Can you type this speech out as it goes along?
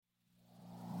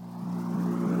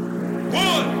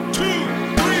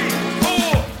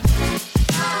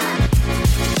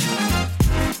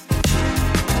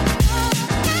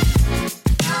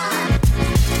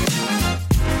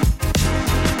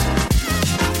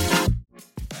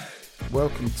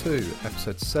Welcome to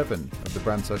episode 7 of the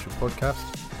Brand Social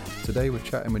Podcast. Today we're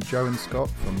chatting with Joe and Scott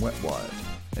from Wetwired.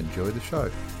 Enjoy the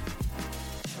show.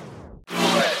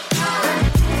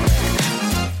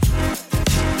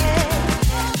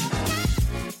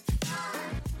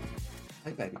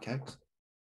 Hey baby cakes.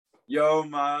 Yo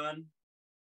man.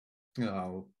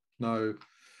 Oh, no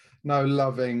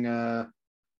loving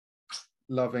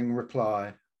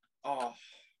reply. Oh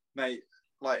mate,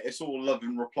 like it's all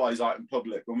loving replies out in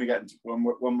public. When we get into when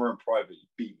we're in private, you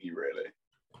beat me really.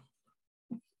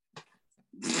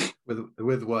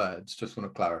 With words, just want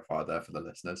to clarify there for the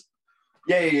listeners.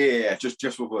 Yeah.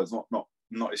 Just with words, not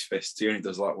his fists. He only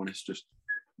does that when it's just.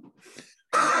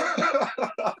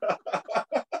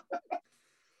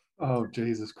 Oh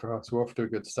Jesus Christ, we're off to a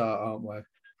good start, aren't we?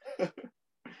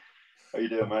 How you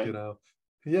doing, mate?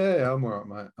 Yeah, I'm all right,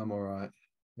 mate. I'm all right.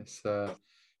 It's for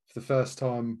the first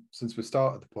time since we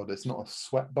started the pod. It's not a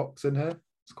sweat box in here.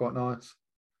 It's quite nice.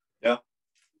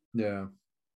 Yeah.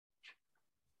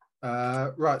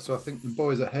 Right. So I think the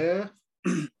boys are here.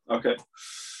 Okay.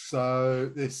 So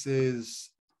this is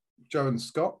Joe and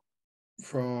Scott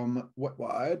from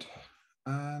Wetwired,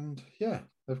 and yeah,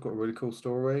 they've got a really cool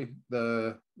story.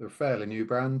 They're a fairly new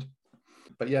brand,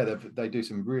 but yeah, they do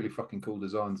some really fucking cool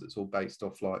designs. It's all based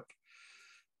off like,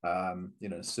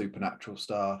 supernatural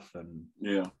stuff and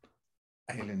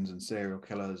aliens and serial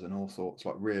killers and all sorts,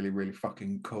 like really, really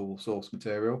fucking cool source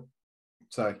material.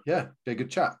 So yeah, be a good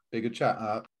chat.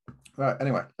 Right.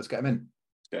 Anyway, let's get them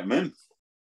in.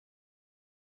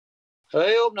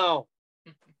 Hey up now.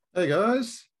 Hey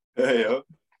guys. Hey up.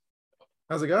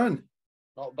 How's it going?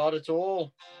 Not bad at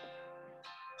all.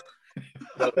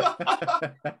 Getting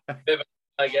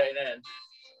in.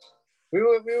 We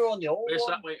were on the old We were one.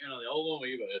 sat waiting on the old one.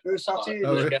 We were sat here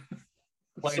Oh, just really?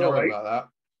 playing Sorry away. about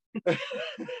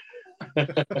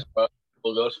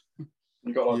All good.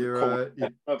 You got like You're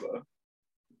ever.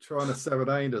 trying to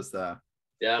serenade us there.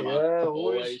 Yeah, man. Yeah,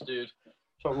 Always, dude.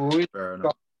 So we always Fair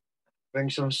enough. bring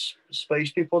some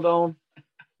space people down.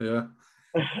 Yeah.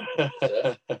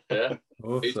 Yeah.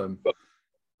 Awesome.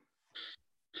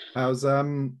 How's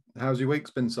your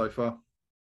week's been so far?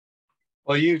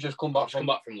 Well, you've just come I've back just come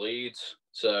back from Leeds,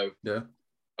 so Yeah.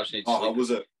 I just need to Oh, sleep. how was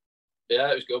it?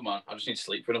 Yeah, it was good, man. I just need to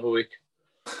sleep for another week.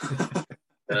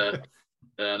 No,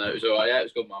 it was all right. Yeah, it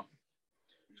was good, man.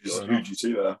 Who did you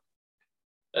see there?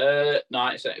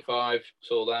 1975,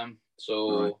 saw them.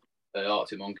 Saw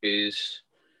Arctic Monkeys,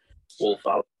 Wolf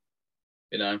Alice.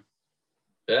 Yeah.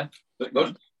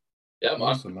 Good. Yeah, man.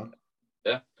 Awesome, man.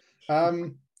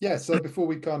 Yeah. So before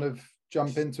we kind of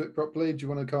jump into it properly, do you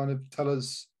want to kind of tell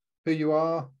us who you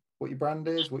are, what your brand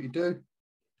is, what you do?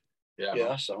 Yeah.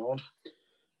 Yeah, sound.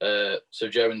 So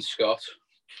Joe and Scott.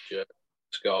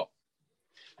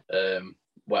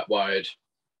 Wetwired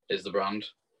is the brand.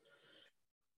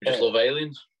 We just love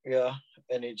aliens. Yeah,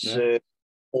 and it's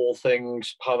all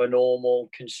things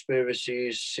paranormal,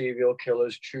 conspiracies, serial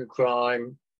killers, true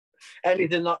crime,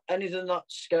 anything that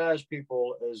scares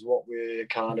people is what we're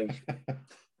kind of.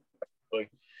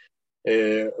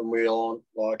 And we aren't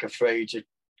like afraid to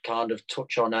kind of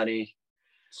touch on any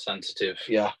Sensitive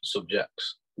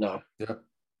subjects. No. Yeah.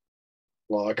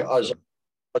 Like Awesome.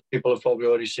 as people have probably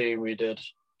already seen, we did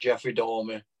Jeffrey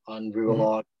Dahmer, and we were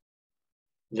like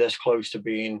this close to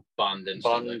being Banned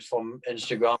from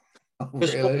Instagram. Oh,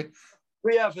 really?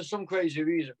 Yeah, for some crazy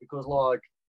reason, because like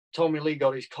Tommy Lee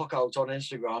got his cock out on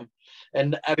Instagram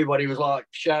and everybody was like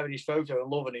sharing his photo and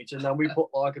loving it, and then we put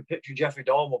like a picture of Jeffrey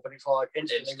Dahmer up and it's like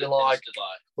instantly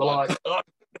we're like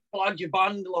flagged your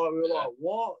band, like we were like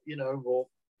what, but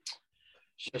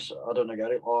it's just I don't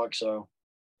get it like so.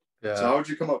 Yeah. So how did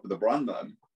you come up with the brand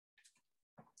then?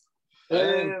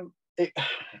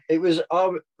 It was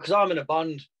because I'm in a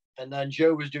band, and then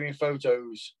Joe was doing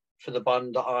photos for the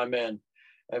band that I'm in,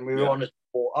 and we were on a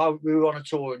tour. We were on a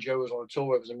tour, and Joe was on a tour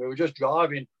with us, and we were just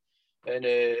driving. And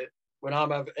when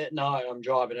I'm at night, I'm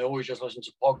driving. I always just listen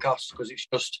to podcasts because it's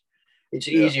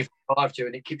easy to drive to,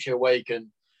 and it keeps you awake. And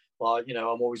like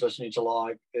I'm always listening to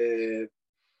like true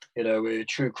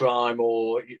crime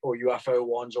or UFO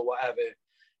ones or whatever.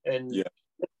 And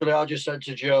I just said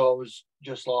to Joe, I was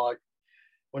just like,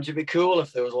 wouldn't it be cool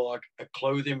if there was like a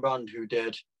clothing brand who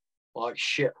did like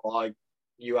shit like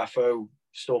UFO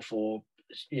stuff or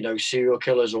serial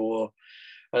killers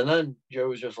and then Joe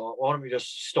was just like, why don't we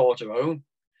just start our own?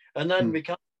 And then we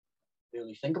can't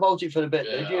really think about it for a bit,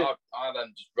 did you? I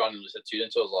then just randomly said to you,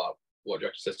 and so I was like, what do you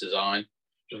reckon to this design?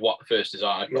 Just what the first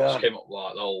design just came up with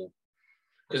like the whole.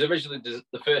 Because originally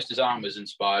the first design was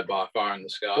inspired by Fire in the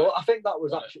Sky. Well, I think that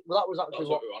was actually what we were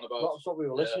on about. That's what we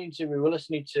were listening to. We were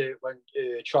listening to when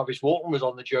Travis Walton was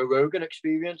on the Joe Rogan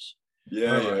Experience.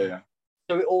 Yeah.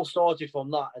 So it all started from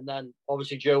that, and then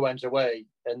obviously Joe went away,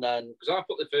 and then because I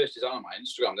put the first design on my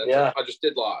Instagram. Then yeah, I just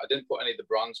did I didn't put any of the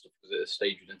brand stuff because at this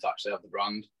stage we didn't actually have the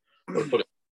brand. I put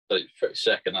it pretty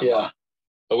sick, and then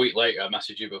a week later I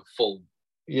messaged you with full,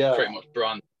 pretty much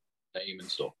brand name and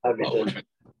stuff. Everything.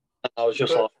 I was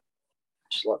just like,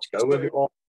 let's go with it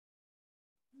all.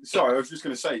 Sorry, I was just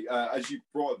going to say, as you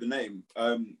brought up the name,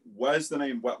 where's the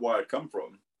name Wetwired come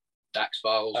from?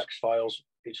 X-Files. X-Files.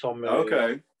 It's from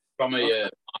from a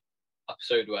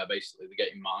episode where basically they're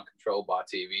getting mind controlled by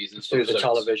TVs and stuff. Through the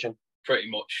television. Pretty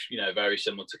much, very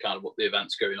similar to kind of what the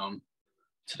events going on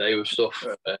today with stuff.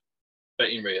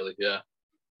 Fitting really, yeah.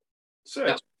 So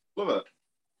yeah, love it.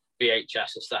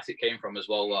 VHS aesthetic came from as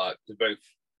well. Like they're both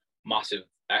massive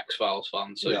X-Files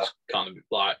fans, so it's kind of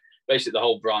like basically the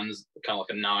whole brand's kind of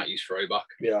like a 90s throwback.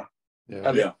 Yeah.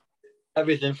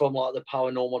 Everything from like the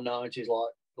paranormal 90s,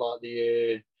 like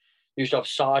the used to have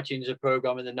Sightings, a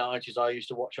program in the 90s I used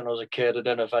to watch when I was a kid. I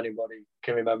don't know if anybody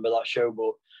can remember that show,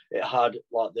 but it had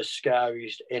like the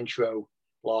scariest intro,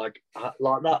 like that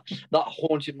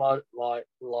haunted my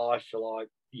life for like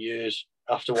years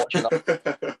after watching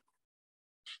that.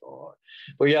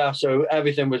 But yeah, so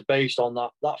everything was based on that.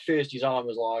 That first design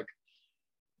was like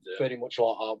pretty much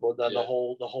like that, but then the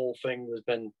whole thing has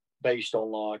been based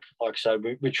on like I said,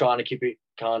 we're trying to keep it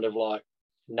kind of like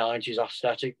 90s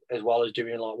aesthetic as well as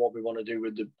doing like what we want to do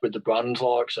with the brands,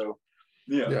 like so.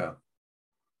 Yeah.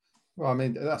 Well, I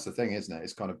mean, that's the thing, isn't it?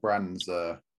 It's kind of brands,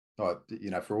 for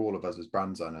all of us as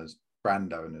brand owners,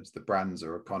 the brands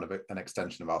are kind of an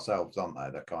extension of ourselves, aren't they?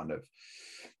 They're kind of,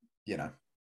 you're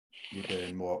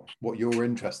doing what you're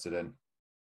interested in.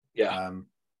 Yeah.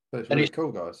 But it's really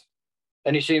cool, guys.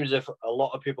 And it seems as if a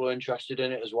lot of people are interested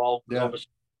in it as well. Yeah.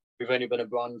 Obviously, we've only been a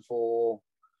brand for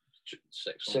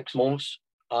 6 months,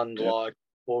 and like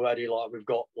already, like we've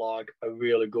got like a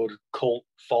really good cult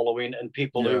following, and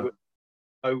people who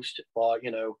post like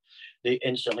they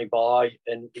instantly buy,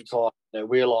 and it's like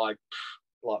we're like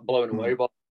blown away by.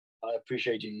 I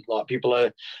appreciate it. Like people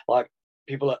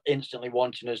are instantly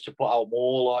wanting us to put out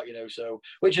more, like so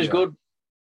which is good.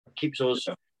 Keeps us.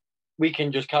 We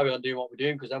can just carry on doing what we're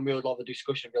doing, because then we'll have a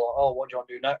discussion and be like, oh, what do you want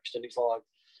to do next? And it's like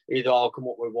either I'll come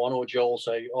up with one, or Joe will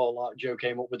say, oh, like Joe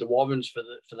came up with the Warrens for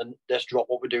the this drop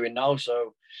what we're doing now.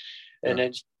 So and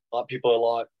it's like people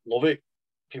are like love it.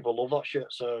 People love that shit.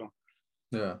 So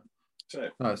no,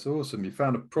 it's awesome. You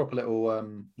found a proper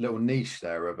little niche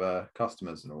there of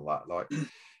customers and all that. Like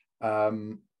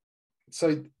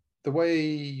so the way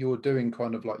you're doing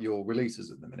kind of like your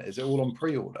releases at the minute, is it all on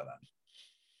pre-order then?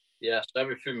 Yeah, so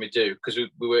everything we do, because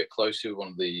we work closely with one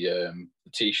of the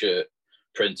t-shirt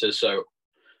printers, so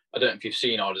I don't know if you've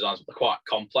seen our designs, but they're quite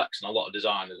complex, and a lot of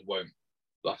designers won't.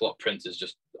 Like a lot of printers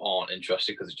just aren't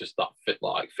interested because it's just that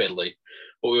fiddly.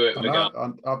 But we work with a guy.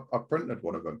 I printed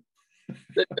one of them.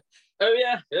 Oh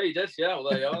yeah, you did. Yeah, well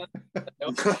there you are.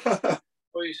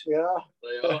 Boys, yeah,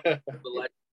 they are the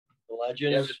legends.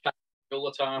 Yeah, just all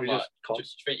the time. Like,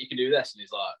 just think you can do this, and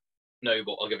he's like, no,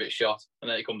 but I'll give it a shot, and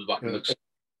then he comes back and looks.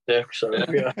 So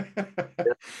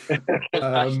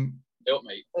Help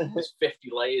me. There's 50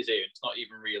 layers here. It's not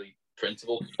even really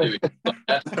printable. Every time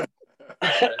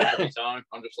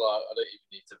I'm just like, I don't even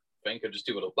need to think. I just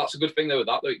do it up. That's a good thing though.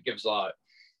 Though it gives like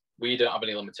we don't have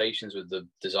any limitations with the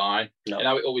design. No. And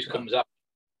how it always comes out.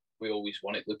 We always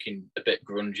want it looking a bit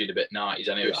grungy, a bit 90s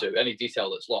anyway. Yeah. So any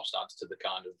detail that's lost adds to the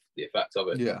kind of the effect of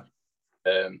it. Yeah.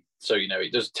 So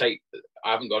it does take.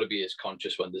 I haven't got to be as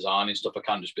conscious when designing stuff. I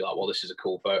can just be like, well, this is a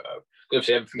cool photo.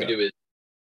 Obviously, everything we do is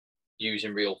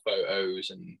using real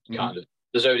photos and kind of.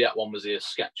 The Zodiac one was the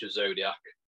sketch of Zodiac.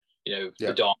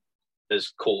 The Don, there's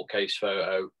court case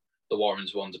photo. The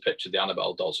Warrens one's a picture of the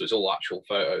Annabelle doll. So it's all actual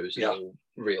photos, and all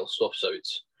real stuff. So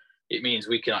it means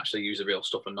we can actually use the real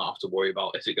stuff and not have to worry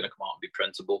about is it going to come out and be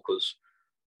printable, because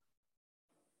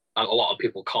a lot of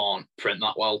people can't print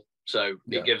that well. So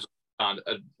it gives kind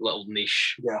of a little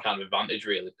niche kind of advantage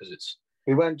really, because it's.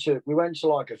 We went to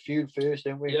like a few first,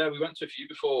 didn't we? Yeah, we went to a few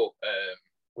before.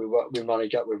 We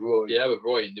managed to get with Roy. Yeah, with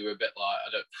Roy, and they were a bit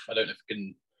like, I don't know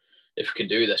if we can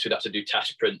do this. We'd have to do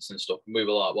test prints and stuff. And we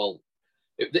were like, well,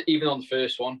 even on the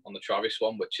first one, on the Travis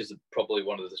one, which is probably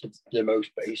one of the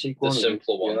most basic, the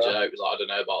simpler ones. Yeah, it was like, I don't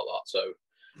know about that. So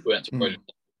we went to Roy.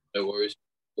 No worries,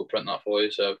 we'll print that for you.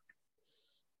 So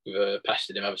we've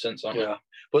pestered him ever since, haven't we? Yeah,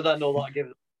 but then all that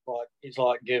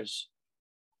gives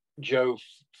Joe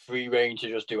free reign to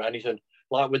just do anything.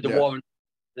 Like with the Warren,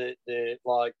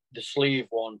 the sleeve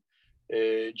one,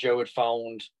 Joe had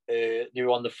found they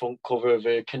were on the front cover of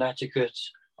Connecticut,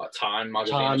 like Time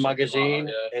magazine. Time magazine,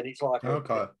 and it's like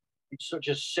it's such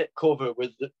a sick cover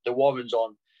with the Warrens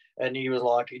on, and he was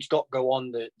like, it's got to go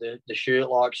on the shirt,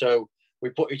 like, so we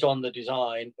put it on the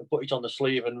design and put it on the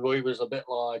sleeve, and Roy was a bit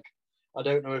like, I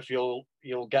don't know if you'll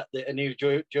get the, and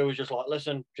Joe was just like,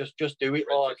 listen, just do it,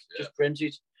 like, just print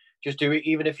it, just do it,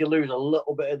 even if you lose a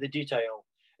little bit of the detail,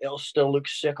 it'll still look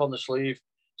sick on the sleeve.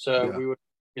 So we were,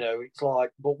 you know, it's like,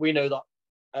 but we know that,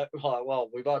 like, well,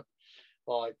 we've had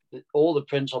like all the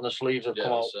prints on the sleeves have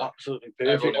come out absolutely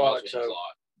perfect, like, so like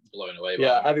blown away by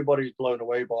them. Everybody's blown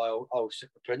away by how sick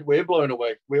the print. We're blown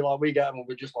away. We get them and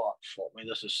we're just like, fuck me,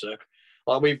 this is sick.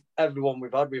 Like we've had one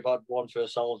for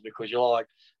ourselves, because you're like,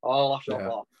 oh, I'll have to have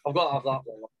that. I've got to have that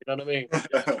one. You know what I mean?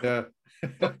 Yeah.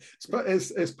 But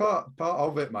it's part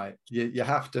of it, mate. You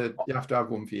have to have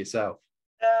one for yourself.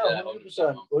 Yeah,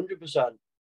 100%.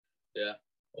 Yeah,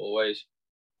 always.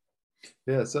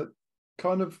 Yeah. So,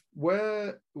 kind of,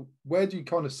 where do you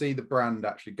kind of see the brand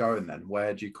actually going then?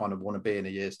 Where do you kind of want to be in a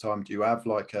year's time? Do you have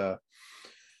like a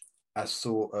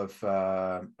sort of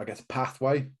I guess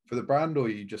pathway for the brand, or are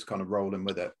you just kind of rolling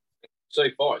with it? So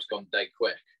far it's gone dead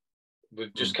quick.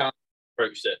 We've just kind of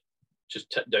approached it, just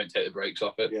don't take the brakes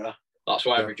off it. Yeah, that's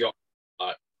why every drop,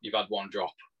 like, you've had one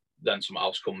drop, then something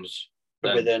else comes,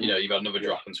 then you know, you've had another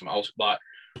drop and something else. Like,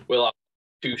 we'll have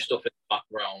 2 stuff in the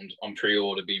background on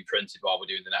pre-order being printed while we're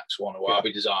doing the next one, or I'll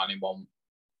be designing one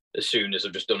as soon as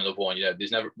I've just done another one. You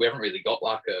know, we haven't really got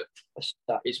like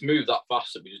it's moved that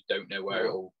fast that we just don't know where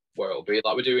it'll be.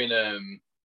 Like, we're doing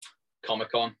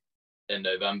Comic-Con in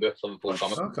November, Liverpool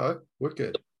Comic-Con. Okay,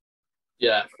 wicked.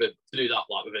 Yeah, to do that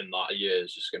like within like a year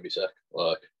is just gonna be sick.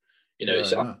 Like, you know,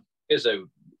 it's though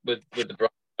with the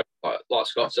brand, like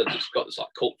Scott said, it's got this like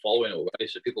cult following already,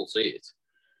 so people see it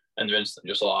and they're instant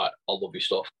just like, I love your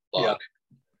stuff. Like,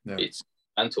 it's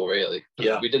mental, really.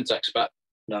 Yeah, we didn't expect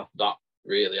that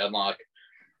really, and like,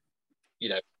 you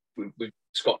know, we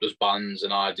Scott does bands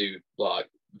and I do like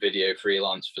video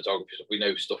freelance photography stuff. We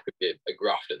know stuff could be a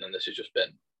graft, and then this has just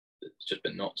been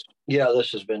nuts. Yeah,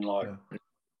 this has been like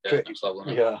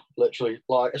literally,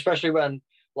 like, especially when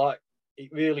like it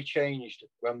really changed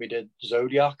when we did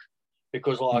Zodiac,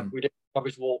 because like we did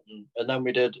Travis Walton, and then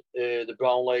we did the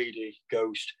Brown Lady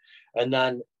Ghost, and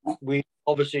then we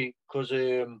obviously, because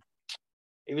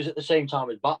it was at the same time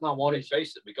as Batman one. It's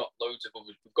basically, we got loads of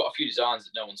others. We've got a few designs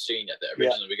that no one's seen yet that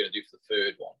originally we're going to do for the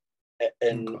third one.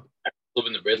 And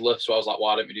loving the Riddler, so I was like,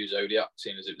 why don't we do Zodiac,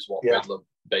 seeing as it was what Riddler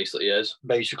basically is.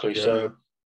 Basically, so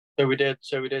we did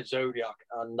Zodiac,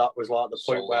 and that was like the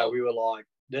point where we were like,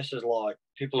 this is like,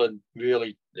 people are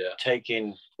really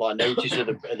taking like notice of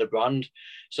the brand.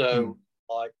 So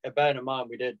like, bearing in mind,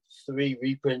 we did 3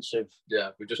 reprints of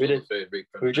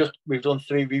we've done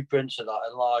 3 reprints of that,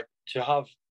 and like, to have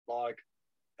like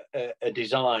a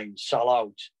design sell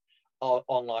out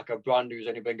on like a brand who's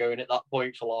only been going at that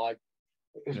point for like,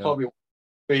 it was probably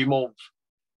 3 months.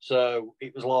 So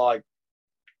it was like,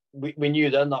 we knew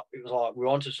then that it was like, we're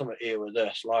onto something here with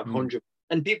this, like 100.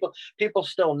 And people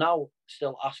still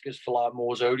ask us for like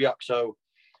more Zodiac, so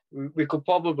we could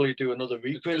probably do another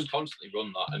reprint. Just constantly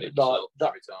run that,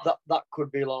 and that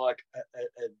could be like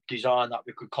a design that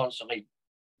we could constantly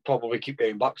probably keep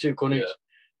going back to, couldn't it?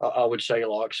 I would say,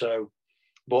 like, so.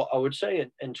 But I would say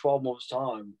in 12 months'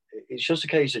 time, it's just a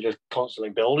case of just constantly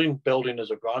building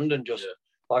as a brand, and just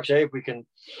like I say, if we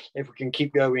can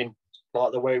keep going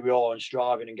like the way we are and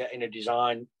striving and getting a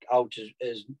design out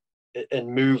as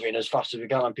and moving as fast as we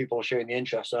can, and people are showing the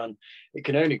interest, and it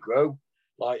can only grow.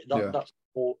 Like that. That's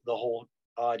the whole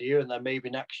idea. And then maybe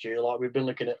next year, like, we've been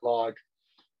looking at, like,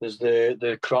 there's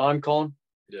the Crime Con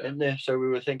in there, so we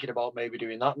were thinking about maybe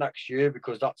doing that next year,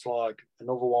 because that's like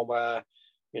another one where,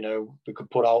 you know, we could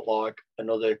put out like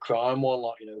another crime one,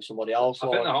 like, you know, somebody else. I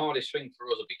think the hardest thing for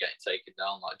us will be getting taken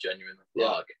down, like, genuinely.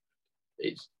 Like,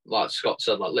 it's like Scott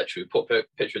said, like, literally put a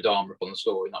picture of Dharma up on the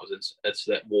story, and that was it's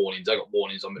the warnings. I got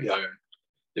warnings on my phone.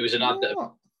 There was an ad that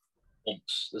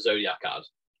once the Zodiac ad,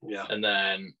 and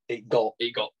then it got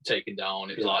taken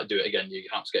down. It was like, do it again, your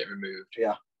account's getting removed.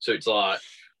 So it's like,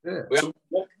 so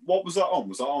what was that on?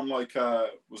 Was that on like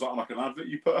an advert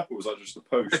you put up, or was that just a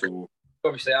post? Or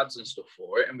obviously ads and stuff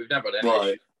for it, and we've never had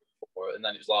any issue for it. And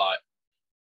then it's like,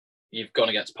 you've gone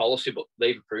against policy, but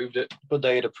they've approved it. But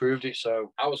they had approved it,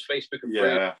 so how was Facebook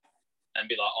approved? And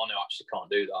be like, oh no, actually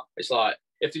can't do that. It's like,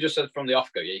 if they just said from the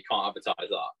off go, you can't advertise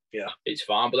that. It's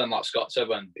fine. But then, like Scott said,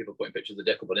 when people putting pictures of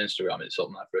the dick up on Instagram and it's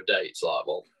something like for a day, it's like,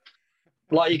 well,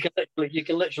 like, you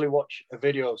can literally watch a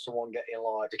video of someone getting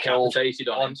like decapitated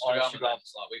on Instagram. And then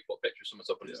it's like, we put a picture of someone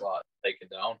up and it's like taken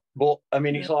down. But I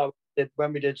mean, it's like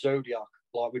when we did Zodiac,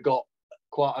 like, we got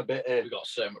quite a bit of, we got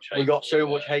so much hate. We got so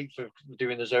much hate for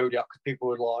doing the Zodiac, because people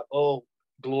were like, oh,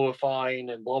 glorifying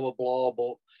and blah blah blah.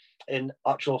 But in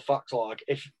actual fact, like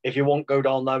if you won't go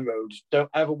down them roads, don't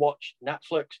ever watch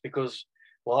Netflix, because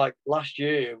like last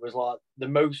year was like the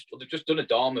most. Well, they've just done a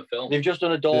Dharma film. They've just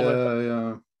done a Dharma.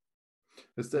 Yeah.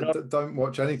 Don't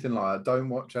watch anything like that. Don't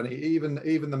watch any, even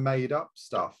the made up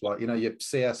stuff, like, you know, your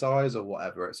CSIs or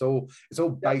whatever. It's all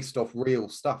based off real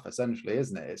stuff, essentially,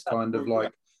 isn't it? It's kind of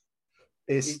like,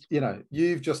 it's, you know,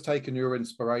 you've just taken your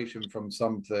inspiration from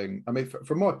something. I mean,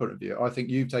 from my point of view, I think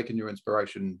you've taken your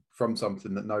inspiration from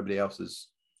something that nobody else has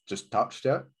just touched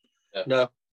yet. No.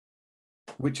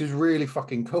 Which is really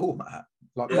fucking cool, Matt.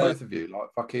 Like, both of you, like,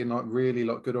 fucking, like, really,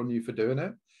 like, good on you for doing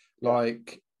it.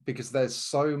 Like, because there's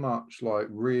so much, like,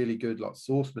 really good, like,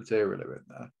 source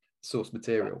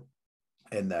material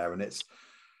in there. And it's,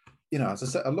 you know, as I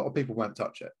said, a lot of people won't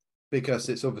touch it because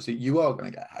it's obviously, you are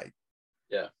going to get hate.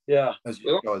 Yeah. As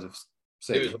you guys have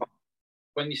seen.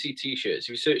 When you see t-shirts, if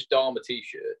you search Dharma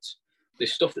t-shirts,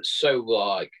 there's stuff that's so,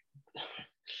 like,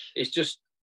 it's just,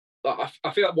 like,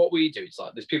 I feel like what we do, it's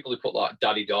like, there's people who put, like,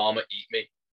 Daddy Dharma, eat me.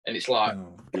 And it's like,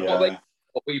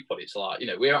 what we put, it's like, you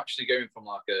know, we're actually going from,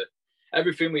 like,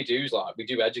 everything we do is, like, we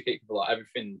do educate people, like,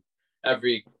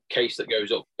 every case that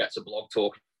goes up gets a blog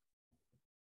talk.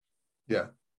 Yeah.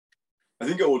 I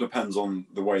think it all depends on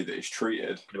the way that it's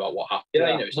treated. About what happened.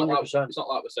 Yeah, you know, it's not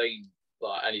like we're saying,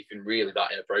 like, anything really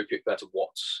that inappropriate compared to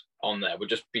what's on there. We're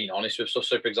just being honest with stuff.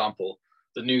 So, for example,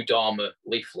 the new Dharma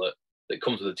leaflet that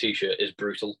comes with a t-shirt is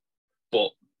brutal,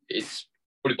 but it's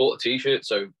already bought a t-shirt,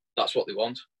 so that's what they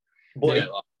want. But,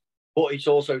 but it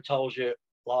also tells you,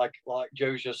 like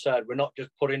Joe's just said, we're not just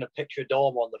putting a picture of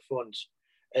Dharma on the front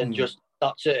and just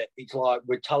that's it. It's like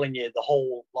we're telling you the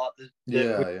whole, like,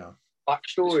 the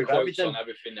backstory of everything.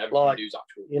 Like, do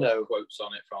actual, you know, quotes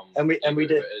on it from, and we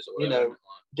did, you know,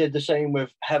 did the same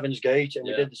with Heaven's Gate, and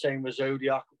we did the same with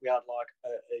Zodiac. We had, like,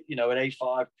 you know, an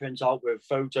A5 printout with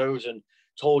photos and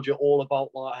told you all about,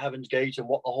 like, Heaven's Gate and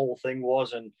what the whole thing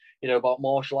was, and, you know, about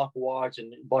Marshall Applewhite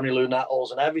and Bonnie Lou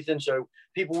Nettles and everything. So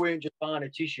people weren't just buying a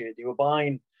t-shirt, they were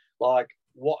buying, like,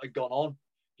 what had gone on.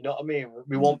 You know what I mean?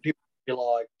 We want people to be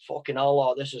like, fucking hell,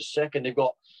 like, this is sick, and they've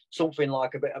got something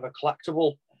like a bit of a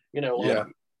collectible, you know, like,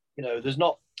 you know, there's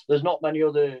not many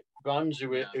other brands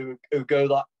who go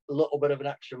that little bit of an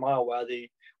extra mile where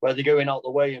they're going out the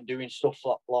way and doing stuff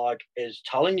that, like, is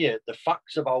telling you the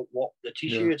facts about what the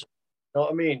t-shirts. You know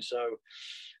what I mean? So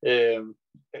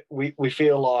we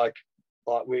feel like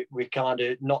we kind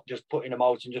of not just putting them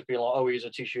out and just being like, oh, here's a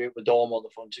t-shirt with Dharma on the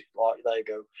front, like, there you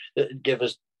go, give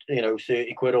us, you know,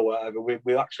 30 quid or whatever.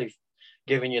 We're actually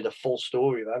giving you the full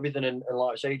story of everything, and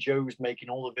like I say, Joe's making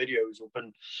all the videos up,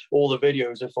 and all the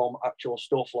videos are from actual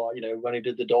stuff, like, you know, when he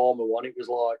did the Dharma one, it was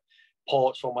like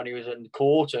parts from when he was in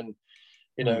court, and,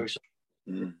 you know,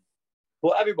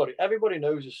 but everybody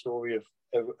knows the story of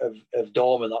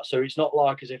Dharma and that, so it's not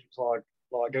like as if it's like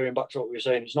going back to what we were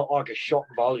saying, it's not like a shock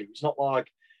value, it's not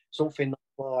like something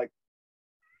like,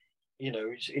 you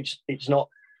know, it's not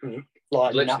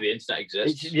like literally the internet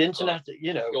exists. It's the internet,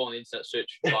 you know. Go on the internet,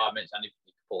 search for 5 minutes, and you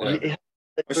can pull it.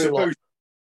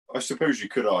 I suppose you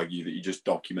could argue that you just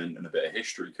documenting a bit of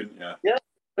history, couldn't you? Yeah,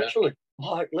 literally,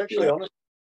 honestly.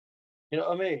 You know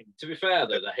what I mean? To be fair,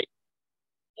 though, the hate.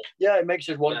 Yeah, it makes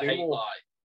us want to do more. Like,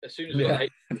 as soon as we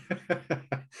hate,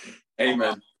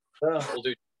 amen. We'll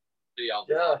do the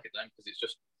album market then, because it's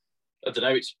just, I don't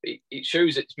know. It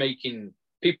shows it's making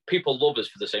people love us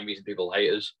for the same reason people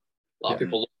hate us. Like,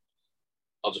 people,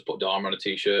 I'll just put Dharma on a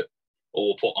t-shirt, or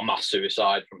we'll put a mass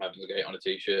suicide from Heaven's Gate on a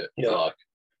t-shirt. Like,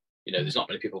 you know, there's not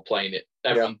many people playing it.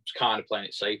 Everyone's kind of playing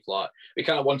it safe. Like, we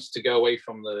kind of wanted to go away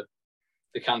from the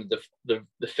kind of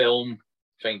the film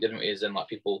thing, didn't we? As in, like,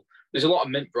 people, there's a lot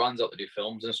of mint brands out that do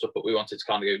films and stuff, but we wanted to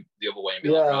kind of go the other way and be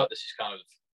like, right, this is kind of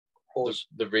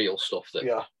the real stuff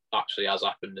that actually has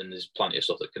happened, and there's plenty of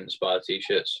stuff that can inspire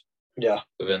t-shirts.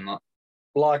 Within that.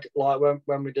 Like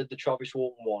when we did the Travis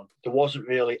Walton one, there wasn't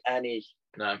really any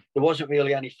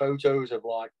photos of,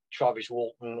 like, Travis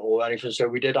Walton or anything, so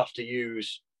we did have to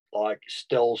use, like,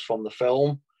 stills from the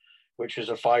film, which was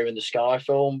a Fire in the Sky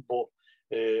film, but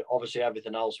obviously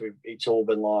everything else, it's all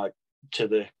been, like, to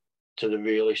the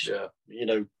really, you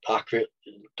know, accurate,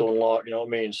 done, like, you know what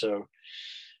I mean? So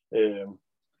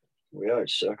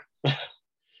it's sick.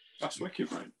 That's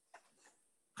wicked, mate.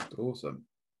 Awesome.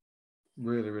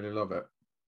 Really, really love it.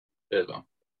 Cheers, man.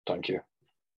 Thank you.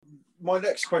 My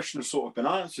next question has sort of been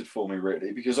answered for me,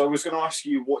 really, because I was going to ask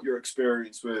you what your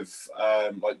experience with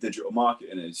like digital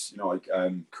marketing is, you know, like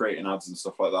creating ads and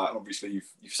stuff like that. And obviously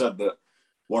you've said that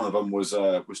one of them was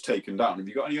taken down. Have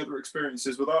you got any other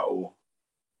experiences with that, or?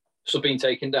 So being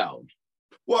taken down?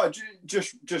 Well,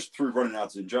 just through running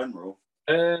ads in general.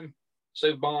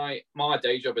 So my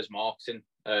day job is marketing.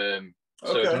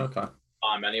 So Okay.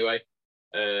 time anyway.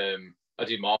 I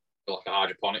do marketing for like a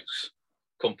hydroponics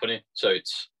company, so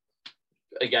it's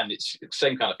the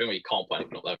same kind of thing where you can't put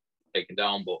anything up there taken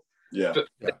down, but what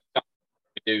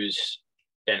we do is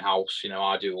in-house.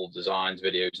 I do all designs,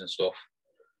 videos and stuff.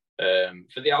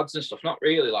 For the ads and stuff, not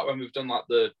really. Like when we've done like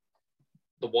the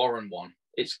Warren one,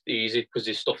 it's easy because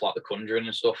there's stuff like The Conjuring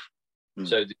and stuff.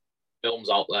 So the films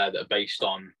out there that are based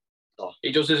on,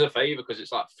 it does us a favour because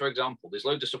it's like, for example, there's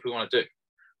loads of stuff we want to do,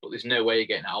 but there's no way of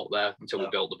getting it out there until we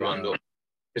build the brand up,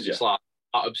 because it's like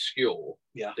that obscure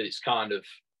that it's kind of,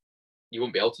 you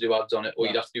wouldn't be able to do ads on it, or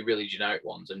you'd have to do really generic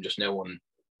ones and just no one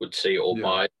would see it or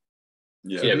buy it.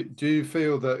 So do you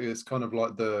feel that it's kind of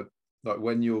like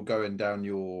when you're going down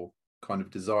your kind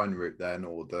of design route then,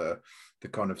 or the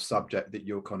kind of subject that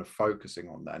you're kind of focusing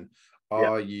on then,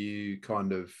 are you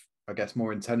kind of, I guess,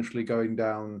 more intentionally going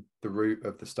down the route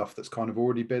of the stuff that's kind of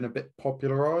already been a bit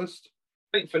popularized?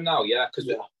 I think for now,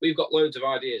 because we've got loads of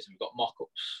ideas and we've got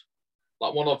mock-ups.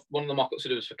 Like one of the mock-ups we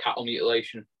do is for cattle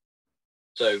mutilation.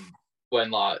 So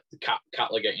when like the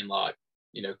cattle are getting like,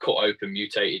 cut open,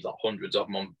 mutated, like hundreds of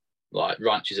them on like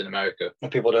ranches in America,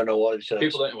 and people don't know what it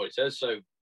says. So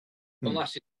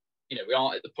unless we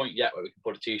aren't at the point yet where we can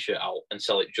put a t-shirt out and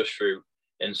sell it just through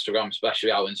Instagram,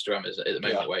 especially our Instagram is at the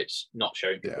moment where it's not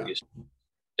showing people the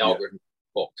algorithm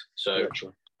fucked. So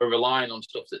we're relying on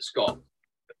stuff that's got,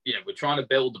 we're trying to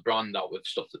build the brand out with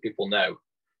stuff that people know.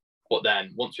 But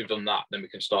then once we've done that, then we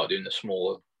can start doing the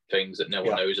smaller things that no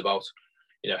one knows about.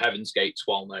 Heaven's Gate's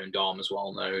well known, Dharma's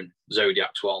well known,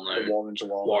 Zodiac's well known, Warren's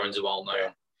are well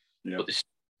known. Yeah. But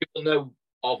people know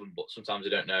of them, but sometimes they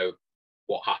don't know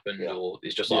what happened, or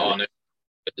it's just like, no.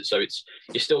 So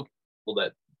you're still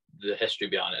that the history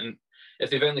behind it. And if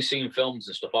they've only seen films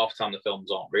and stuff, half the time the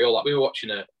films aren't real. Like we were watching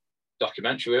a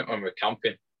documentary when we were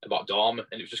camping about Dharma,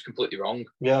 and it was just completely wrong.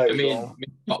 Yeah,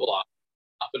 what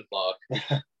happened?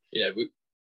 Like,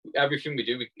 everything we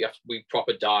do, we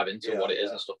proper dive into what it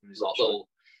is and stuff. And there's like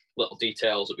little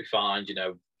details that we find.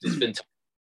 There's been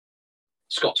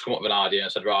Scott's come up with an idea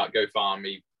and said, right, go find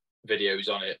me videos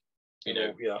on it.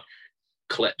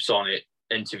 Clips on it,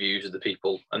 interviews with the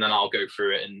people, and then I'll go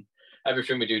through it. And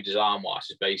everything we do design-wise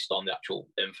is based on the actual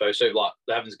info. So, like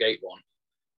the Heaven's Gate one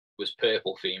was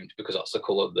purple themed because that's the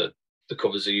colour the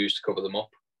covers are used to cover them up.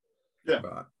 Yeah.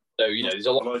 Right. So there's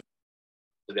a lot of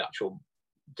the actual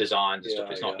designs and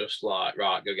stuff. It's not just like,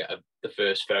 right, go get the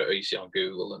first photo you see on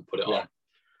Google and put it on.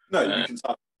 No, you can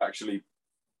actually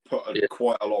put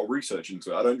quite a lot of research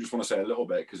into it. I don't just want to say a little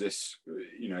bit, because it's,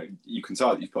 you can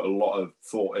tell that you've put a lot of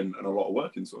thought in and a lot of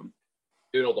work into them.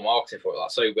 Doing all the marketing for it.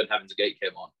 Like, so when Heaven's Gate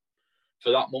came on,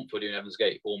 for that month we're doing Heaven's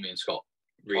Gate, all me and Scott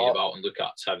read about and look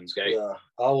at Heaven's Gate.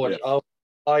 Yeah,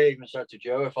 I even said to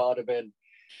Joe, if I'd have been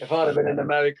in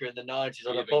America in the 90s,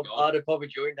 I'd have probably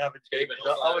joined Heaven's Gate. I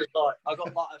was like, I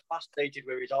got like fascinated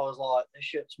with it. I was like, this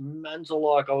shit's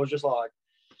mental. Like, I was just like,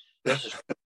 this is.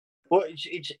 But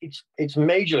it's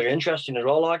majorly interesting as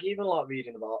well. Like, even like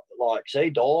reading about, like, say,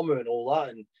 Dharma and all that,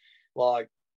 and like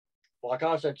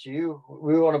I said to you,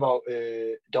 we were on about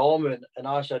Dharma, and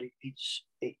I said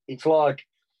it's like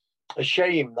a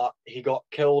shame that he got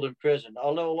killed in prison.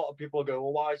 I know a lot of people go,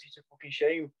 well, why is it a fucking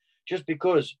shame? Just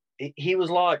because he was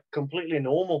like completely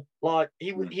normal. Like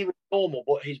he was normal,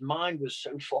 but his mind was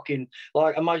so fucking,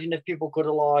 like, imagine if people could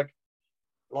have like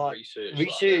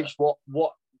researched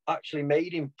what actually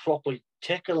made him properly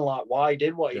tick, and like why he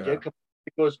did what he did,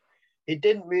 because he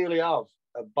didn't really have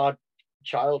a bad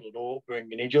childhood or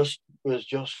upbringing. He just was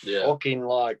fucking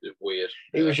like weird.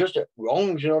 He was just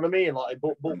wrong. You know what I mean? Like,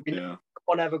 but no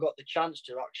one ever got the chance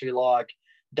to actually like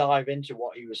dive into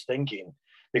what he was thinking,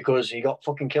 because he got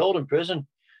fucking killed in prison.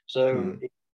 So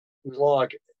it was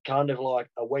like kind of like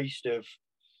a waste of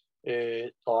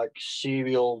like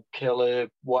serial killer,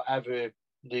 whatever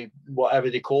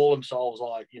they call themselves,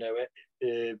 like,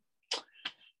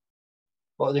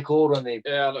 what are they called when they?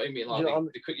 Yeah, I know what you mean. Like,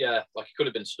 like he could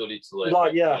have been studied to learn.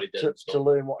 Like, to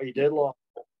learn what he did. Like,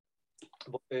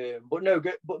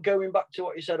 but going back to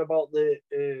what you said about the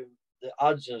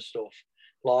ads and stuff,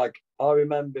 like I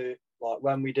remember like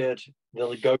when we did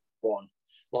the Go one,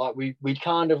 like we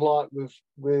kind of like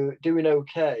we're doing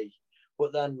okay,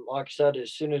 but then like I said,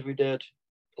 as soon as we did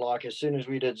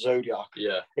Zodiac,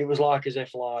 it was like as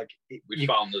if like we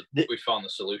found the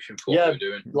solution for what we were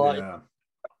doing. Like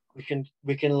we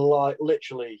can like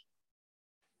literally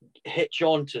hitch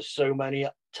on to so many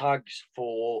tags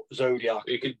for Zodiac.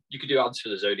 You could do ads for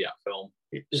the Zodiac film.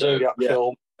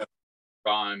 Film.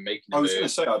 Prime making. I was going to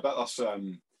say, I bet that's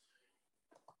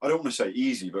I don't want to say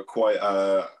easy, but quite.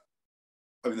 I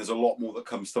mean, there's a lot more that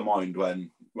comes to mind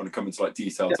when it comes to like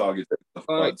detailed targeting and stuff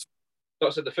like that. like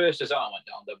I said, the first design went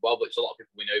down there well, but it's a lot of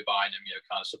people we know buying them,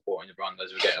 kind of supporting the brand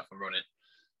as we get up and running.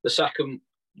 The second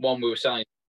one we were selling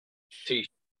t-shirts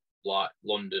like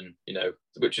London,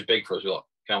 which is big for us.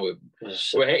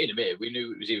 We're hitting them here. We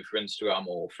knew it was either through Instagram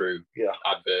or through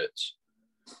adverts.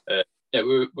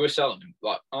 We were selling them.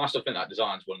 Like, I still think that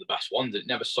design's one of the best ones. It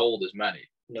never sold as many.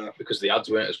 No. Because the ads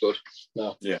weren't as good.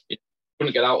 No. Yeah. You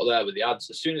couldn't get out of there with the ads.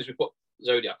 As soon as we put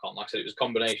Zodiac on, like I said, it was a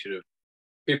combination of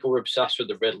people were obsessed with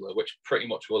the Riddler, which pretty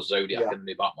much was Zodiac in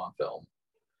the Batman film.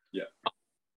 Yeah.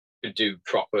 Could do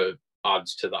proper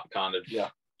ads to that kind of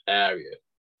area.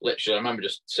 Literally, I remember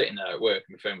just sitting there at work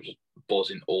and my phone was just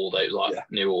buzzing all day. It was like,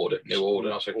 new order. And I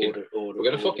was thinking, we're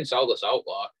going to fucking sell this out.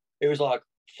 Like, it was like,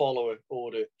 follower,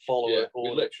 order, order. We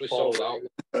literally sold out.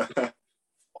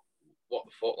 What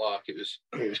the fuck? Like, it was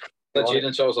legit.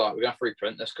 And so I was like, we're going to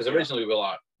reprint this. Because originally we were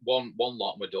like, one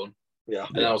lot and we're done. Yeah.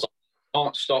 And then I was like, I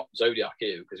can't stop Zodiac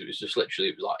here because it was just literally,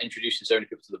 it was like introducing so many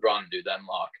people to the brand who then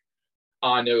like,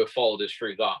 I know have followed us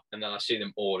through that. And then I see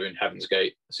them ordering Heaven's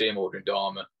Gate. I see them ordering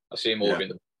Dharma. I see them ordering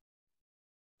them.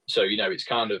 So, it's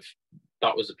kind of,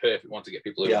 that was the perfect one to get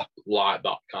people who like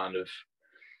that kind of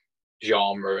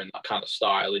genre and that kind of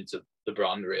style into the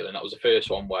brand, really. And that was the first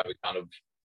one where we kind of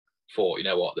thought, you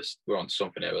know what, we're on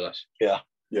something here with this. Yeah.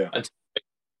 Yeah. And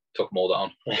took them all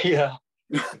down. Yeah.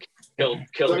 Killed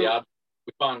the ad.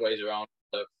 We found ways around.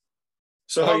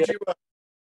 So how do you?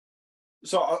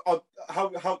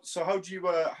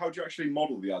 How do you actually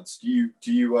model the ads? Do you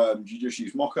just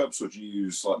use mock-ups, or do you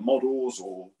use like models,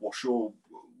 or what's your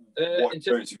what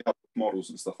experience you have with models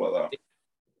and stuff like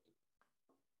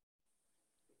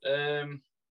that?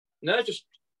 No, just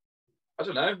I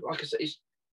don't know. Like I said,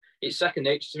 it's second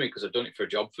nature to me because I've done it for a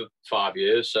job for 5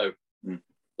 years. So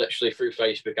literally through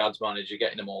Facebook Ads Manager,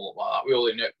 getting them all up like that. We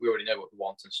already know what we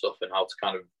want and stuff, and how to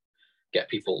kind of get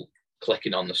people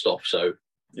clicking on the stuff. So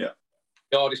the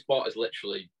hardest part is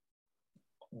literally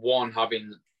one,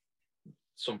 having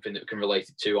something that we can relate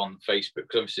it to on Facebook,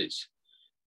 because obviously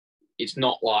it's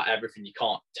not like everything. You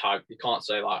can't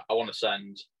say like, I want to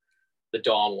send the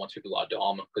Dharma one to people like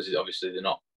Dharma, because obviously they're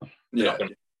not going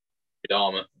to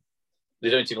Dharma. They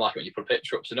don't even like it when you put a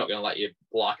picture up, so they're not going to let you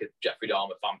like a Jeffrey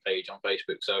Dahmer fan page on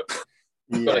Facebook. So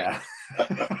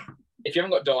if you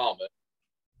haven't got Dahmer,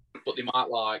 but they might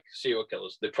like serial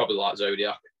killers, they probably like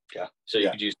Zodiac. Yeah. So you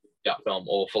could use that film,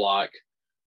 or for like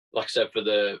I said, for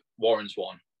the Warrens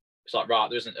one, it's like, right,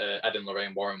 there isn't a Ed and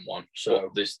Lorraine Warren one,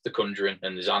 so there's The Conjuring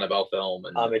and there's Annabelle film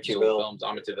and Amityville.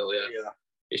 Yeah.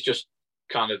 It's just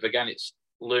kind of, again, it's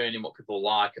learning what people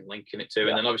like and linking it to,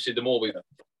 and then obviously the more we can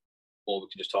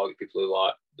just target people who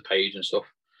like the page and stuff,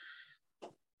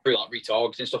 through like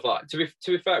retargeting and stuff like that. To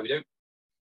be fair, we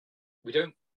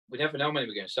never know how many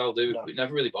we're going to sell, do we? No. It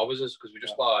never really bothers us, because we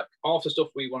just like, half the stuff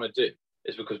we want to do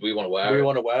is because we want to wear it. We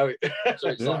want to wear it. So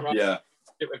it's like, right,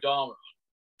 with Dharma,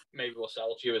 maybe we'll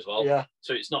sell a few as well. Yeah.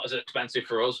 So it's not as expensive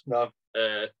for us. No.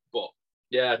 But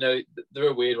yeah, no, they're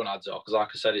a weird one, ads are, because like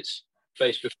I said, it's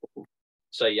Facebook will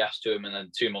say yes to them, and then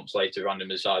 2 months later,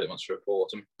 randomly decide it wants to report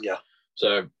them. Yeah.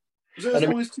 So. Was it as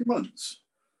long as 2 months?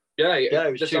 Yeah,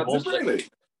 it was 2 months. Really?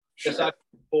 Just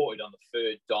reported on the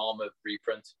third Dharma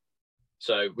reprint.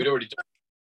 So we'd already done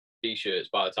t-shirts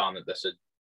by the time that this had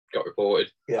got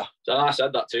reported. Yeah. So I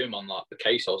said that to him on like the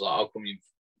case. I was like, how come you've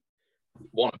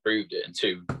one, approved it, and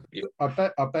two, I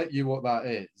bet you what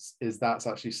that is that's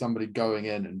actually somebody going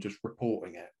in and just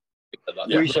reporting it.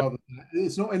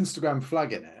 It's not Instagram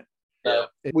flagging it.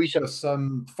 It's just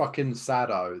some fucking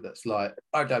sado that's like,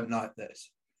 I don't like this.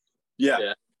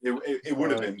 Yeah. It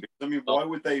would have been. Because, I mean, why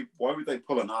would they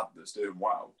pull an ad that's doing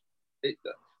well?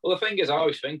 Well, the thing is, I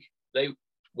always think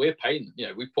we're paying.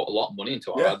 We put a lot of money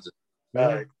into our ads.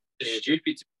 It's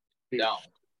stupid to put down.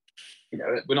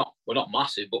 We're not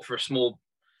massive, but for a small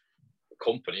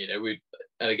company,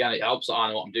 and again, it helps that I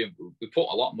know what I'm doing. We put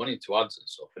a lot of money into ads and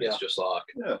stuff, and it's just like,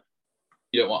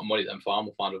 you don't want money, then fine,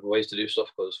 we'll find other ways to do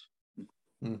stuff. Because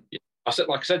I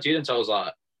said to you, I was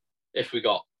like, if we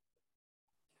got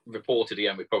reported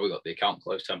again, we probably got the account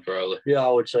closed temporarily. Yeah, I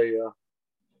would say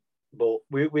but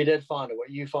we did find a way.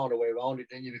 You found a way around it,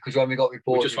 didn't you? Because when we got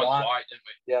reported, we just went quiet, didn't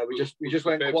we? Yeah, we just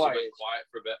went quiet. Quiet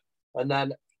for a bit, and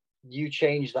then you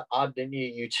changed the ad, didn't you?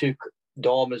 You took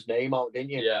Dharma's name out,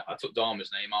 didn't you? Yeah, I took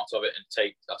Dharma's name out of it,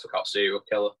 and I took out serial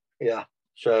killer. Yeah,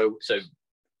 so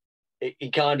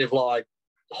it kind of like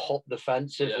hot the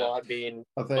fence of like being.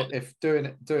 I think if doing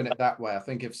it that way, I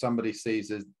think if somebody sees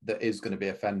that is going to be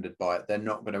offended by it, they're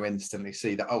not going to instantly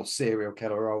see that, serial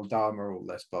killer, Dharma, all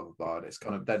this blah blah blah. It's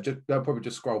kind of they'll probably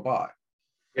just scroll by.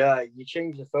 Yeah, you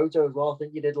changed the photo as well. I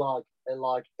think you did like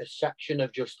a section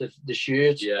of just the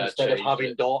shirt instead of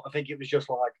having Dharma. I think it was just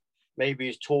like maybe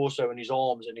his torso and his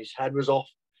arms and his head was off,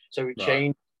 so it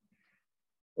changed.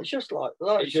 It's just like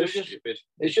it's just stupid.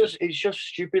 It's just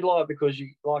stupid, like, because you,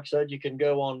 like I said, you can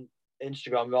go on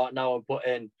Instagram right now and put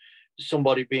in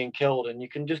somebody being killed, and you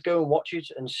can just go and watch it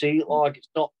and see, like,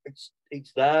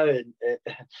 it's there. And the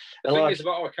thing like, is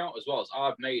about our account as well is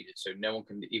I've made it so no one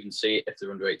can even see it if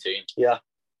they're under 18. Yeah.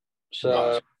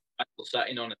 So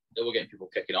setting on it, we're getting people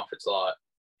kicking off. It's like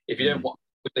if you don't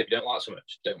like so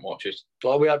much, don't watch it.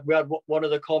 Well, we had one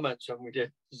of the comments when we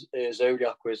did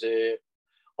Zodiac was,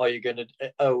 are you gonna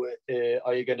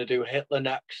do Hitler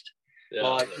next? Yeah,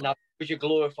 like now, because you're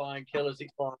glorifying killers,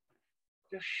 it's like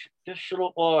just shut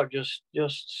up, like just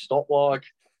stop, like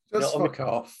just fuck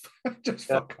off, just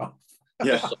fuck off.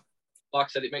 Yeah, so, like I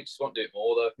said, it makes us want to do it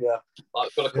more though. Yeah, like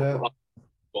I've got a couple of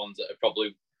ones that are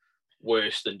probably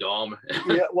worse than Dharma.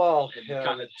 Yeah, well,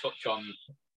 kind of touch on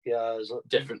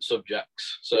different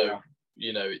subjects. So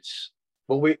you know, it's.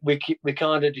 But we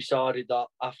kind of decided that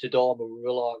after Dharma, we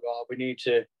were like, right, we need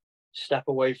to step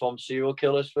away from serial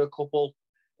killers for a couple,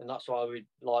 and that's why we,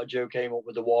 like, Joe came up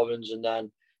with the Warrens, and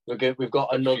then we've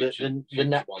got another the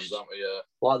next ones, aren't we?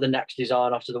 Like the next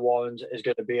design after the Warrens is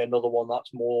going to be another one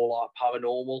that's more like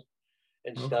paranormal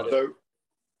instead of.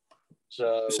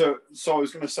 So I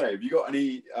was going to say, have you got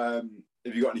any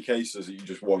cases that you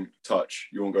just won't touch?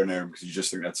 You won't go near them because you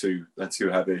just think they're too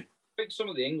heavy. I think some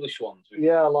of the English ones.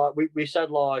 Yeah, like we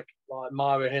said, like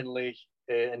Myra Hindley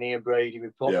and Ian Brady, we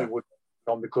probably would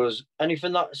on, because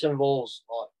anything that involves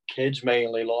like kids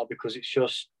mainly, like, because it's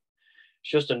just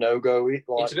a no-go.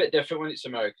 It's a bit different when it's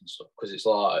American stuff, because it's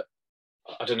like,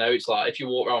 I don't know, it's like if you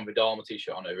walk around with a Dharma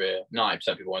t-shirt on over here, 90%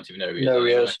 of people won't even know who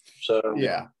he is. So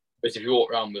yeah. But if you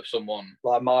walk around with someone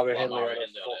like Myra Hindley,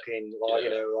 fucking, like, you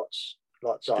know,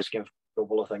 that's asking for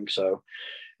trouble, I think. So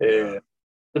the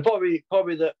probably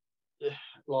that,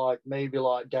 like, maybe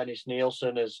like Dennis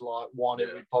Nielsen is like one who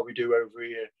we'd probably do over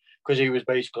here, because he was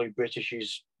basically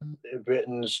Britain's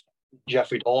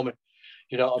Jeffrey Dahmer.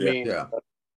 You know what I mean?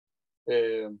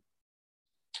 Yeah.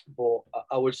 But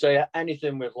I would say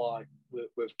anything with like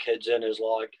with kids in is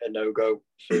like a no-go.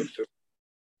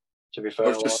 To be fair, I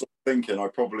was just thinking, I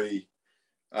probably.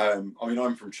 I mean,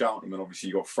 I'm from Cheltenham, and obviously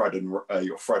you got Fred and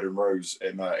Rose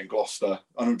in Gloucester.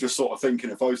 And I'm just sort of thinking,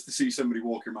 if I was to see somebody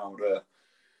walking around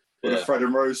with a Fred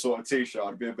and Rose sort of t-shirt,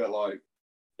 I'd be a bit like,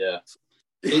 you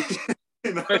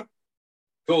know?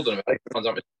 But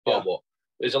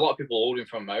there's a lot of people ordering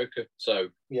from America, so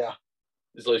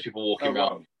there's loads of people walking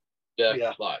around.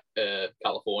 Like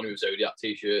California with Zodiac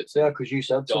t-shirts. Yeah, because you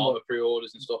said Dharma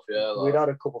pre-orders and stuff. Yeah, we'd had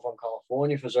a couple from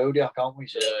California for Zodiac, haven't we?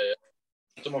 So,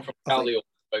 someone from Cali or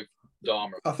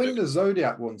Dharma. I think the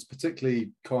Zodiac one's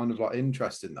particularly kind of like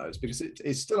interesting, though, because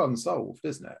it's still unsolved,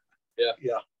 isn't it?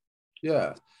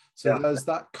 Yeah. So there's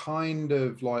that kind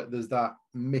of like, there's that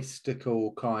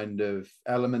mystical kind of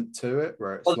element to it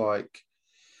where it's like.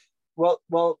 Well,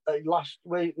 it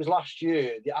was last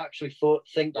year. They actually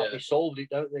think that they solved it,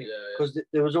 don't they? Because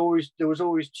there was always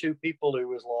two people who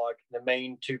was like the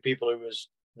main two people who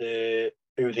they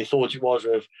thought it was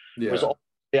was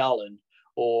Allen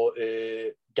or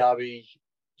Gary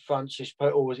Francis,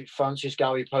 or was it Francis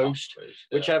Gary Post,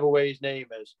 whichever way his name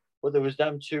is. But there was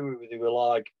them two who they were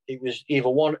like, it was either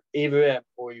him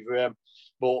or either him.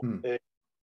 But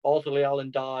Arthur Lee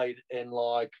Allen died in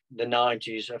like the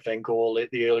 90s, I think, or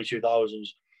the early 2000s.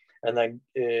 And then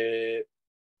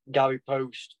Gary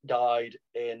Post died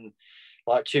in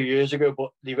like 2 years ago,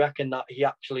 but they reckon that he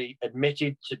actually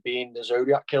admitted to being the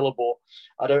Zodiac killer, but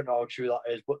I don't know how true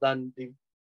that is. But then,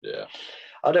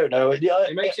 I don't know.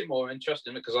 It makes it more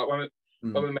interesting, because like when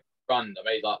we made the brand, I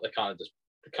made like the kind of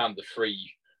the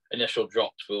free initial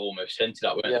drops were almost hinted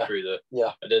at. We went through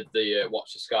I did the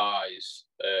Watch the Skies,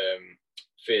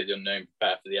 Fear the Unknown,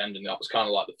 Prepare for the End, and that was kind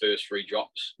of like the first three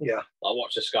drops. Like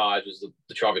Watch the Skies was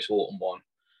the Travis Walton one,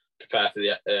 Prepare for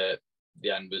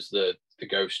the End was the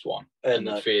Ghost one, and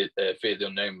then Fear the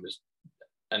Unknown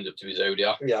ended up to be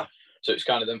Zodiac. So it's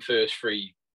kind of them first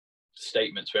three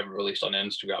statements we ever released on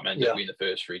Instagram ended up being the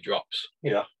first three drops.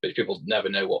 But people never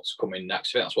know what's coming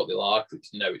next. I think that's what they like. It's,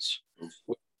 you know, it's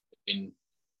in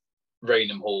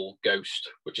Raynham Hall Ghost,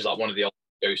 which is like one of the oldest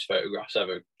ghost photographs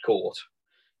ever caught,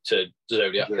 to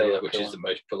Zodiac Killer, which is the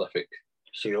most prolific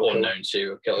unknown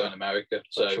serial killer in America.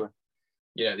 So,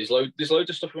 you know, there's loads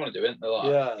of stuff we want to do, isn't there?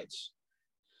 Like,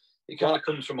 it kind of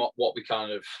comes from what we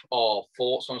kind of our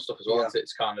thoughts on stuff as well.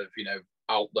 It's kind of, you know,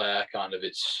 out there, kind of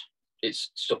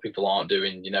it's stuff people aren't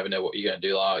doing. You never know what you're going to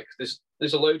do. Like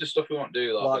there's a load of stuff we want to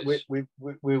do. Like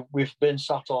we've been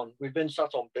sat on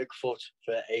Bigfoot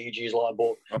for ages. Like,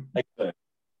 but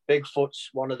Bigfoot's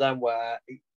one of them where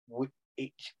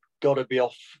got to be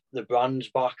off the brand's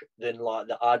back than like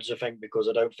the ads, I think, because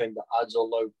I don't think the ads are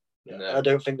low. No. I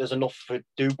don't think there's enough to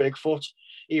do Bigfoot,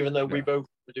 even though we both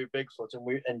do Bigfoot and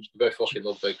we both fucking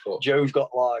love Bigfoot. Joe's got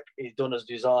like, he's done his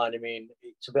design. I mean,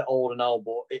 it's a bit older now,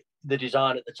 but the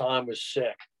design at the time was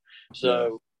sick.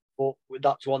 So, but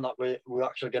that's one that we're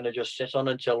actually going to just sit on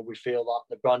until we feel that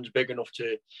the brand's big enough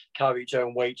to carry its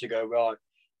own weight to go, right,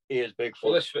 here's Bigfoot.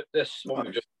 Well, this one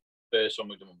we've just first one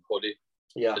we've done hoodie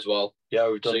as well. Yeah,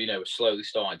 we've done. So, we're slowly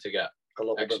starting to get a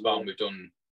little expand. We've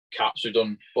done caps, we've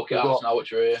done bucket hats now,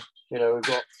 which are here. We've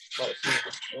got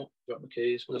got my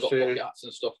keys. We've got bucket hats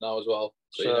and stuff now as well.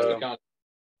 So we're kind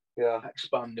of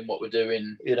expanding what we're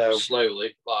doing.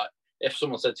 Slowly. Like if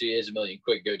someone said to you, "Here's £1 million,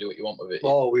 go do what you want with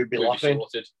it," we'd be laughing.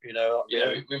 Sorted.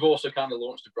 We've also kind of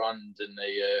launched a brand in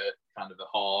a kind of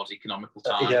a hard economical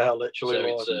time. Literally.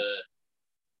 So it's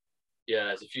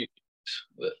there's a few things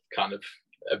that kind of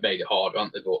have made it hard,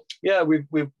 haven't they? But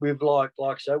we've like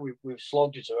I said, we've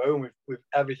slogged it home. We've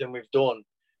everything we've done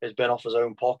has been off his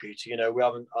own pocket. We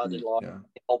haven't had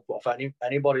help off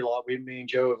anybody. Like me and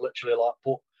Joe have literally like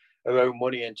put our own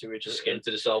money into it. Skin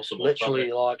to the self.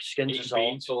 Literally like skin to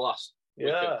self. For the last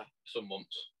some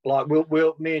months. Like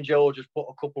me and Joe will just put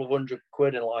a couple of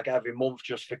 £100 in like every month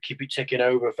just for keep it ticking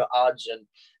over for ads, and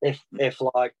if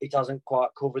like it hasn't quite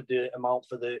covered the amount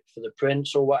for the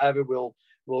prints or whatever,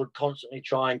 we'll constantly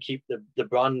try and keep the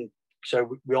brand,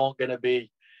 so we aren't going to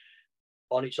be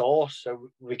on its horse, so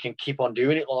we can keep on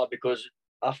doing it, like, because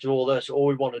after all this, all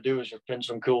we want to do is just print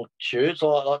some cool shirts.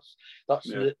 Like that's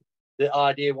the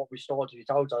idea. What we started it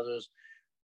out as is,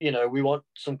 we want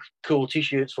some cool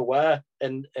t-shirts for wear,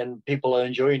 and people are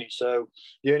enjoying it. So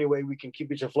the only way we can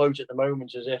keep it afloat at the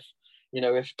moment is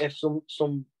if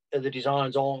some of the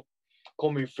designs aren't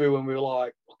coming through and we're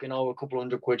like, a couple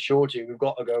 £100 shorty, we've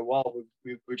got to go, wow,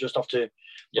 we just have to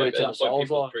put it in ourselves.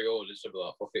 People pre-ordered stuff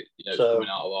like pocket, it's coming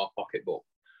out of our pocket, but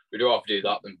we'd rather do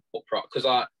that than put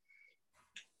because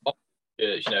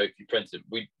if you print it,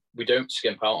 we don't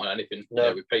skimp out on anything.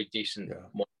 No. We pay decent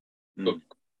money for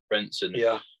prints, and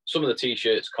some of the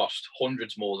t-shirts cost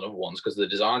hundreds more than other ones because the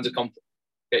designs are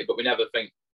complicated, but we never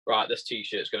think, right, this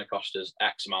t-shirt's going to cost us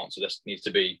X amount, so this needs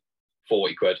to be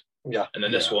 £40. And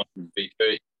then this one would be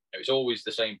 30. It's always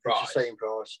the same price. It's the same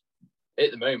price.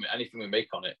 At the moment, anything we make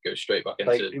on it goes straight back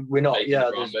into we're not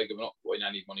bigger. We're not putting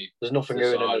any money. There's nothing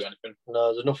going in.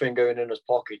 No, there's nothing going in his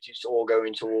pockets. It's all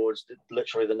going towards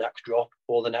literally the next drop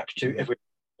or the next two. If we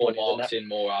more marketing,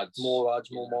 more ads, more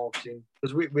marketing.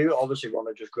 Because we obviously want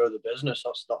to just grow the business.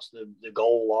 That's the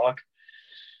goal, like.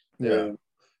 Yeah.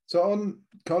 So on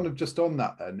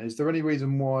that then, is there any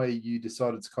reason why you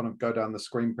decided to kind of go down the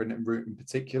screen printing route in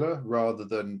particular, rather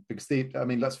than, because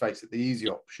let's face it, the easy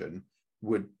option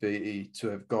would be to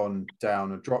have gone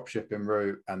down a drop shipping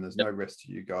route and there's no risk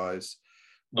to you guys.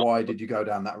 Why did you go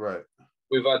down that route?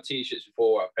 We've had t-shirts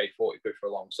before where I paid £40 for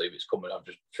a long sleeve. It's coming, I've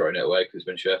just thrown it away because it's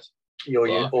been shit. You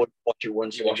watch it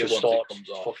once and it just starts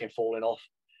fucking falling off.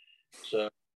 So,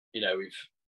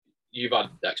 you've had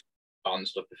band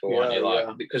stuff before, haven't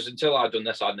you? Because until I'd done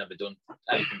this, I'd never done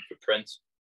anything for print.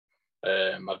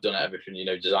 I've done everything,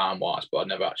 design wise, but I'd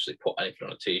never actually put anything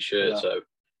on a t-shirt. So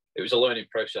it was a learning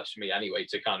process for me anyway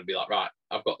to kind of be like, right,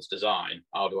 I've got this design.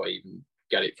 How do I even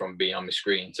get it from being on my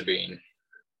screen to being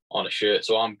on a shirt?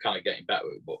 So I'm kind of getting better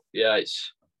with it. But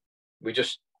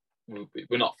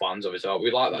we're not fans of it. So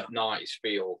we like that nice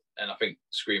feel, and I think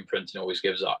screen printing always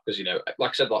gives that because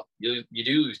like I said, like you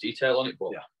do lose detail on it,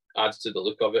 but adds to the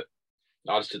look of it,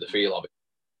 adds to the feel of it.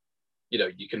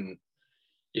 You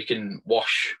can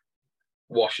wash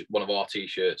one of our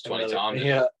t-shirts 20 times.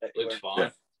 It looks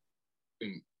fine.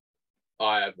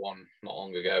 I had one not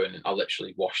long ago, and I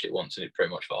literally washed it once, and it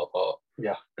pretty much fell apart.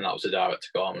 And that was a direct to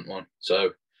garment one.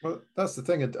 So, well, that's the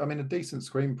thing. I mean, a decent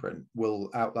screen print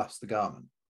will outlast the garment.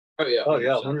 Oh yeah,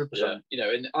 100%.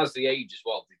 And as they age as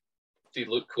well, they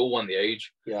look cool when they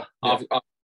age.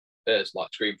 There's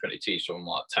like screen printed tees from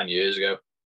like 10 years ago.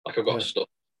 Like I've got stuff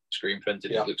screen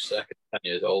printed. It looks sick. It's 10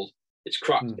 years old. It's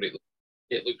cracked, but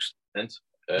it looks mint.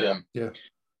 So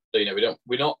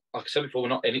we're not, like I said before, we're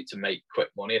not in it to make quick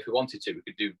money. If we wanted to, we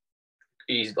could do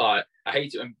easy. Like I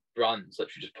hate it when brands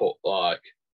literally just put like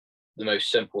the most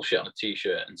simple shit on a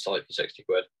t-shirt and sell it for £60.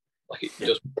 Like it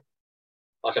just,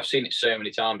 like I've seen it so many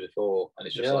times before, and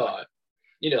it's just like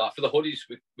like for the hoodies,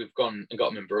 we've gone and got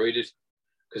them embroidered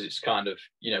because it's kind of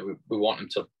we want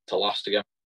them to last again.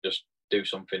 Just do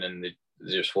something and they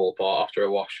just fall apart after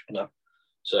a wash.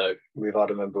 So we've had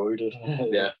them embroidered.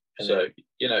 So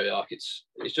like it's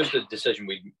just a decision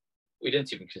we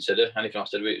didn't even consider anything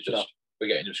else to do. It was just we're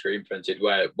getting them screen printed.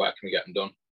 Where can we get them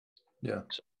done? Yeah.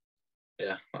 So,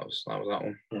 that was that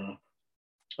one.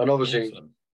 And obviously,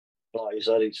 Awesome. like you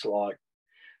said, it's like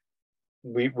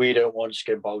we don't want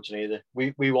skin pouting either.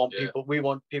 We want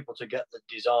people to get the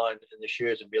design in the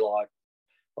shirt and be like,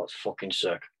 that's fucking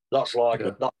sick. That's like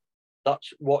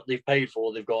that's what they've paid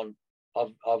for. They've gone,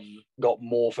 I've got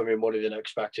more for my money than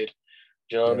expected.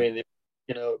 Do you know what I mean?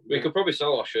 You know, we could probably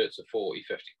sell our shirts at 40,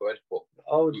 50 quid, but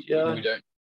we don't.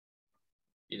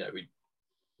 You know, we,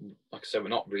 like I said, we're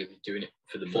not really doing it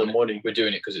for the money. We're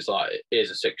doing it because it's like,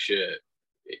 here's a sick shirt.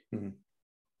 You're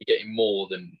getting more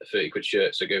than a 30 quid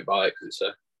shirt, so go buy it because it's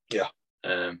sick. Yeah.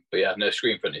 But yeah, no,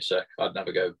 screen printing is sick. I'd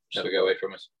never go away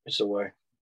from it. It's a way.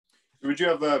 Would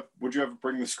you ever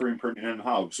bring the screen printing in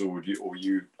house, or were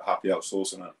you happy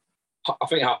outsourcing it? I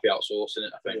think happy outsourcing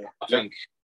it. I think.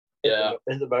 Yeah.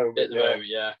 At the moment,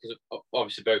 yeah, because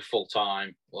obviously both full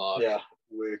time, like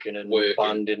working and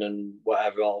banding and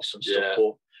whatever else and stuff.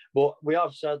 But we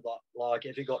have said that, like,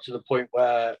 if it got to the point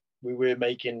where we were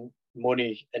making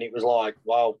money and it was like,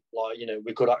 wow, like, you know,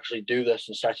 we could actually do this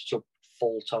and set it up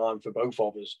full time for both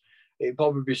of us, it'd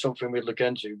probably be something we'd look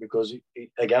into, because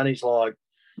again, it's like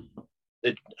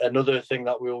another thing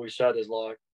that we always said is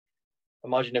like,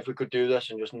 imagine if we could do this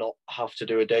and just not have to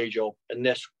do a day job, and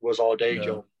this was our day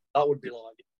job. That would be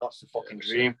like, that's the fucking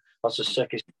dream. That's the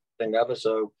sickest thing ever.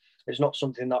 So it's not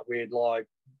something that we'd like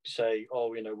say,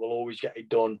 oh, you know, we'll always get it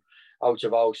done out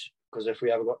of house, because if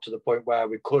we ever got to the point where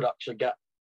we could actually get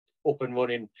up and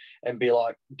running and be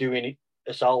like doing it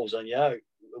ourselves, then I'd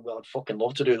fucking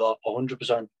love to do that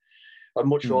 100%. I'd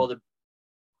much rather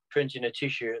printing a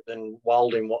t-shirt than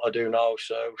welding what I do now.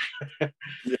 So fair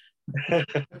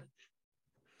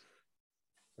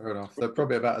enough. They're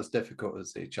probably about as difficult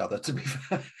as each other, to be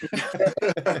fair.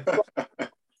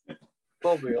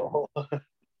 Probably all.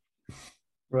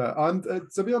 Right. And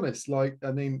to be honest, like,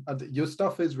 I mean, your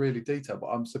stuff is really detailed, but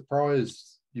I'm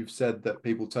surprised you've said that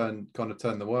people turn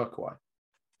the work away.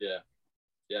 Yeah.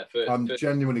 I'm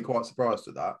genuinely quite surprised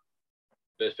at that.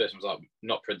 First person was like,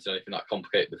 not printing anything that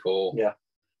complicated before. Yeah.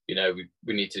 You know,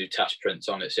 we need to do test prints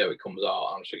on it, see how it comes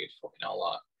out. I'm just thinking, fucking hell,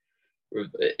 like,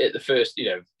 at the first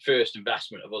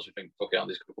investment of us, we think, fucking hell,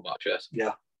 this could come out shit.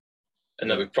 Yeah.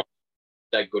 And then we probably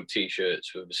dead good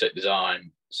t-shirts with a sick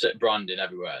design, sick branding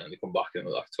everywhere, and they come back in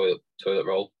with like a toilet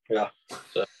roll. Yeah.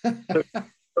 So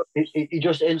he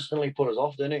just instantly put us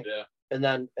off, didn't he? Yeah. And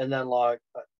then like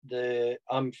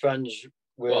I'm friends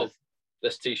with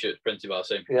this t-shirt's printed by the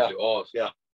same people as ours.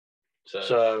 Yeah.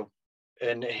 So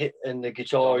and the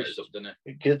guitarist,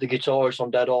 the guitarist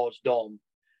on Dead Arts, Dom,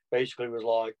 basically was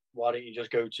like, why don't you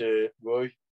just go to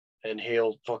Roy and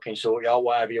he'll fucking sort you out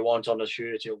whatever you want on the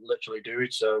shirt, he'll literally do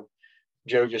it. So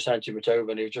Joe just sent him it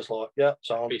over and he was just like, yeah,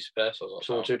 sound piece of piss,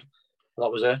 sorted. That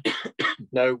was it.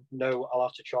 No, I'll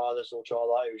have to try this or try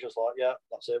that. He was just like, yeah,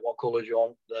 that's it. What colour do you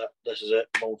want? This is it.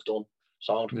 Both done.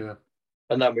 Sound. Yeah.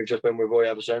 And then we've just been with Roy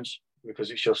ever since, because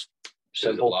it's just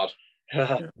simple. Lad.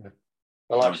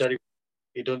 Well, like I said,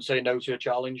 he doesn't say no to a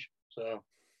challenge. So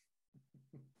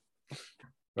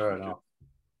fair enough.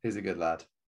 He's a good lad.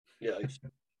 Yeah.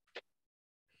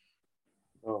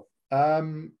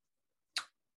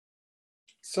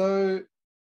 So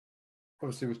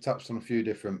obviously we've touched on a few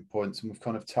different points, and we've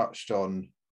kind of touched on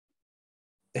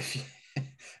if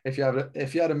you had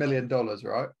 $1 million,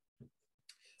 right?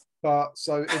 But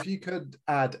so if you could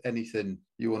add anything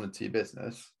you wanted to your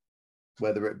business,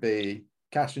 whether it be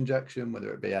cash injection,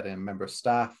 whether it be adding a member of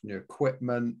staff, new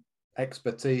equipment,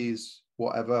 expertise,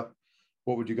 whatever,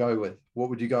 what would you go with? What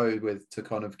would you go with to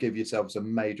kind of give yourselves a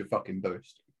major fucking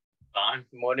boost? Time,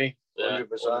 money, 100%.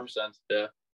 Yeah.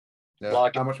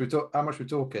 Like, how much we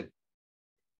talking?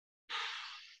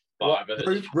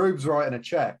 Rube's writing a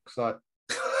check, so.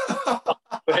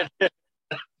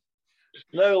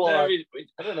 No, like,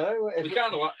 I don't know. We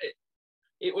kind of like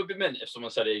it would be mint if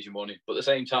someone said Asian money, but at the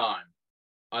same time,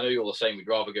 I know you're the same. We'd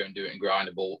rather go and do it and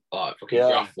grindable, like fucking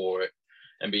graft for it,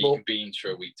 and be eating beans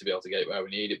for a week to be able to get it where we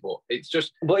need it. But it's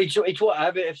just. But it's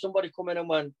whatever. If someone come in and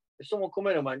went,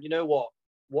 you know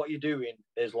what you're doing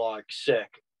is like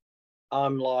sick.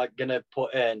 I'm like gonna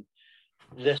put in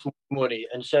this money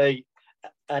and say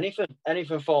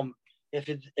anything from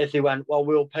if they went, well,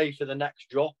 we'll pay for the next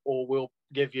drop, or we'll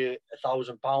give you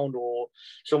 £1,000, or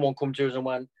someone come to us and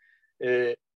went,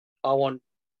 I want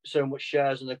so much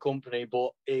shares in the company,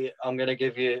 but I'm going to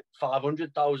give you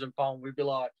 £500,000. We'd be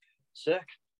like, sick.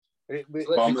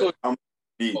 For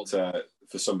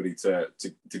somebody to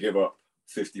give up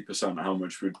 50%, how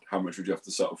much would you have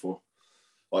to settle for?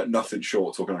 Like nothing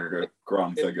short, talking like a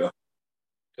grand figure.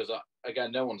 Because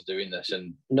again, no one's doing this,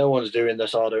 and no one's doing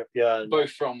this either. Yeah,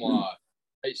 both from like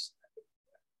it's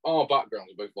our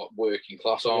backgrounds are both like working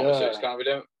class, aren't we? So it's kind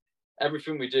of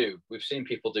everything we do, we've seen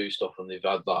people do stuff and they've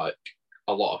had like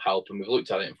a lot of help, and we've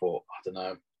looked at it and thought, I don't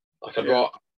know, like I'd rather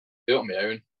do it on my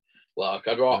own. Like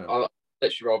I'd literally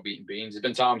rather eating beans. There's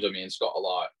been times when me and Scott are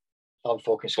like, I'm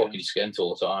fucking skint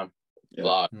all the time. Yeah.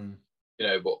 Like, you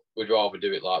know, but we'd rather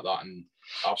do it like that and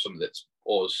have something that's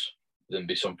us than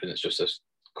be something that's just a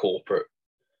corporate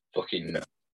fucking. Yeah.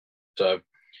 So,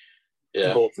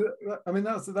 yeah. I mean,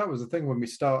 that was the thing when we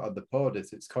started the pod.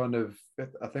 It's kind of,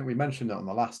 I think we mentioned it on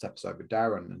the last episode with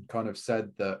Darren, and kind of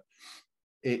said that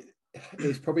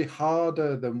it's probably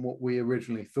harder than what we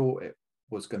originally thought it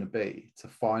was going to be to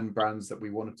find brands that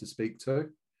we wanted to speak to.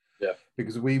 Yeah.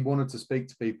 Because we wanted to speak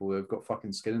to people who have got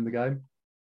fucking skin in the game.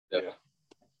 Yeah.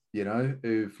 You know,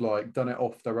 who've like done it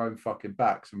off their own fucking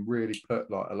backs and really put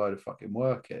like a load of fucking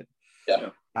work in. Yeah.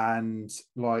 And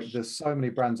like there's so many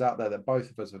brands out there that both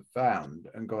of us have found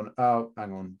and gone, oh,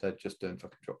 hang on, they're just doing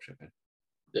fucking drop shipping.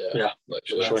 Yeah.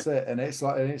 Literally. That's it. And it's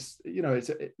like, and it's, you know,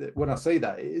 when I see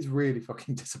that, it is really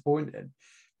fucking disappointing.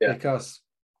 Yeah. Because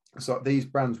it's like these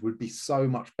brands would be so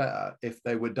much better if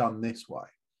they were done this way.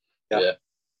 Yeah.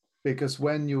 Because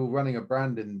when you're running a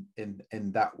brand in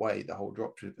that way, the whole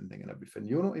dropshipping thing and everything,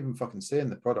 you're not even fucking seeing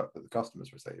the product that the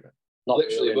customer's receiving. Not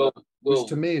literally. Which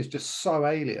to me is just so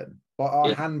alien. Like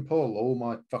I hand pull all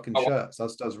my fucking shirts,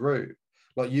 as does Rue.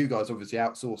 Like you guys obviously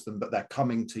outsource them, but they're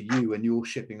coming to you and you're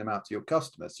shipping them out to your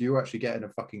customers. So you're actually getting to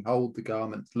fucking hold the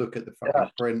garments, look at the fucking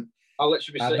print. I'll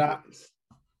literally be sitting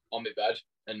on my bed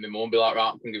and my mum be like, right,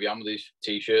 I'm going to give you one of these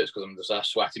t-shirts because I'm just there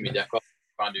sweating my dick off.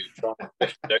 Trying to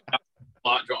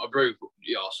like, do you want a brew?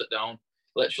 Yeah, I'll sit down.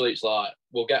 Literally, it's like,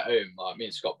 we'll get home. Like, me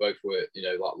and Scott both work, you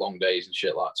know, like long days and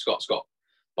shit. Like, Scott's got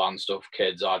band stuff,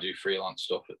 kids. I do freelance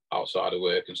stuff outside of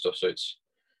work and stuff. So it's,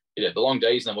 you know, the long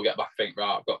days, and then we'll get back and think,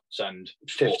 right, I've got to send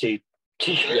 50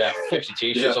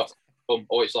 t-shirts off.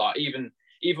 Or it's like, even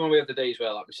when we have the days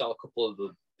where, like, we sell a couple of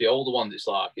the older ones, it's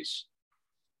like,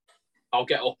 I'll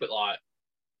get up at, like,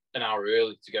 an hour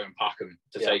early to go and pack them,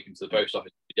 to take them to the post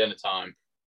office at dinner time,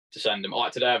 to send them.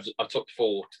 Like today, I've took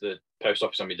 4 to the post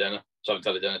office on my dinner, so I haven't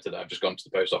had a dinner today. I've just gone to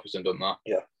the post office and done that.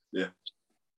 Yeah.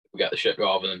 We get the shit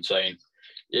rather than saying,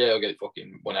 yeah, I'll get it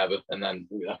fucking whenever, and then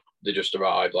they just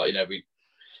arrive. Like, you know,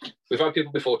 we've had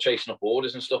people before chasing up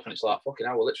orders and stuff, and it's like, fucking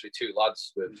hell, we're literally 2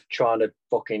 lads with trying to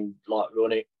fucking like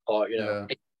run it, or you know.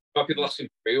 We've had people asking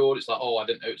for pre-order. It's like, oh, I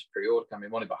didn't know it was pre-order. Can I have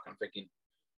my money back? I'm thinking,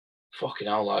 fucking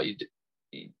hell, like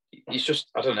it's just,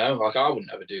 I don't know. Like I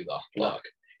wouldn't ever do that. Like,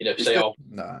 you know, say, oh,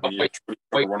 no, you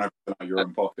run everything out of your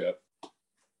own pocket.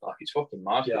 Like it's fucking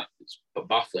mad. Yeah, it's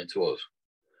baffling to us.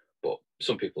 But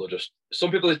some people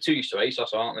are too used to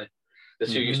ASOS, aren't they?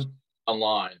 They're too used to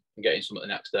online and getting something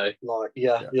the next day. Like, you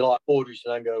like orders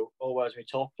and then go, oh, where's my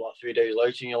top? Like 3 days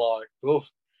later, and you're like, oh,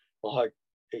 like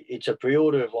it's a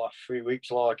pre-order of like 3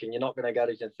 weeks, like, and you're not going to get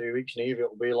it in 3 weeks neither.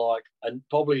 It'll be like, and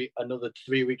probably another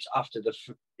 3 weeks after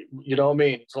you know what I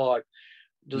mean? It's like,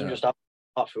 it doesn't just happen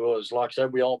that for us. Like I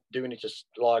said, we aren't doing it just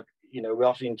like, you know,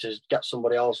 we're having to get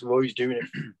somebody else. We're always doing it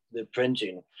for the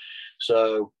printing.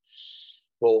 So,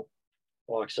 well,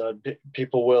 like I said,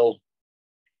 people will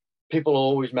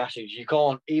always message. You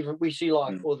can't even, we see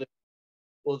like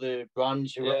other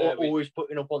brands who are always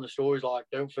putting up on the stories like,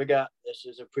 don't forget, this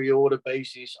is a pre-order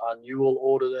basis and you will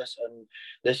order this and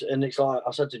this. And it's like,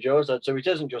 I said to Joe, so it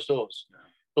isn't just us.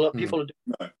 But people are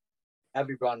doing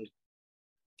every brand.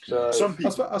 So some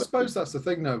people, I suppose that's the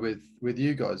thing though with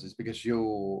you guys, is because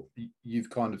you've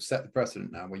kind of set the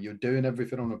precedent now where you're doing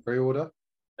everything on a pre-order.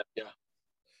 Yeah.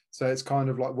 So it's kind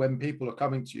of like when people are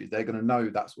coming to you, they're going to know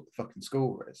that's what the fucking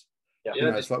score is. Yeah. You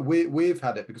know, it's like we've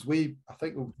had it because I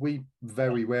think we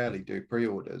very rarely do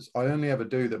pre-orders. I only ever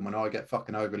do them when I get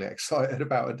fucking overly excited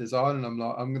about a design and I'm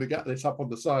like, I'm going to get this up on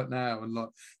the site now and like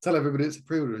tell everybody it's a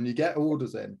pre-order, and you get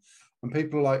orders in and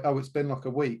people are like, oh, it's been like a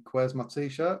week, where's my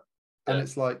t-shirt? And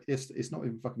it's like, it's not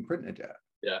even fucking printed yet.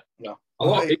 Yeah. No. A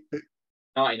lot of people,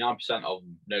 99% of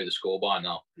them know the score by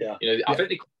now. Yeah. You know, I think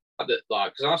they that,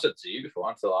 like, because I said to you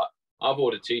before, I've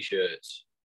ordered t-shirts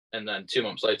and then 2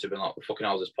 months later been like, the fucking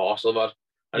hell's this parcel I've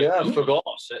had? And I forgot.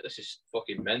 This is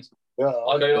fucking mint. Yeah.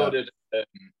 Like I ordered a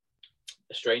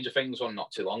Stranger Things one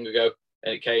not too long ago,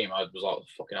 and it came. I was like, the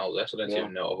fucking hell's this? I didn't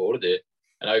even know I've ordered it.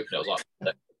 And I opened it, I was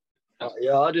like,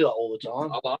 I do that all the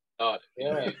time. I like that. You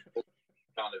know,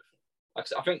 kind of.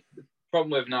 I think the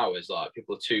problem with now is like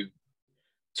people are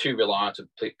too reliant on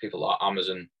people like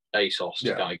Amazon, ASOS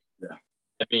to kind of. Yeah.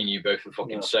 I mean, you both are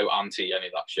fucking so anti any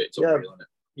of that shit. It's unreal, isn't it?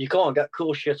 You can't get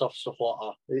cool shit off stuff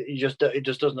like that. It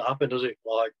just doesn't happen, does it?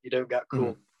 Like you don't get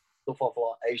cool stuff off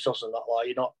like ASOS and that. Like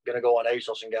you're not gonna go on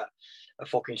ASOS and get a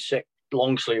fucking sick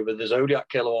long sleeve with the Zodiac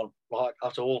killer on, like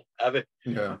at all, ever.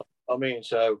 Yeah. I mean,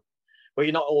 so but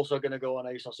you're not also going to go on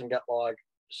ASOS and get like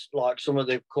some of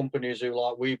the companies who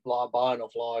like we like buying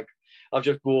off. Like I've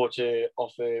just bought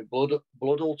off a Blood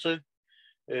Altar,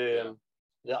 the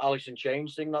Alice in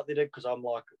Chains thing that they did, because I'm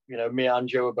like, you know, me and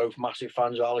Joe are both massive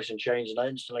fans of Alice in Chains, and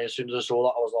instantly as soon as I saw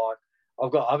that, I was like,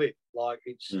 I've got to have it. Like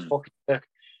it's fucking sick.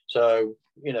 So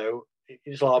you know,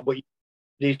 it's like, but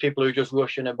these people who just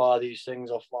rush in and buy these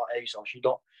things off like ASOS,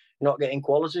 you're not getting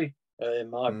quality, in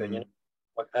my opinion,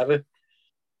 like ever.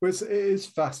 Well, it is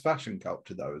fast fashion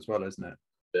culture though, as well, isn't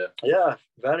it? Yeah,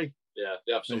 very. Yeah,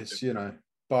 they have something. It's, you know,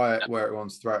 buy it where it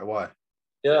wants, throw it away.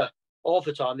 Yeah, all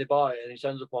the time they buy it and it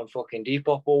ends up on fucking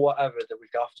Depop or whatever that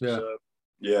we've got to. Yeah. So,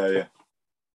 Yeah.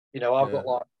 you know, I've got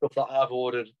like stuff that I've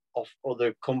ordered off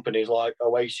other companies like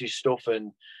Oasis stuff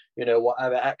and, you know,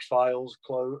 whatever, X-Files,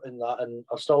 clothes and that, and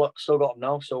I've still got them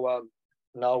now. So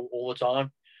now all the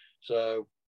time. So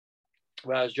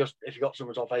whereas just if you got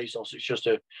something off ASOS, it's just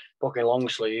a fucking long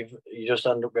sleeve. You just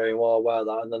end up going, well, I'll wear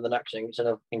that, and then the next thing it's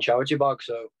in charity bag.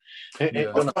 So I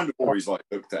kind of always like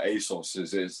looked at ASOS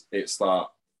as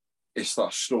it's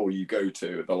that store you go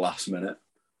to at the last minute.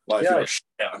 Like if you're like, shit,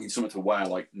 I need something to wear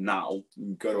like now,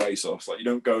 you go to ASOS. Like you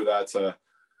don't go there to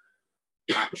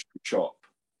actually shop.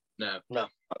 No.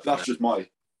 That's just my.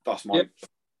 That's my.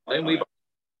 And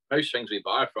most things we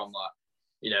buy from, like,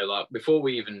 you know, like before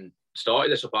we even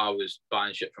started this up, I was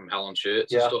buying shit from Hell on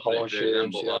Shirts and stuff. Hell on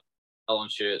Shirts, like, Hell on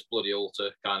Shirts, Bloody Altar,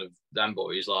 kind of them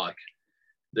boys. Like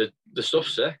the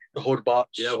stuff's sick. The hood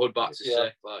bats. You know, hood bats is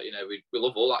sick. Like, you know, we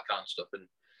love all that kind of stuff, and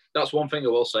that's one thing I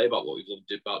will say about what we've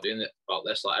loved about doing it about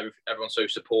this. Like everyone's so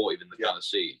supportive in the kind of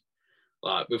scene.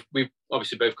 Like we've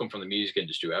obviously both come from the music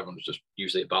industry. Everyone's just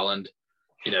usually at Balland,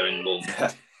 you know, and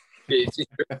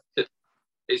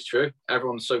it's true.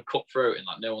 Everyone's so cutthroat and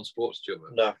like no one supports each other.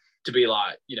 No. To be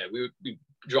like, you know, we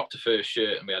dropped the first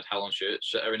shirt and we had Hell on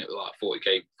Shirts, in it with like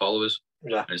 40k followers.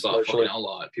 Yeah, and it's like fucking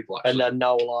hell, like people actually. And then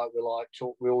now, like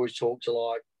we always talk to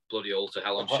like Bloody Altar,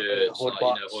 Hell on Shirts, hood like,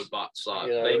 bats, you know, hood bats, like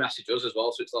you know. They message us as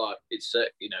well, so it's like it's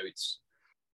sick, you know. It's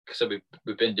so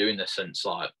we've been doing this since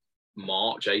like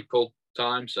March, April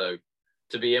time, so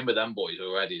to be in with them boys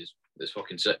already is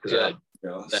fucking sick because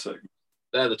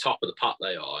they're the top of the pack,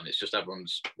 they are, and it's just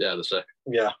everyone's they're sick.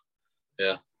 Yeah.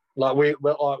 Like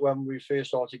like when we first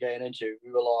started getting into it,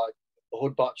 we were like the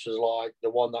hood bats was like the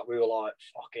one that we were like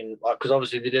fucking like, because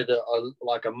obviously they did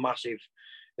a massive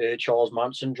Charles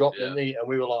Manson drop, didn't they? And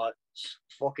we were like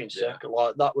fucking sick.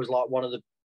 Like that was like one of the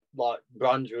like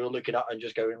brands we were looking at and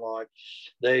just going like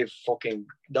they fucking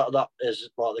that is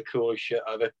like the coolest shit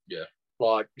ever. Yeah.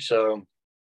 Like so.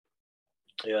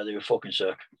 Yeah, they were fucking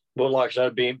sick. But like I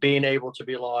said, being able to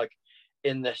be like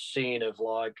in this scene of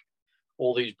like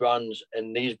all these brands,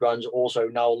 and these brands also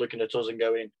now looking at us and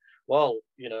going, well,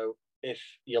 you know, if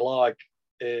you like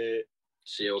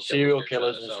serial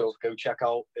killers and stuff, go check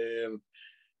out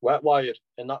Wetwired,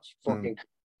 and that's fucking.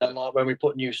 And like when we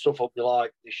put new stuff up, they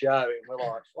share it, and we're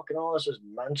like, fucking hell, this is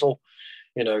mental,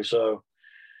 you know. So,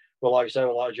 well, like I said,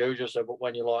 like Joe just said, but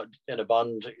when you're like in a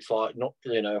band, it's like not,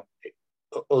 you know,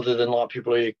 other than like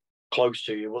people who are close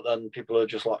to you, but then people are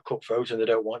just like cutthroat and they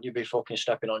don't want you to be fucking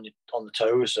stepping on the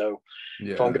toes. So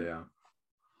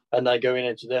and then going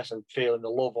into this and feeling the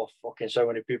love of fucking so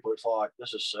many people, it's like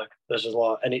this is sick. This is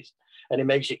like, and it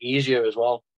makes it easier as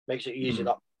well. Makes it easier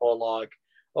that people are like,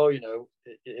 oh, you know,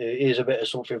 here's a bit of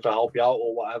something for help you out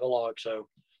or whatever. Like, so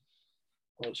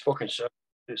it's fucking sick.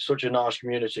 It's such a nice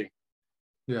community.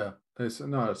 Yeah,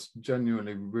 it's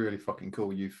genuinely really fucking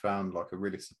cool. You found like a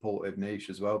really supportive niche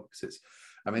as well, because it's,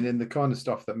 I mean, in the kind of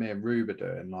stuff that me and Rube are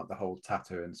doing, like the whole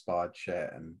tattoo inspired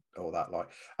shit and all that, like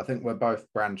I think we're both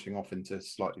branching off into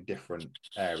slightly different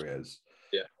areas.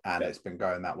 Yeah. And it's been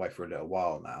going that way for a little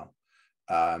while now.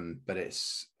 But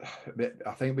it's,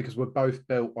 I think because we're both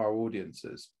built our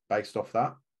audiences based off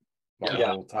that. Like the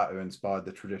whole tattoo inspired,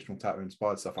 the traditional tattoo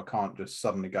inspired stuff. I can't just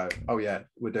suddenly go, oh yeah,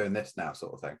 we're doing this now,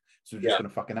 sort of thing. So we're just going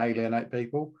to fucking alienate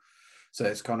people. So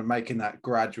it's kind of making that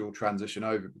gradual transition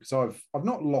over, because I've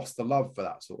not lost the love for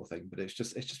that sort of thing, but it's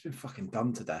just been fucking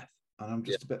done to death. And I'm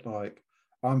just a bit like,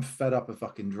 I'm fed up of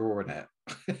fucking drawing it,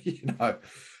 you know,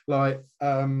 like,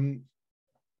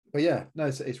 but yeah, no,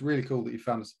 it's really cool that you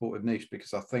found a supportive niche,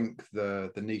 because I think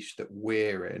the niche that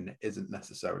we're in isn't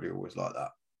necessarily always like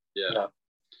that. Yeah.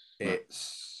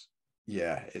 It's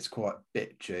quite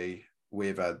bitchy.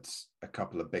 We've had a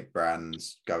couple of big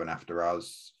brands going after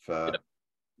us for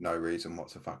no reason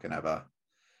whatsoever,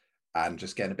 and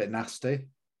just getting a bit nasty.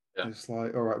 It's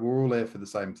like, all right, we're all here for the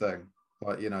same thing,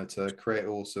 like, you know, to create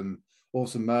awesome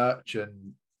merch,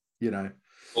 and you know,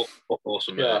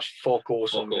 awesome merch. Fuck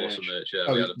awesome merch.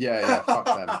 Fuck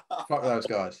them. Fuck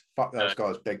those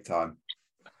guys big time.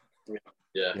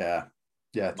 Yeah.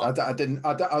 Yeah, I didn't.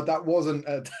 That wasn't.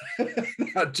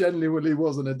 That genuinely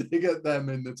wasn't a dig at them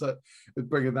in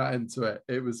bringing that into it.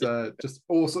 It was just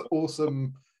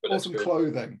awesome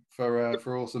clothing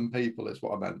for awesome people is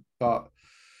what I meant. But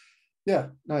yeah,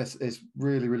 no, it's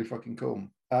really really fucking cool.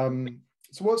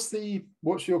 So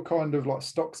what's your kind of like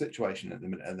stock situation at the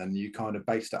minute? And then you kind of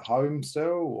based at home still,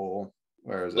 or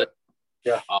where is it?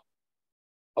 Yeah,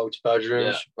 out to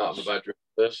bedrooms. Yeah, out of the bedroom.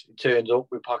 It turns up,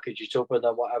 we package it up, and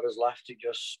then whatever's left, it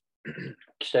just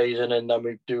stays in, and then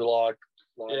we do like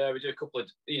yeah, we do a couple of,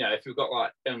 if we've got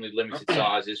like only limited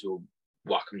sizes, we'll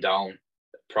whack them down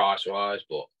price wise.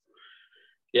 But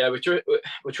yeah, we're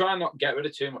trying not to get rid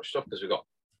of too much stuff because we've got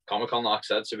Comic-Con, like I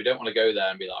said, so we don't want to go there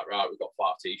and be like, right, we've got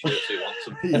 5 t-shirts, who wants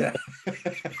them? Yeah.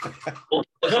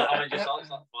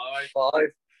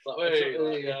 Five. Like, wait,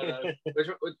 no.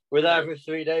 We're there for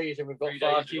 3 days and we've got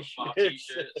 5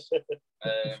 t-shirts.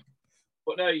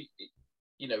 But no,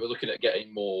 we're looking at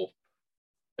getting more,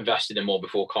 invested in more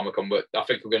before Comic-Con, but I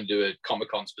think we're going to do a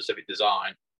Comic-Con specific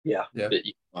design. Yeah.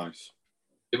 Nice.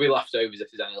 There'll be leftovers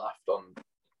if there's any left on the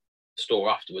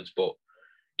store afterwards, but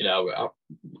I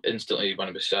instantly, when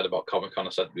it was said about Comic-Con,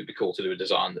 I said it'd be cool to do a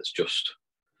design that's just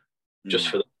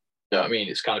for them. You know what I mean?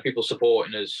 It's kind of people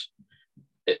supporting us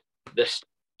at this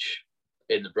stage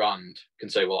in the brand can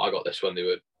say, well, I got this when they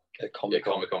were at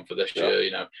Comic-Con for this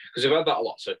year, because we've had that a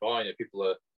lot so far. People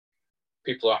are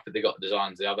happy they got the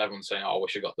designs. They have everyone saying, oh, I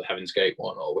wish I got the Heaven's Gate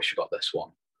one, or I wish I got this one.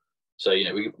 So,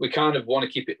 we kind of want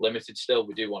to keep it limited still.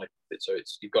 We do want to keep it, so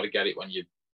you've got to get it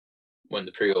when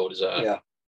the pre-orders are. Yeah.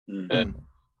 Mm-hmm.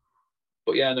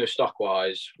 But yeah, no, stock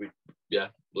wise,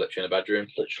 literally in a bedroom.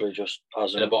 Literally just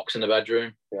as in a box in the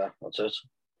bedroom. Yeah, that's it.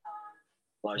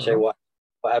 Like I say,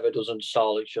 whatever doesn't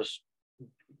sell, it's just,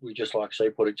 we just like I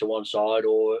say, put it to one side.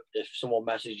 Or if someone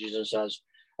messages and says,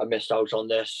 I missed out on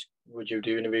this, would you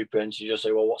do any reprints? You just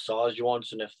say, well, what size do you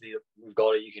want? And if we've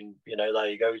got it, you can, there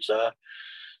you go, it's there.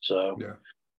 So, yeah.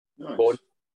 Nice. But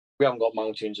we haven't got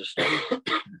mountains of stuff.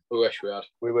 We wish we had.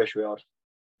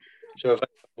 So if I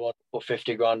want to put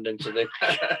 50 grand into the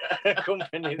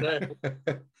company then.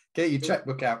 Get your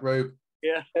checkbook out, Rube.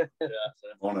 Yeah.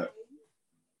 On it.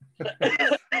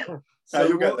 So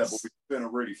you'll get there, but we've been a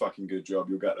really fucking good job.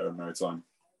 You'll get there in no time.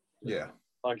 Yeah.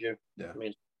 Thank you. Yeah. I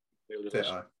mean,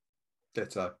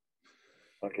 Ditto.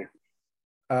 Thank you.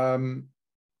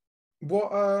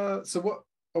 What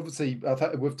obviously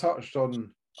we've touched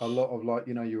on a lot of like,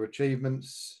 your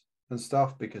achievements and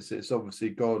stuff because it's obviously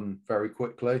gone very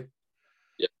quickly.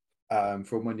 Yeah.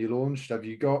 From when you launched, have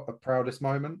you got a proudest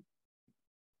moment?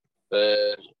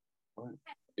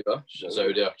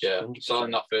 Zodiac, yeah.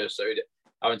 Selling that first Zodiac.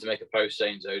 Having to make a post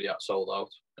saying Zodiac sold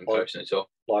out and posting it up.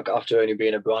 Like after only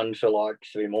being a brand for like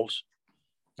 3 months.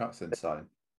 That's insane.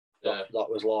 Yeah. That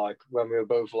was like when we were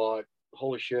both like,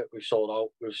 holy shit, we've sold out.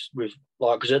 We've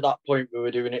like, because at that point we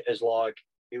were doing it as like,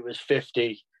 it was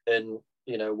 50 and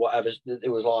whatever,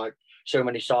 it was like so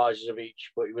many sizes of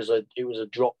each, but it was a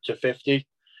drop to 50.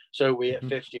 So we hit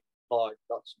 50. Like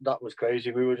that was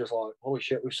crazy. We were just like, holy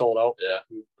shit, we've sold out. Yeah.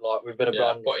 We've been a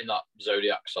brand. Putting that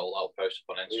Zodiac sold out post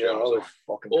up on Instagram. Yeah, that was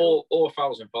fucking cool. All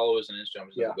 1,000 followers on Instagram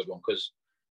is a good one because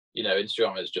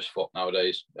Instagram is just fucked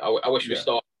nowadays. I wish we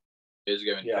started years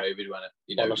ago in COVID when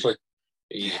it honestly,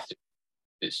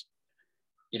 it's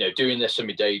doing this in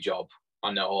my day job.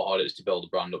 I know how hard it is to build a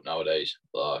brand up nowadays.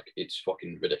 Like it's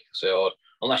fucking ridiculously hard.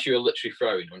 Unless you're literally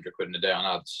throwing 100 quid in a day on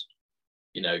ads,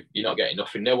 you're not getting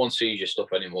nothing. No one sees your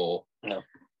stuff anymore. No.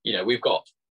 We've got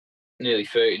nearly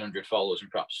 1,300 followers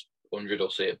and perhaps 100 will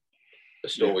see a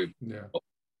story. Yeah. So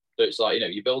it's like,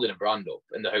 you're building a brand up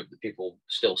in the hope that people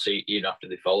still see it even after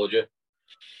they followed you.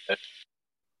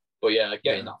 But yeah,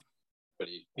 getting that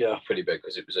pretty big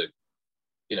because it was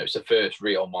it's the first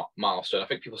real milestone. I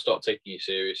think people start taking you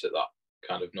serious at that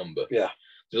kind of number. Yeah.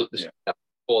 Before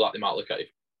that, they might look at it,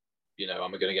 am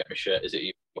I going to get my shirt? Is it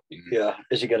even fucking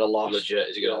is it going to last? Legit?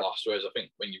 Is it going to last? Whereas I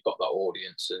think when you've got that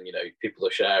audience and, people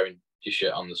are sharing your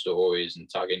shit on the stories and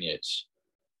tagging you, it's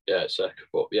sick.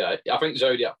 But yeah, I think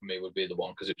Zodiac for me would be the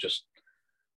one because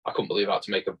I couldn't believe I had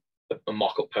to make a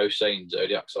mock-up post saying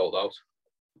Zodiac sold out.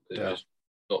 It was just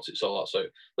nuts, it sold out. So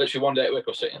literally one day at work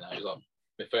I was sitting there, I was like,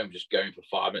 my phone was just going for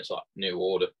 5 minutes, like new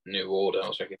order. And I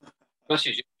was thinking,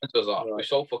 message you. I was like, we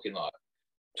sold fucking like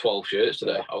 12 shirts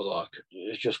today. I was like,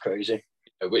 it's just crazy.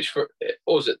 Which for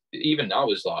us, even now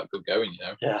is like good going,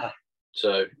 Yeah.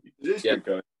 So it is good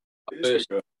going. First,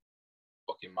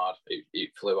 fucking mad.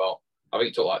 It flew out. I think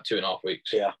it took like 2.5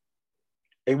 weeks. Yeah.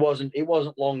 It wasn't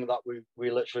long that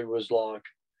we literally was like,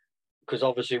 because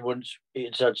obviously once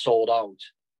it said sold out,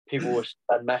 people were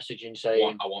messaging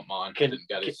saying, I want mine. Can, I didn't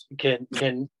get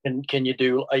it. Can you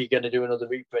do? Are you going to do another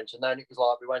reprint? And then it was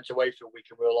like we went away for a week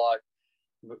and we were like,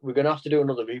 we're going to have to do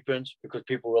another reprint because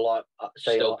people were like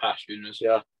saying, still like, past us.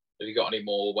 Yeah. Have you got any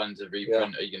more? When's the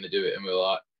reprint? Are you going to do it? And we were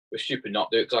like, we're stupid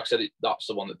not to do it because, like I said, that's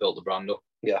the one that built the brand up.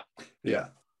 Yeah.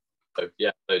 So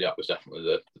yeah, Zodiac was definitely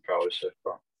the proudest so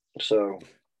far. So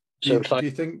do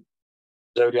you think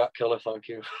Zodiac Killer? Thank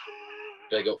you.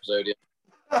 Big up Zodiac.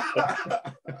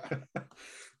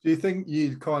 Do you think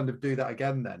you'd kind of do that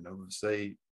again then?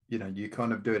 Obviously, you know, you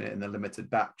kind of doing it in the limited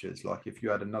batches. Like if you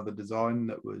had another design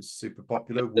that was super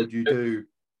popular, would you do?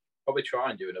 Probably try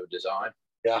and do another design.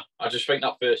 Yeah. I just think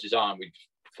that first design we'd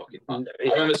fucking. I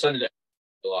remember sending it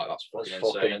like that's fucking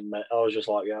insane. I was just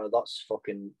like, yeah, that's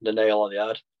fucking the nail on the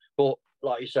head. But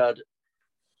like you said,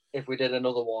 if we did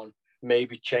another one,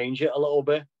 maybe change it a little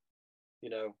bit. You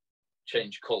know,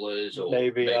 change colours or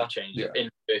maybe change it,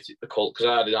 invert the colour. Because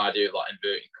I had an idea of like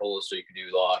inverting colours so you could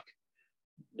do like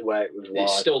the way it was.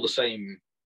 It's still the same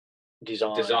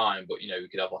design, but you know, we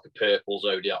could have like a purple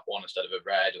Zodiac one instead of a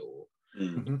red, or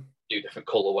do different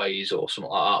colourways or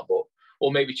something like that. But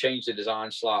or maybe change the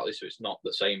design slightly so it's not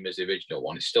the same as the original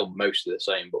one. It's still mostly the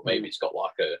same, but maybe it's got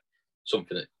like a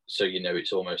something that, so you know,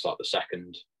 it's almost like the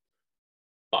second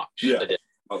batch. Yeah,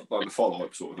 like the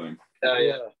follow-up sort of thing.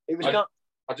 Yeah. It was.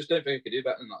 I just don't think we could do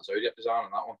better than that Zodiac design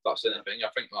on that one. That's the thing. I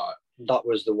think like that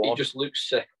was the one. It just looks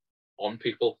sick on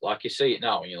people. Like you see it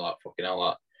now and you're like, fucking hell,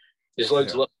 like there's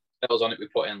loads of little details on it we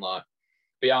put in like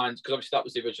behind, because obviously that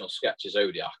was the original sketch of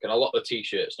Zodiac, and a lot of the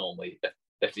t-shirts normally,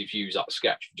 if they've used that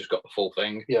sketch, you've just got the full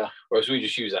thing. Yeah. Whereas we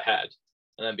just use a head,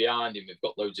 and then behind him we've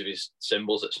got loads of his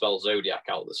symbols that spell Zodiac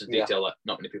out. That's a detail that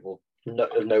not many people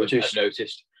have noticed.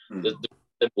 The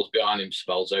symbols behind him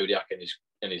spell Zodiac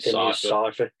in his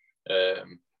cipher.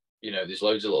 You know, there's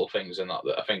loads of little things in that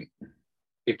I think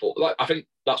people like. I think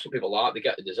that's what people like. They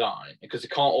get the design because they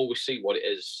can't always see what it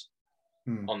is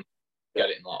on. Get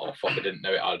it and like, oh fuck, I didn't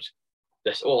know it had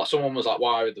this. Or like someone was like,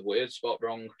 why are the words spelled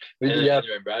wrong? And in red.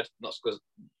 And that's because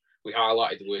we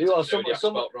highlighted the words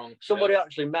spelled wrong. Somebody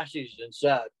actually messaged and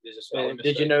said,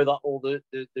 did you know that all the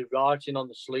writing on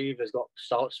the sleeve has got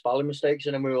spelling mistakes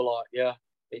in? And we were like, yeah,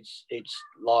 it's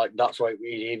like that's why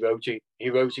he wrote it. He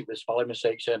wrote it with spelling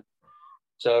mistakes in.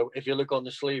 So if you look on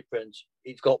the sleeve print,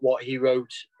 it's got what he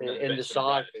wrote in the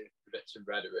cipher. The bits in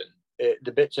red are in.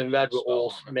 The bits in red were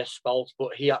all misspelled,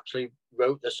 but he actually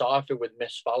wrote the cipher with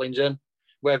misspellings in.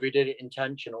 Whether he did it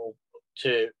intentional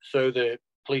to throw the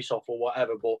police off or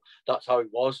whatever, but that's how it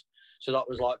was. So that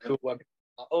was like cool. When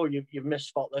like, oh, you've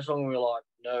misspelled this one, and we were like,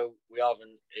 no, we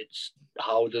haven't. It's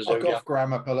how does Fuck off,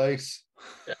 grammar police.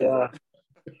 Yeah.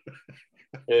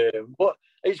 But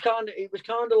it was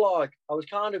kind of like I was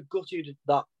kind of gutted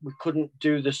that we couldn't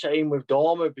do the same with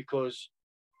Dharma, because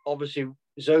obviously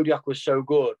Zodiac was so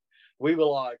good. We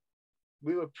were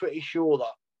pretty sure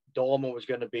that Dharma was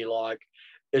going to be like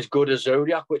as good as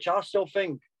Zodiac, which I still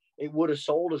think it would have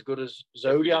sold as good as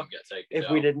Zodiac if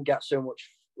we didn't get so much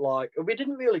we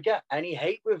didn't really get any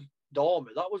hate with Dharma.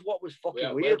 That was what was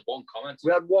fucking weird. We had one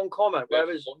comment.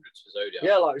 Whereas hundreds for Zodiac.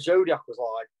 Yeah, like Zodiac was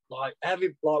like heavy.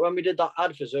 Like when we did that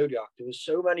ad for Zodiac, there was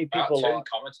so many people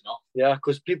commenting off. Yeah,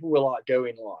 because people were like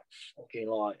going like fucking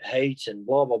like hate and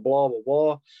blah blah blah blah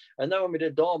blah. And then when we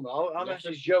did Dharma, I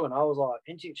messaged Joe and I was like,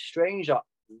 isn't it strange that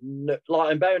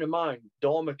and bearing in mind,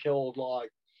 Dharma killed like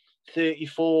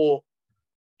 34,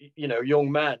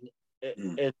 young men.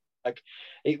 Like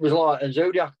it was like, and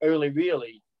Zodiac only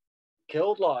really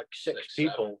killed like six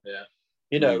people.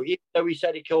 7, even though he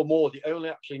said he killed more, they only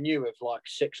actually knew of like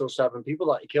 6 or 7 people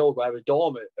that he killed, whereas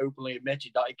Dharma openly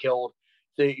admitted that he killed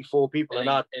 34 people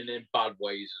and in bad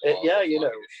ways as well. He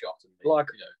shot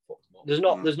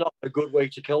them, there's not a good way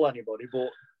to kill anybody,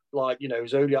 but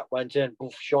Zodiac went in,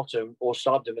 shot him or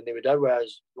stabbed him and they were dead,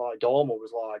 whereas like Dharma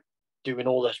was like doing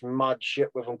all this mad shit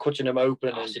with them, cutting them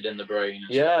open, acid in the brain.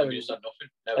 Yeah, we just had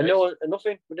nothing.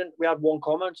 Nothing. We had one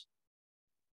comment.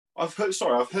 I've heard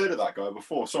of that guy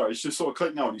before. Sorry, it's just sort of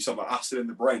clicked now when you said about acid in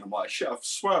the brain. I'm like, shit, I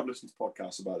swear I've listened to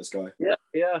podcasts about this guy.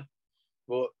 Yeah.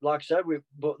 But like I said,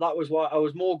 but that was why I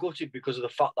was more gutted, because of the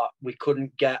fact that we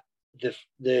couldn't get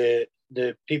the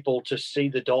people to see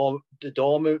the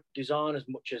Dharma design as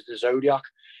much as the Zodiac,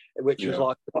 which was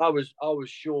like I was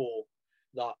sure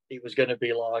that it was going to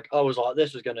be like, I was like,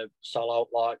 this is going to sell out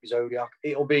like Zodiac.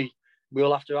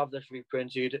 We'll have to have this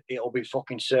reprinted. It'll be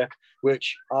fucking sick,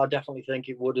 which I definitely think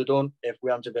it would have done if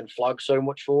we hadn't been flagged so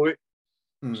much for it.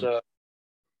 So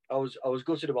I was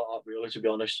gutted about that, really, to be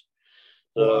honest.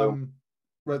 So,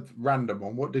 random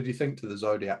one. What did you think to the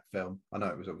Zodiac film? I know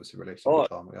it was obviously released a long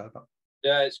time ago, but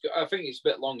Yeah, it's. I think it's a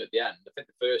bit long at the end. I think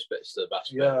the first bit's the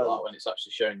best bit, like when it's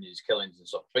actually showing you his killings and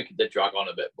stuff. I think it did drag on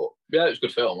a bit, but yeah, it was a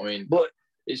good film. I mean, but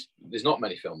there's not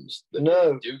many films that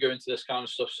do go into this kind of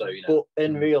stuff. So But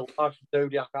in real life,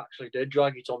 Zodiac actually did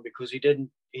drag it on because he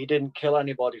didn't kill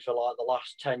anybody for like the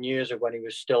last 10 years of when he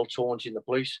was still taunting the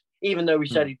police. Even though he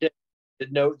said he did.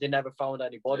 No, they never found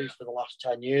any bodies for the last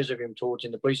 10 years of him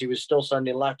taunting the police. He was still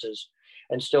sending letters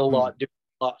and still like doing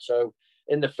that. So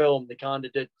in the film, they kind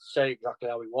of did say exactly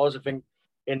how it was. I think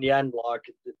in the end, like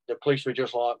the police were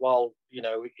just like, well,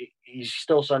 he's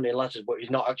still sending letters, but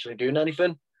he's not actually doing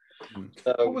anything.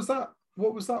 So, what was that?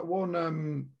 What was that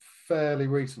one? Fairly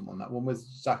recent one. That one with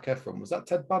Zac Efron. Was that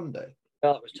Ted Bundy?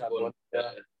 Yeah, that was Ted Bundy.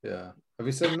 Yeah. Have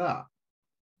you seen that?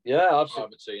 Yeah, I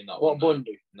haven't seen that one. What,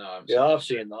 Bundy? No. I've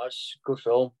seen that. It's a good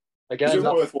film. Again, is it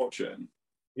worth watching?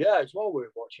 Yeah, it's well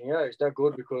worth watching. Yeah, it's that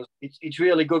good because it's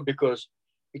really good because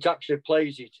it actually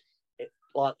plays it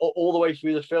like all the way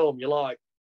through the film. You're like,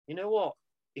 you know what?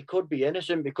 He could be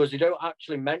innocent because they don't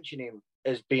actually mention him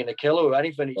as being a killer or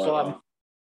anything. It's like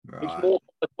it's more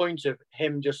the point of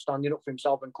him just standing up for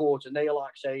himself in court, and they're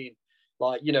like saying,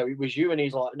 like, it was you, and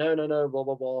he's like, no, blah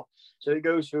blah blah. So it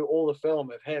goes through all the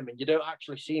film of him, and you don't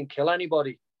actually see him kill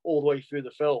anybody all the way through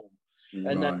the film,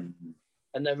 and then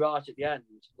right at the end,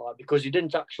 like because he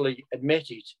didn't actually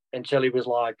admit it until he was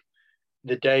like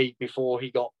the day before he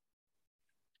got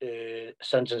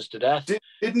sentenced to death.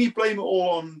 Didn't he blame it all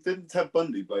on? Didn't Ted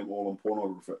Bundy blame it all on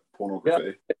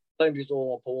pornography? Yeah, blamed it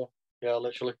all on porn. Yeah,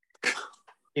 literally.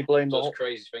 He blamed those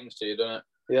crazy things to you, doesn't it?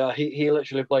 Yeah, he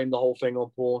literally blamed the whole thing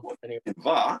on porn. Anyway.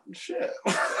 That shit.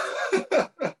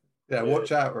 Yeah,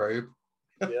 watch out, Rube.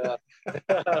 Yeah.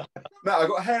 No, I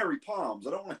got hairy palms.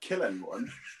 I don't want to kill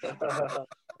anyone.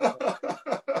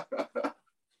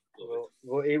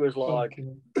 Well, he was like,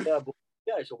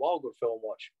 it's a wild good film.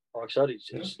 Watch. Like I said,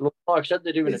 it's like I said,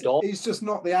 they're doing a dog. He's just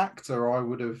not the actor I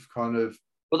would have kind of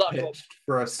pitched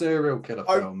for a serial killer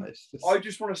film. I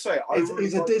just want to say,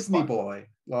 he's a Disney boy,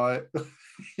 like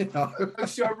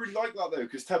See, I really like that though,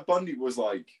 because Ted Bundy was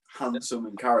like handsome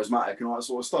and charismatic and all that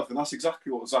sort of stuff, and that's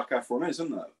exactly what Zac Efron is,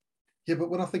 isn't it? Yeah, but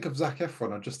when I think of Zac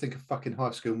Efron, I just think of fucking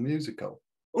High School Musical.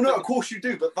 Well, no, of course you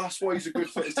do, but that's why he's a good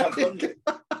fit as Ted Bundy.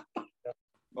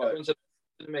 Everyone said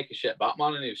he didn't make a shit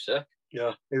Batman, and he was sick.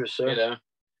 Yeah, he was sick.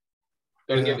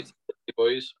 Gotta give it to the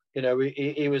boys.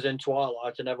 He was in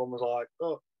Twilight, and everyone was like,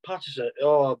 "Oh, Patterson,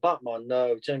 oh, Batman, no,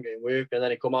 it ain't getting work." And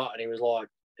then he come out, and he was like,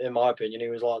 in my opinion, he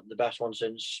was like the best one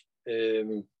since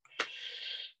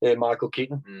Michael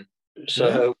Keaton.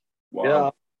 So,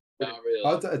 wow.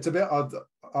 It's a bit.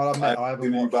 I'll admit, I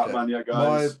haven't watched Batman yet,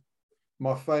 guys.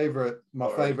 My favorite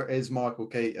is Michael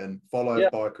Keaton,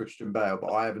 followed by Christian Bale,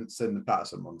 but I haven't seen the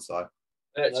Patterson one, so.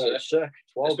 It's sick.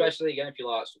 Especially again if you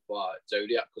like stuff like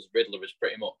Zodiac, because Riddler is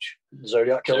pretty much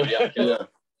Zodiac killer.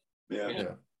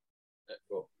 Yeah.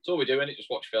 That's all we do, and just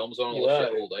watch films on all this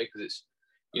shit all day, because it's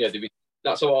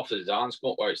that's how often the designs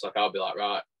come up, where it's like I'll be like,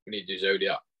 right, we need to do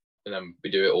Zodiac, and then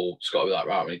we do it all. Scott will be like,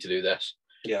 right, we need to do this.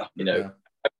 Yeah. You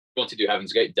want to do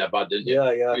Heaven's Gate, dead bad, didn't you?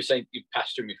 Yeah. You were saying you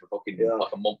pestering me for fucking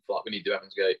like a month, like we need to do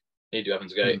Heaven's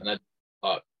Gate, and then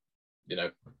like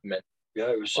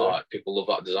it was like people love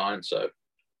that design, so.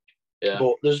 Yeah,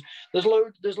 but there's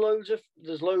loads of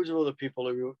other people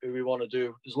who we want to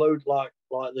do. There's loads like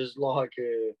there's like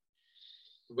I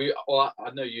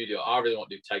know you do. I really want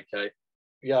to do Ted K.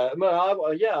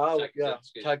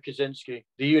 Ted Kaczynski,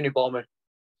 the Unabomber.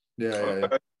 Yeah.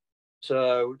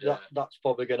 So that's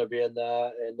probably going to be in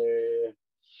there. And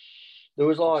there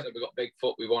was like we got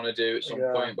Bigfoot. We want to do at some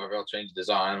point, whether I'll change the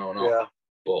design or not. Yeah.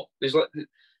 But there's like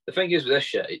the thing is with this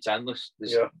shit, it's endless.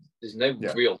 There's no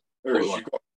real. You've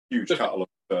got a huge catalogue.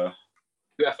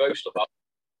 UFO stuff.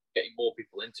 Getting more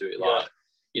people into it, like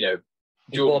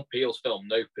Jordan Peele's film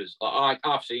Nope is like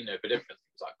I've seen Nope, I don't think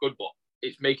it's like good, but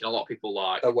it's making a lot of people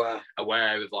like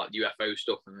aware of like UFO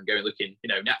stuff and going looking.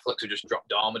 Netflix have just dropped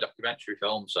Dharma documentary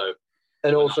film, so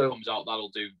and when also that comes out, that'll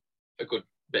do a good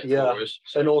bit for us.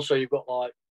 So. And also you've got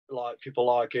like people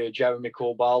like Jeremy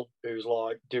Corbell, who's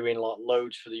like doing like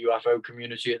loads for the UFO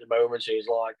community at the moment. So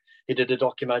he did a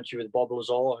documentary with Bob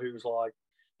Lazar, who's like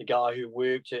the guy who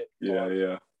worked at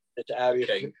Area.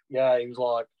 King. Yeah, he was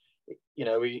like,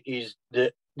 he's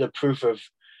the proof of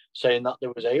saying that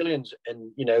there was aliens,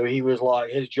 and he was like,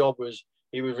 his job was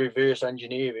he was reverse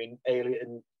engineering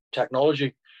alien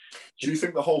technology. Do you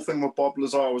think the whole thing with Bob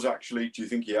Lazar was actually? Do you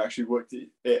think he actually worked at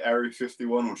Area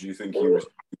 51, or do you think he was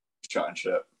chatting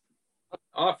shit?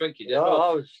 I think he did.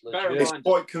 Yeah, it's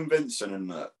quite convincing,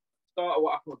 isn't it? Start of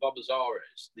what happened with Bob Lazar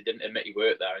is they didn't admit he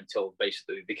worked there until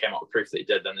basically they came out with proof that he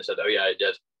did. Then they said, "Oh yeah, he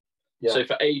did." Yeah. So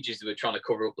for ages they were trying to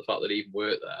cover up the fact that he even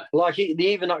worked there. Like they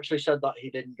even actually said that he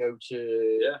didn't go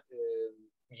to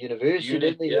university,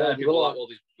 didn't they? Yeah, people were like, well,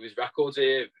 there's records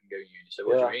here, we can go to uni. So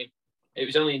what do you mean? It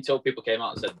was only until people came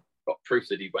out and said, got proof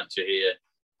that he went to here,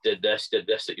 did this, that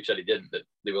you said he didn't, that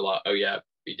they were like, oh yeah,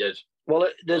 he did. Well,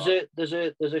 there's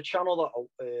a channel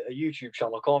that a YouTube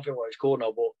channel, I can't think what it's called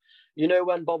now, but you know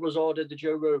when Bob Lazar did the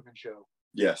Joe Rogan show?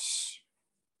 Yes.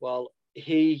 Well,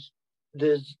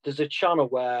 there's a channel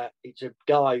where it's a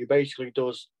guy who basically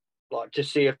does like to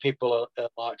see if people are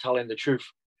like telling the truth.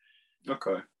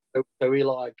 Okay. So he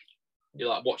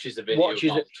watches the video,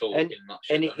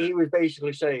 and he was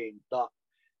basically saying that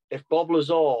if Bob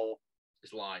Lazar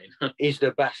is lying, he's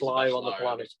the best liar on the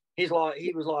planet. He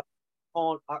was like,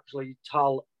 can't actually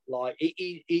tell. Like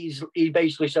he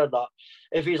basically said that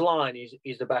if he's lying,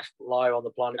 he's the best liar on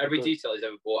the planet. Every detail he's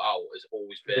ever brought out has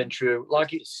always been true.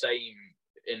 Like it's the same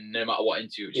in no matter what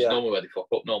interview. Which is normally where they fuck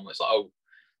up. Normally it's like, oh,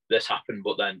 this happened,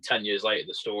 but then 10 years later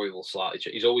the story will slightly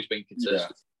change. He's always been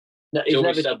consistent. Yeah. No, he's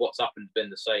always said what's happened has been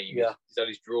the same. Yeah. He's had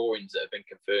his drawings that have been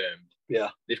confirmed. Yeah.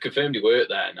 They've confirmed he worked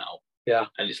there now. Yeah.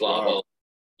 And it's like, well,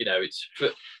 you know, it's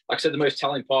like I said, the most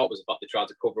telling part was the fact they tried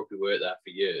to cover up he worked there for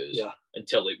years. Yeah.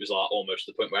 Until it was like almost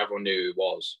the point where everyone knew who he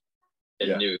was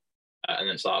and knew, and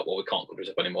then it's like, well, we can't cover it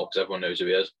up anymore because everyone knows who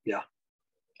he is. Yeah.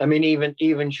 I mean,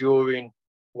 even during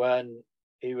when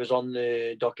he was on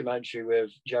the documentary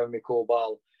with Jeremy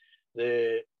Corbell,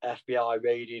 the FBI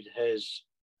raided his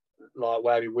like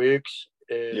where he works.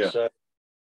 So,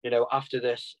 you know, after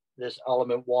this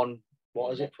element 1,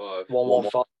 what is it?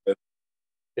 115.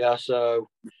 Yeah, so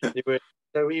they were.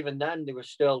 So even then, they were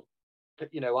still,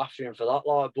 you know, after him for that.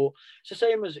 Like, but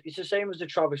it's the same as the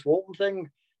Travis Walton thing.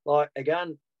 Like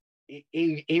again,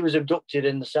 he was abducted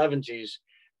in the 70s,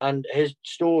 and his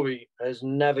story has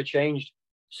never changed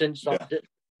since that.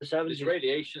 The 70s. There's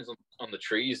radiations on the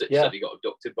trees that said he got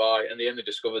abducted by, and they only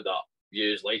discovered that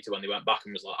years later when they went back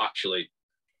and was like, actually,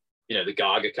 you know, the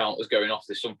Geiger count was going off.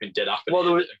 There's something did happen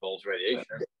that involves radiation.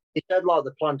 He said like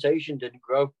the plantation didn't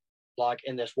grow like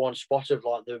in this one spot of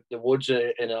like the woods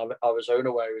in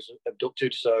Arizona where he was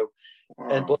abducted. So,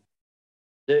 but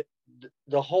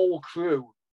the whole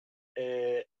crew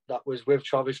that was with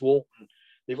Travis Walton,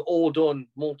 they've all done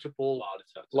multiple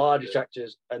lie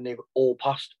detectors, and they've all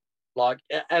passed. Like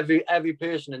every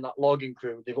person in that logging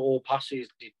crew, they've all passed these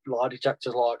lie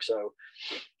detectors. Like so.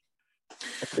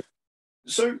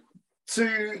 So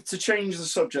to change the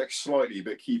subject slightly,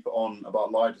 but keep it on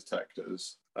about lie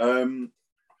detectors.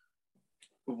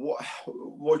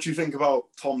 What do you think about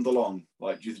Tom DeLonge?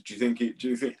 Like, do you think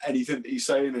anything that he's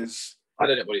saying is? I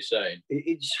don't know what he's saying.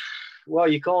 It's well,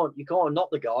 you can't knock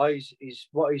the guy. He's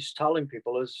what he's telling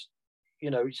people is,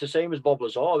 you know, it's the same as Bob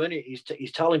Lazar, isn't it?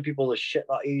 He's telling people the shit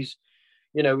that he's,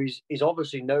 you know, he's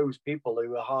obviously knows people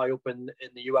who are high up in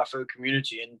the UFO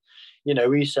community, and you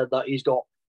know, he said that he's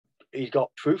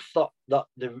got proof that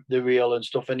the real and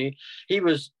stuff, and he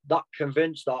was that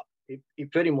convinced that he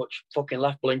pretty much fucking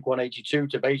left Blink-182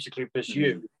 to basically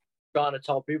pursue trying to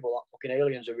tell people that fucking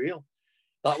aliens are real.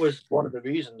 That was one of the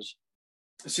reasons.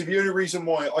 See, the only reason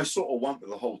why I sort of went with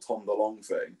the whole Tom DeLonge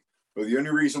thing, but the only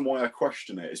reason why I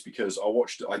question it is because I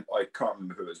watched, I can't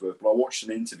remember who it was with, but I watched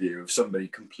an interview of somebody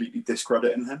completely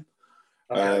discrediting him.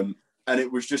 Okay. And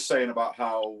it was just saying about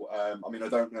how, I mean, I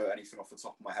don't know anything off the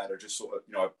top of my head. I just sort of,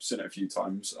 you know, I've seen it a few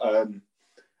times. And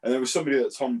there was somebody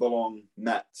that Tom DeLonge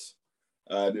met.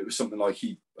 It was something like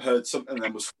he heard something and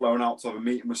then was flown out to have a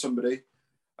meeting with somebody.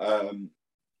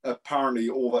 Apparently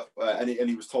all that, and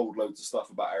he was told loads of stuff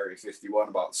about Area 51,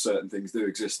 about certain things do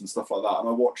exist and stuff like that. And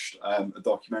I watched a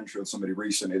documentary on somebody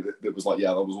recently that was like,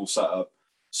 yeah, that was all set up.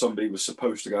 Somebody was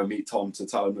supposed to go meet Tom to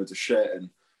tell him loads of shit. And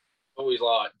always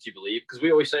like, do you believe? Because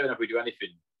we always say whenever we do anything,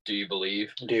 do you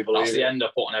believe? Do you believe? That's the end I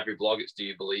put on every blog. It's do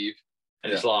you believe?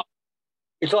 And it's like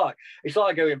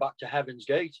going back to Heaven's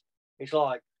Gate. It's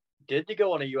like, did they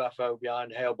go on a UFO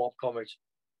behind Hale-Bopp Comet?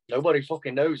 Nobody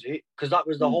fucking knows it, because that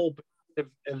was the whole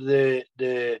of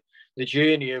the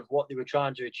journey of what they were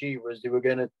trying to achieve, was they were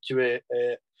going to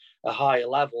a higher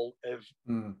level of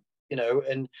you know,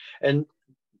 and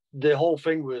the whole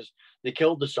thing was they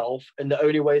killed the self, and the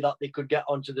only way that they could get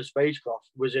onto the spacecraft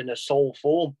was in a soul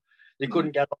form. They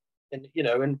couldn't get on, and you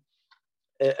know, and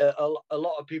a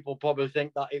lot of people probably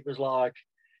think that it was like,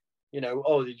 you know,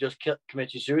 oh, they just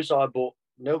committed suicide, but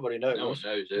nobody knows. No one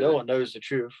knows. No one knows the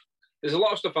truth. There's a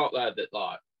lot of stuff out there that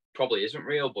like probably isn't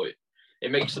real, but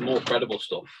it makes the more credible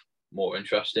stuff more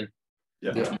interesting.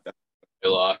 Yeah.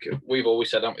 Like we've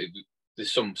always said, haven't we?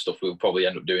 There's some stuff we'll probably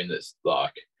end up doing that's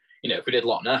like, you know, if we did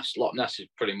Loch Ness is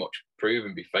pretty much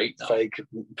proven to be fake now. Fake,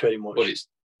 pretty much. But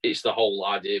it's the whole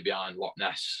idea behind Loch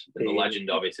Ness and the legend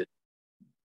of it.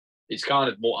 it's kind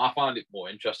of more. I find it more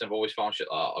interesting. I've always found shit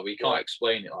like that. We can't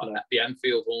explain it, like the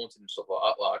Enfield haunting and stuff like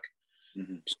that. Like,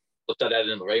 Dead Ed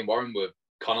in the Rain Warren were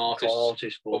con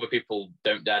artists. Other people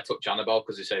don't dare touch Annabelle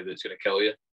because they say that it's going to kill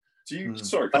you. Do you?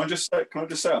 Sorry, can I just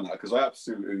say on that, because I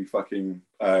absolutely fucking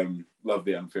love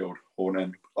the Enfield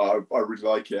haunting. I really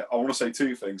like it. I want to say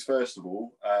two things. First of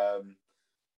all,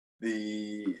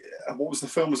 what was the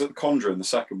film? Was it The Conjuring, the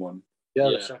second one? Yeah,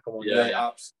 the second one.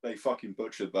 They fucking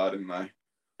butchered that, didn't they?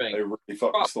 They really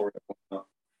fucked the story up.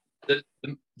 They're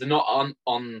not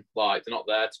on like, they're not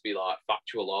there to be like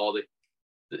factual, are they?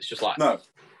 It's just like, no.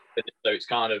 So it's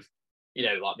kind of, you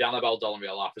know, like the Annabelle doll in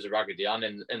real life is a Raggedy Ann.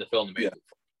 In the film, they made it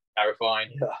terrifying.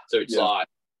 Yeah. So it's like,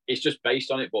 it's just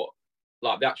based on it, but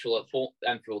like the actual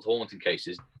Enfield haunting case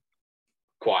is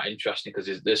quite interesting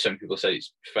because there's some people say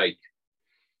it's fake,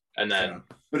 and then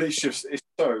but it's so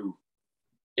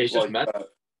it's like, just mad.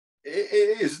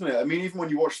 It is, isn't it? I mean, even when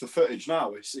you watch the footage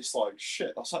now, it's like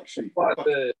shit. That's actually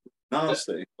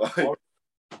nasty. The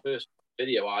first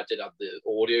video I did had the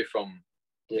audio from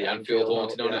the Enfield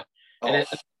haunting on it, and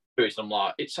I'm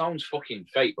like, it sounds fucking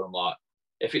fake, but I'm like,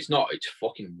 if it's not, it's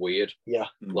fucking weird. Yeah.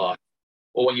 Like,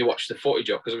 or when you watch the footage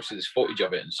of, because obviously there's footage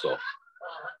of it and stuff,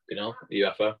 you know,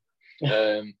 UFO.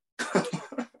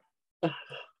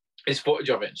 It's footage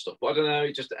of it and stuff, but I don't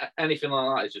know, just anything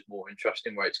like that is just more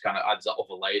interesting, where it's kind of adds that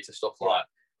other layer to stuff. Like,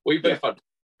 we've both had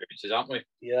experiences, haven't we?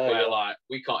 Yeah. Where like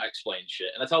we can't explain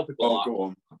shit, and I tell people, like,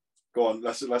 go on.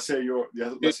 Let's hear your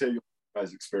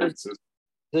guys' experiences.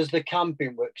 There's the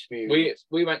camping experience.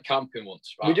 We went camping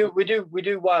once. Right? We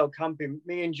do wild camping.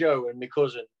 Me and Joe and my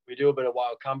cousin, we do a bit of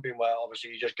wild camping where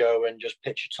obviously you just go and just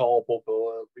pitch a tarp up,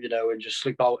 or and just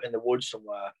sleep out in the woods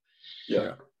somewhere.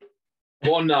 Yeah.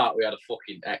 One night we had a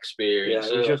fucking experience.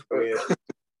 Yeah, it was just weird.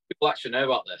 People actually know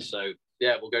about this, so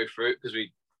yeah, we'll go through it because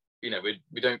we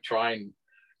don't try and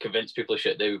convince people of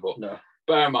shit, do we? But no.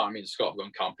 Bear in mind, me and Scott have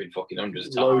gone camping fucking hundreds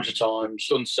of times. Loads of times.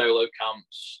 Done solo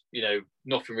camps,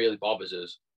 nothing really bothers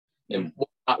us. And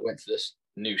I went to this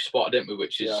new spot, didn't we,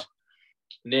 which is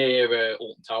near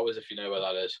Alton Towers, if you know where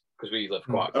that is, because we live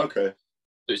quite close. Okay.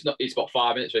 So it's about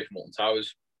 5 minutes away from Alton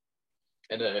Towers.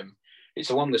 And it's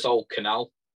along this old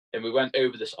canal. And we went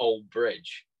over this old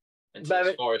bridge into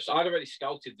this forest. I'd already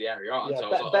scouted the area out, so I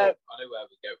was like, I know where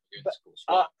we go. We're going to school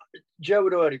spot. Joe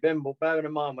had already been, but bearing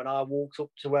in mind, when I walked up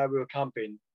to where we were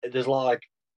camping, there's like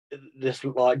this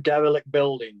like derelict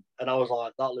building, and I was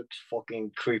like, that looks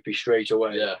fucking creepy straight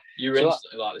away. Yeah, you were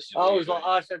instantly like, this is I was like,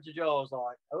 I said to Joe, I was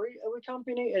like, are we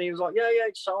camping here? And he was like, yeah,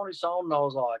 it's sound. And I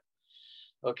was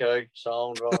like, okay,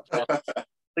 sound, right.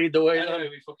 Lead the way. Anyway,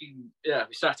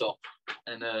 we set up,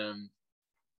 and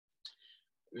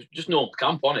it was just normal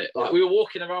camp on it. Like, we were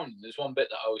walking around, and there's one bit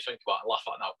that I always think about and laugh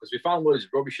at now, because we found loads of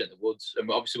rubbish in the woods, and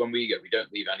obviously when we go, we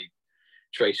don't leave any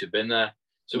trace of been there.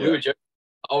 So we were joking,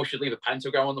 we should leave a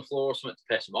pentagram on the floor or something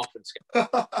to piss them off and scare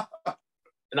them.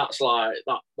 And that's like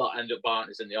that ended up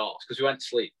biting us in the arse, because we went to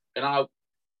sleep, and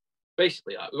we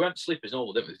went to sleep as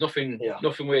normal, didn't we? There's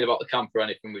nothing weird about the camp or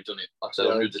anything. We've done it, like I said,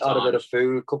 hundreds of times. Had a bit of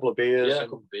food, a couple of beers, a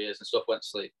couple of beers and stuff. Went to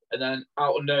sleep, and then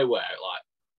out of nowhere,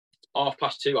 like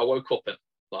 2:30, I woke up and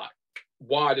like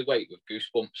wide awake with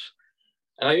goosebumps,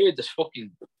 and I heard this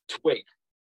fucking twig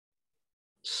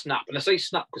snap, and I say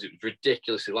snap because it was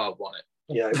ridiculously loud, wasn't it?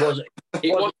 Yeah, it was.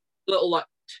 It was a little like,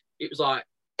 it was like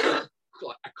a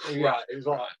crack. Yeah, it was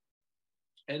like,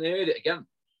 and I heard it again.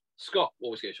 Scott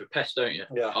always goes for a pest, don't you?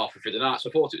 Yeah. Halfway through the night, so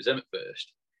I thought it was him at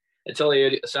first, until I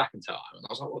heard it the second time, and I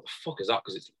was like, what the fuck is that?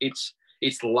 Because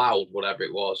it's loud, whatever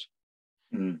it was.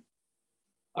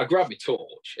 I grabbed my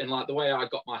torch, and like the way I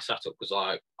got my setup was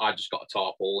like, I just got a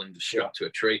tarpaulin and just strapped to a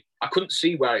tree. I couldn't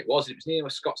see where it was. It was near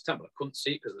Scott's tent, but I couldn't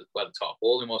see it because of where the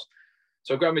tarpaulin was.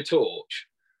 So I grabbed my torch,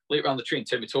 lit around the tree and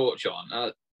turned my torch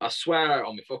on. I swear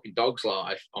on my fucking dog's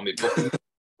life, on my fucking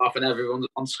life and everyone,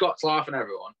 on Scott's life and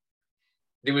everyone,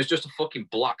 there was just a fucking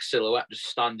black silhouette just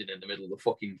standing in the middle of the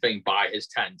fucking thing by his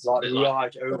tent.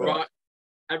 Right over. Right.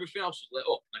 Everything else was lit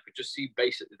up, and I could just see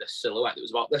basically this silhouette that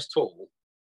was about this tall,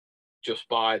 just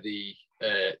by the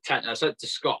tent. And I said to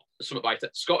Scott, something by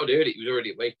tent. Scott had heard it. He was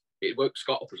already awake. It woke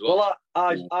Scott up as well. Well,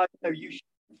 I know you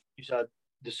said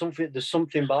there's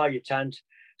something by your tent.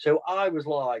 So I was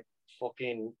like,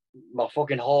 my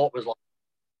fucking heart was like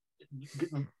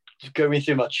going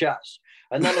through my chest,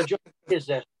 and then I just is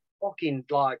there fucking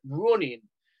like running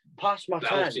past my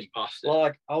tent.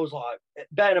 Like, I was like,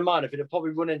 bearing in mind, if it had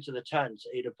probably run into the tent,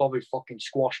 it'd have probably fucking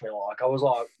squashed me. Like, I was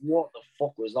like, what the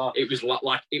fuck was that? It was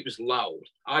like it was loud.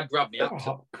 I grabbed the axe.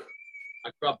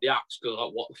 I grabbed the axe because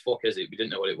like, what the fuck is it? We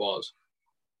didn't know what it was.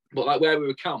 But like where we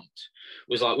were camped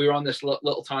was like, we were on this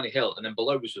little tiny hill, and then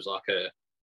below us was like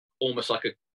almost like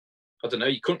a I don't know,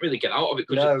 you couldn't really get out of it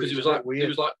because it was like weird. It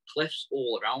was like cliffs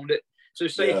all around it. So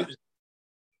say if it was,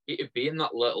 it'd be in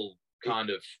that little kind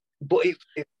of.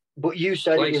 But you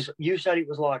said it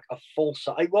was like a full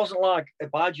size. It wasn't like a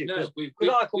badger. No, we've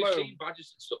seen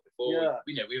badgers and stuff before.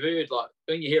 Yeah. We've heard like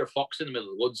when you hear a fox in the middle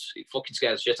of the woods, it fucking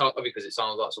scares the shit out of you because it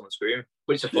sounds like someone screaming.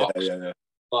 But it's a fox. Yeah.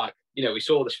 Like, we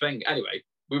saw this thing. Anyway,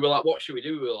 we were like, what should we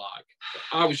do? We were like,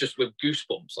 I was just with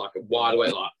goosebumps, like wide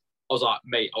awake. Like, I was like,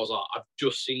 mate, I've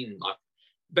just seen, like,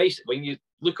 basically when you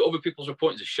look at other people's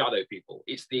reports of shadow people,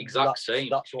 it's the exact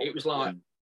same. It was like.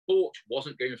 Torch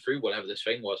wasn't going through whatever this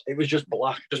thing was. It was just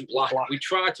black. Black. We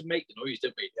tried to make the noise,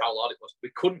 didn't we? How loud it was.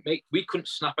 We couldn't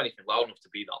snap anything loud enough to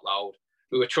be that loud.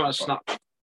 We were trying to snap.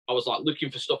 I was like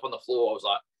looking for stuff on the floor. I was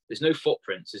like, there's no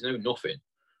footprints, there's no nothing.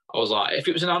 I was like, if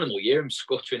it was an animal, you hear him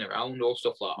scuttering around or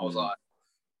stuff like that. I was like,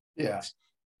 yeah,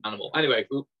 animal. Anyway,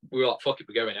 we were like, fuck it,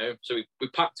 we're going home. So we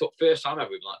packed up. First time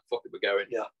ever, we were like, fuck it, we're going.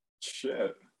 Yeah.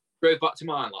 Shit. Drove back to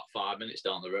mine like 5 minutes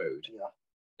down the road. Yeah.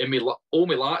 And all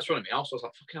my lights were on in my house. I was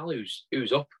like, fucking hell,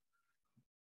 who's up?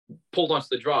 Pulled onto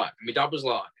the drive. And my dad was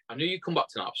like, I knew you'd come back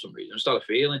tonight for some reason. I just had a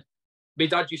feeling. My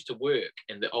dad used to work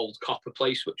in the old copper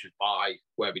place, which was by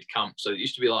where we'd camp. So it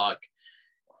used to be like,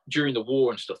 during the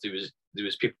war and stuff, there was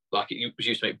people, like, it was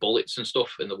used to make bullets and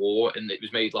stuff in the war. And it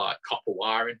was made like copper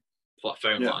wiring for like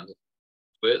phone lines.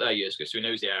 Worked there years ago, so he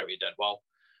knows the area dead well.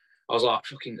 I was like,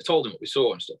 I told him what we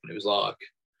saw and stuff. And it was like,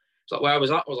 where was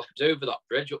that? I was like, it was over that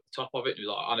bridge up the top of it. And he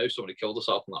was like, I know somebody killed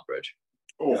herself on that bridge.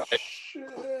 Oh,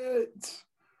 shit.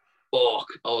 Fuck.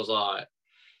 I was like,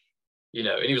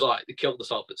 and he was like, they killed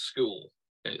themselves at school.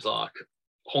 And it's like,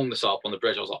 hung themselves on the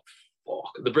bridge. I was like,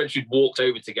 fuck. The bridge we'd walked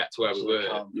over to get to where we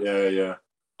were. Yeah.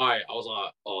 I was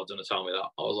like, oh, don't tell me that.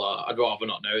 I was like, I'd rather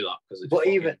not know that because it's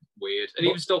even weird. And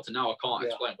even still to now, I can't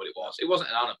explain what it was. It wasn't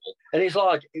an animal. And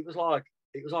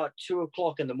it was like 2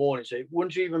 o'clock in the morning, so it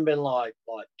wouldn't have even been like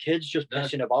kids just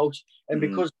pissing about. And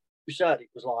because you said it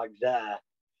was like there,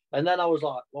 and then I was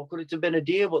like, well, could it have been a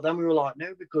deer? But then we were like,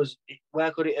 no, because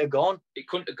where could it have gone? It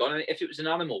couldn't have gone. And if it was an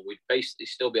animal, we'd basically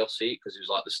still be able to see it because it was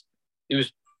like this. It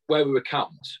was where we were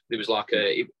camped. There was like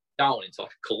down into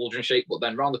like a cauldron shape, but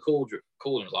then around the cauldron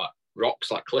was like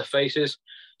rocks, like cliff faces.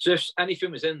 So if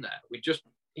anything was in there, we'd just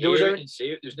hear it and see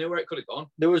it. There's nowhere it could have gone.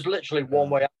 There was literally one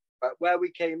way out. Where we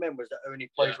came in was the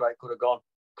only place where it could have gone,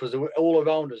 because all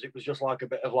around us it was just like a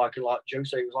bit of like Joe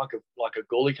said, it was like a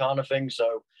gully kind of thing.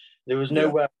 So there was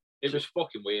nowhere. It was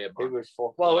fucking weird, man. It was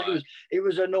well, it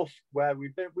was enough where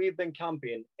we've been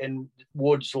camping in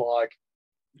woods like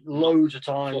loads of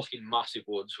times, fucking massive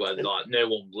woods where like no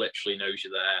one literally knows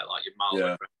you're there, like you're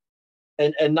miles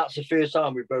away. And that's the first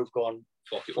time we've both gone.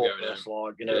 Fuck it,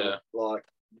 we're going in. Like.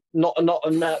 Not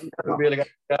never really got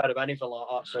scared of anything like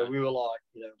that. So we were like,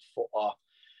 fuck off.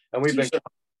 And we've been.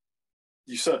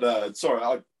 You said,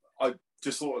 sorry, I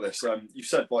just thought of this. You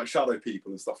said like shadow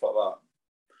people and stuff like that.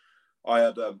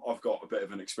 I've got a bit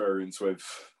of an experience with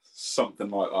something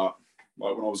like that.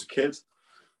 Like when I was a kid.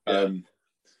 Me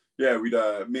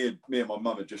and my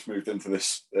mum had just moved into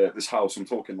this house. I'm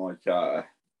talking like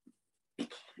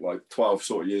 12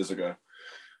 sort of years ago.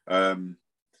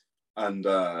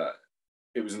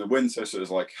 It was in the winter, so it was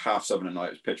like 7:30 at night.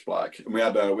 It was pitch black, and we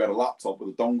had a laptop with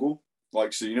a dongle.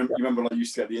 Like, so you remember like, I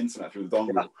used to get the internet through the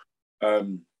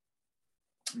dongle.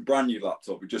 Brand new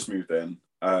laptop. We just moved in,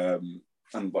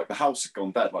 and like the house had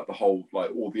gone dead. Like the whole,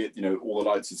 like all the all the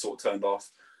lights had sort of turned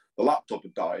off. The laptop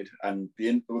had died, and the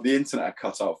internet had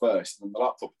cut out first, and then the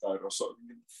laptop had died. I was sort of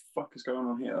thinking, what the fuck is going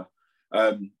on here?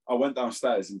 I went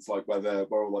downstairs into like where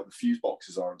all like the fuse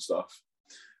boxes are and stuff.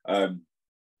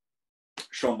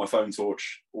 Shone my phone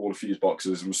torch, all the fuse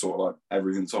boxes, and was sort of like,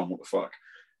 everything's on, what the fuck.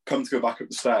 Come to go back up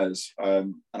the stairs,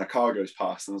 and a car goes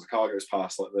past, and as the car goes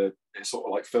past, like it sort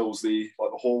of like fills the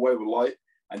hallway with light,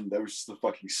 and there was just a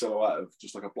fucking silhouette of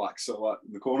just like a black silhouette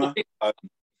in the corner. The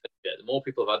more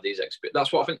people have had these experiences,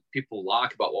 that's what I think people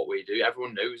like about what we do.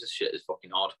 Everyone knows this shit is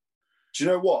fucking odd. Do you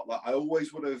know what? Like, I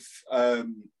always would have.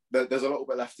 There's a little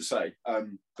bit left to say,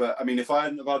 but I mean, if I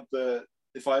hadn't had the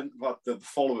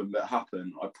following bit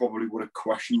happen, I probably would have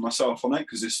questioned myself on it,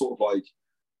 because it's sort of like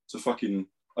it's a fucking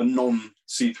a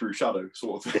non-see-through shadow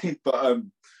sort of thing. But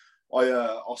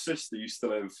our sister used to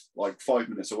live like 5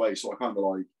 minutes away, so I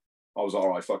was like, all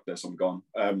right, fuck this, I'm gone.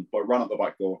 But I ran out the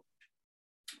back door,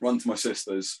 run to my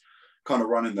sister's, kind of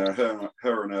run in there.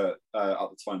 Her and her at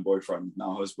the time boyfriend,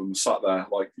 now husband, was sat there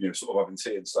like sort of having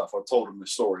tea and stuff. I told them the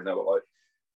story, and they were like,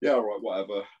 yeah, all right,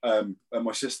 whatever. And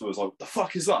my sister was like, what the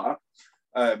fuck is that?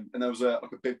 And there was like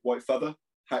a big white feather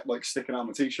like sticking out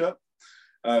my t-shirt.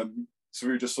 So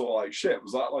we were just sort of like, shit,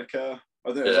 was that like a,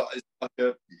 I don't know, is that like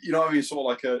a, what I mean,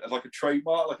 sort of like a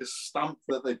trademark, like a stamp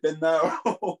that they've been there?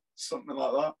 something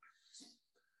like that.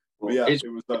 But yeah, it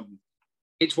was.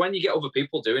 It's when you get other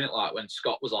people doing it, like when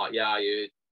Scott was like, "Yeah,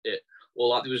 well,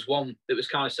 like there was one that was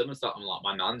kind of similar to that in like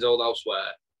my nan's old house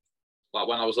where, like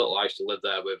when I was little, I used to live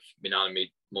there with my nan and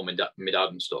me mum and my dad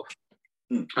and stuff.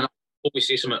 And I always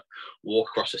see someone walk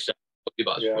across the stairs.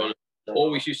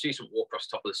 Always used to see someone walk across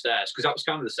the top of the stairs because that was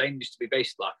kind of the same. It used to be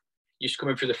basically like you used to come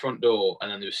in through the front door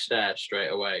and then there was stairs straight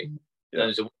away.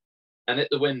 Yeah. And at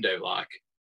the window, like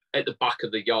at the back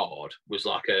of the yard, was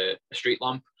like a street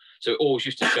lamp. So it always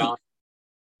used to shine.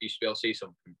 You used to be able to see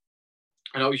something.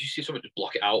 And I always used to see someone just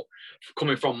block it out.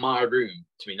 Coming from my room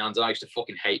to me nan's, I used to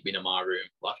fucking hate being in my room.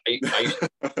 Like I used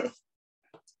to,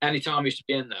 anytime I used to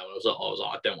be in there, I was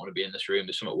like, I don't want to be in this room.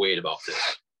 There's something weird about it.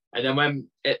 And then when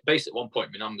basically at one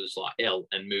point my nan was like ill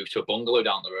and moved to a bungalow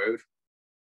down the road,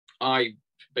 I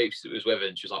basically was with her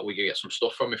and she was like, "We can get some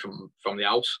stuff from me from the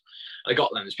house." And I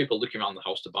got there and there's people looking around the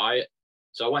house to buy it.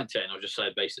 So I went in and I just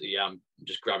said basically, "Yeah, I'm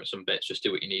just grabbing some bits, just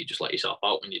do what you need, just let yourself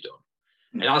out when you're done."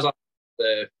 And as I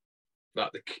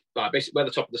basically where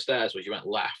the top of the stairs was, you went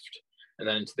left and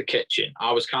then into the kitchen.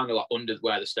 I was kind of like under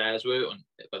where the stairs were, where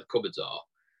the cupboards are.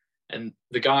 And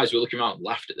the guys were looking around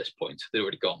left at this point. They'd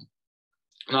already gone.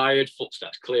 And I heard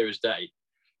footsteps clear as day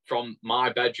from my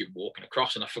bedroom walking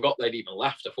across, and I forgot they'd even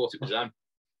left. I thought it was them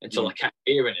until I kept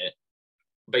hearing it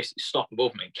basically stop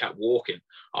above me and kept walking.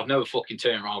 I've never fucking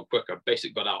turned around quicker. I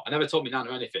basically got out. I never told my nan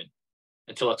or anything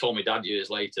until I told my dad years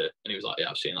later, and he was like, "Yeah,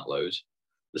 I've seen that loads."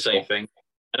 The same thing.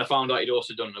 And I found out he'd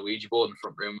also done a Ouija board in the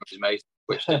front room with his mate,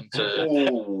 which didn't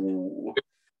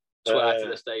swear to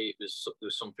this day there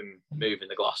was something moving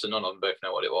the glass, and none of them both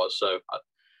know what it was. So I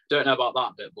don't know about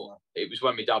that bit, but it was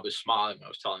when my dad was smiling when I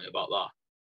was telling him about that,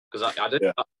 because I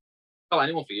didn't tell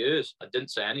anyone for years. I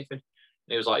didn't say anything.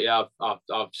 And he was like, "Yeah,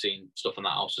 I've seen stuff in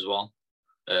that house as well."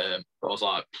 But I was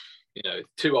like,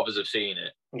 two of us have seen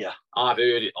it. Yeah, I've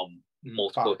heard it on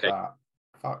multiple occasions.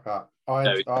 Fuck that.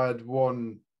 I had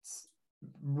one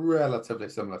relatively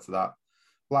similar to that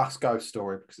last ghost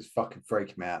story because it's fucking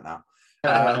freaking me out now.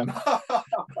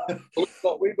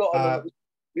 We've got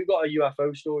a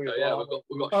UFO story.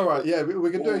 All right, yeah,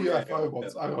 we can do a UFO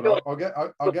once. Hang on,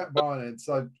 I'll get mine in.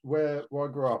 So where I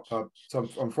grew up, I'm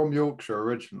from Yorkshire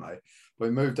originally. We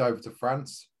moved over to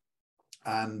France,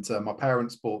 and my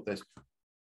parents bought this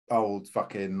old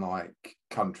fucking like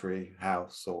country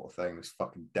house sort of thing, this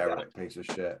fucking derelict piece of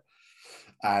shit,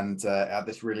 and it had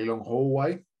this really long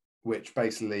hallway, which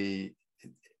basically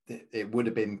it would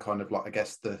have been kind of like, I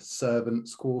guess, the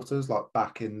servants' quarters, like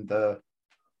back in the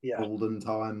olden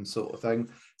times sort of thing.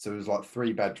 So it was like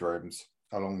 3 bedrooms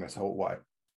along this hallway,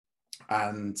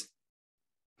 and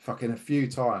fucking a few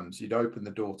times you'd open the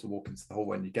door to walk into the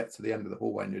hallway and you get to the end of the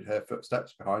hallway and you'd hear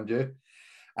footsteps behind you,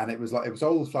 and it was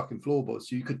old fucking floorboards,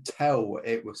 so you could tell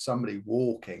it was somebody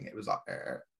walking. It was like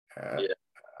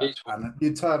and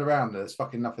you'd turn around and there's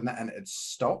fucking nothing there, and it'd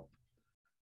stop,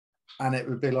 and it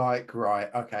would be like, right,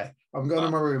 okay, I'm going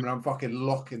to my room and I'm fucking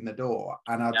locking the door,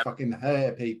 and I'd fucking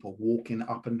hear people walking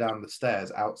up and down the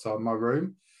stairs outside my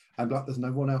room, and like, there's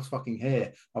no one else fucking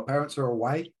here. My parents are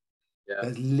away.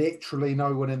 There's literally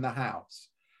no one in the house.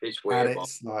 It's weird. And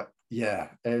it's like, it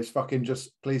was fucking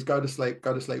just, please go to sleep,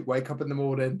 wake up in the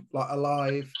morning, like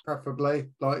alive, preferably,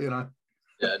 like,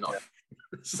 Yeah, no.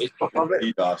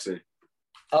 Darcy.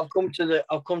 I've come to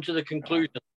the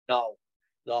conclusion now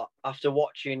that after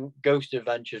watching Ghost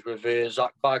Adventures with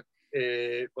Zach Baggins,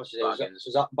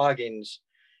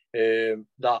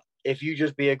 that if you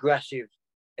just be aggressive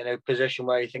in a position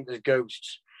where you think there's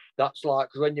ghosts, that's like,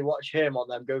 because when you watch him on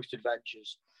them Ghost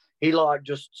Adventures, he like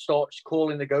just starts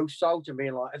calling the ghosts out and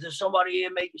being like, "If there's somebody here,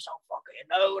 make yourself fucking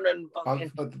known." And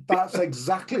that's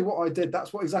exactly what I did.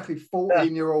 That's what exactly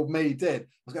 14-year-old me did. I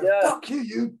was going, "Fuck you,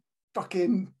 you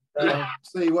fucking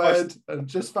C word," and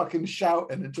just fucking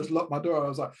shouting, and just locked my door. I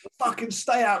was like, "Fucking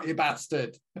stay out, you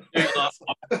bastard."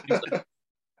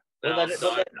 I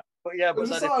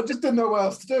just didn't know what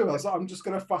else to do. I was like, I'm just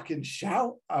going to fucking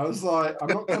shout. I was like, I'm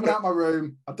not coming out my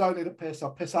room. I don't need a piss.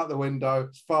 I'll piss out the window.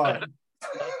 It's fine.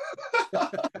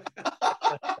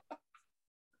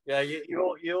 You I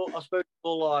suppose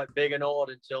you're like big and odd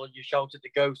until you shout at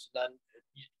the ghost, and then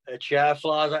a chair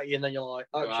flies at you, and then you're like,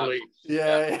 actually,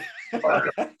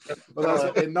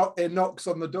 Well, it knocks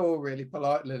on the door really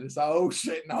politely, and it's like, oh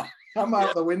shit, no, I'm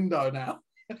out the window now.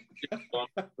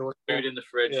 Food in the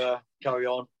fridge. Yeah, carry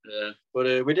on. Yeah,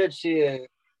 but we did see.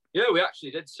 We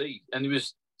actually did see, and there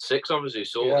was 6 of us who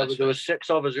saw. Yeah, there was 6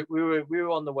 of us. We were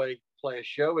on the way to play a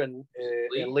show in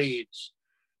Leeds,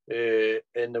 and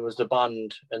there was the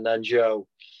band, and then Joe,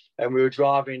 and we were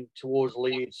driving towards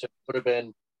Leeds. So it would have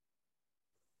been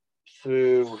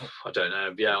through. I don't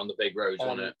know. Yeah, on the big roads,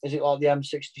 wasn't it? Is it like the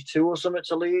M62 or something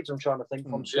to Leeds? I'm trying to think.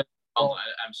 From Yeah, on like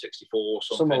M64 or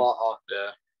something like that.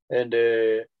 Yeah. And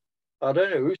I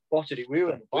don't know who spotted it. We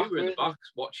were in the back. We were in the back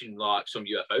watching like some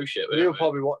UFO shit. We were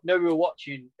probably we were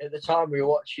watching at the time. We were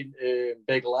watching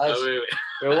Big Les. Oh, really?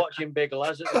 We were watching Big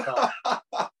Les at the time.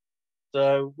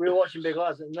 So we were watching Big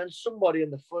Les, and then somebody in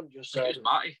the front just said,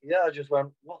 "Yeah," I just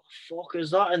went, "What the fuck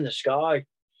is that in the sky?"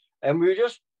 And we were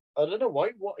just, I don't know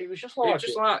why. What it was just like. It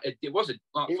was like it wasn't.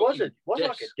 Like it wasn't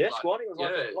like a disc, one. It was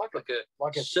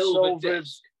like a silver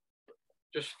disc.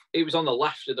 Just it was on the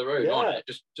left of the road, on it.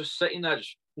 Just sitting there,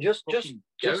 just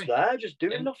there, just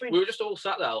doing nothing. We were just all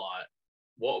sat there like,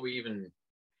 what are we even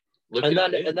looking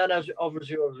at? And then as we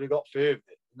got further,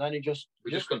 and then we just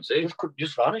couldn't see.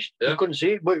 Just vanished. Yeah. We couldn't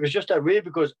see it, but it was just that weird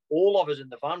because all of us in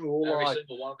the van were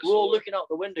all looking out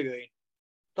the window going,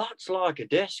 "That's like a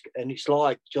disc," and it's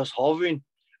like just hovering.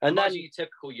 And then your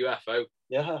typical UFO.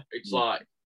 Yeah, it's like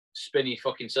spinny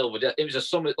fucking silver. It was a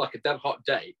summer, like a dead hot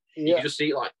day. Yeah. You could just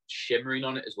see it like shimmering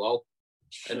on it as well.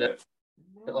 And then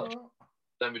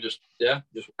we just and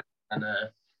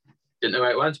didn't know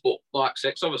where it went, but like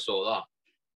 6 of us saw that.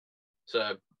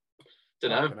 So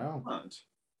don't know.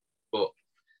 But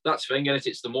that's the thing, and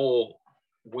it's the more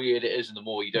weird it is, and the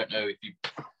more you don't know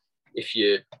if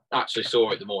you actually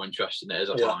saw it, the more interesting it is.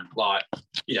 I find, like,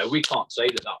 we can't say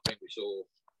that thing we saw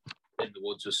in the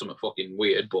woods was something fucking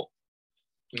weird, but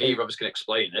neither of us can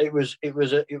explain it. It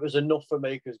was enough for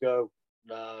me to go,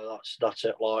 no, that's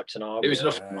it, like tonight. It was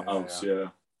enough for my house,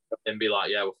 and be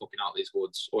like, yeah, we're fucking out these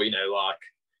woods, or like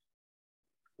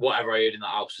whatever I heard in that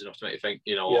house is enough to make you think,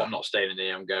 I'm not staying in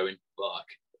here, I'm going.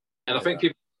 Like, and I think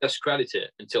people discredit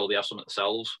it until they have something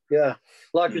themselves. Yeah,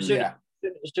 like as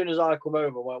soon as I come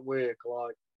home and went work,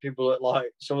 like people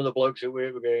like some of the blokes at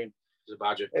work were going, "It was a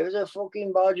badger. It was a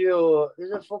fucking badger. Or it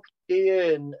was a fucking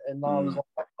deer," and I was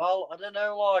like, well, I don't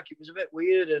know, like it was a bit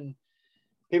weird, and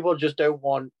people just don't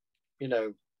want, I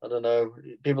don't know.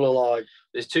 People are like,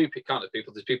 there's two kind of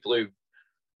people. There's people who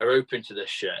are open to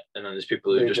this shit, and then there's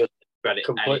people who just spread it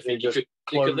anything. You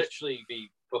could literally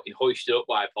be fucking hoisted up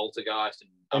by a poltergeist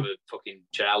and have a fucking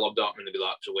chair lobbed up and they'd be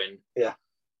like, "To win." Yeah,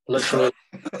 literally.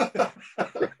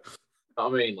 I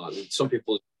mean, like some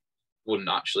people wouldn't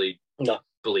actually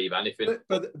believe anything.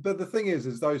 But the thing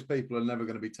is those people are never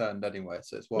going to be turned anywhere,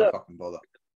 so it's why fucking bother.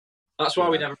 That's why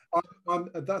we never.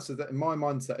 My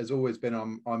mindset has always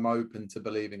been I'm open to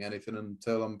believing anything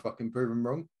until I'm fucking proven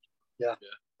wrong. Yeah.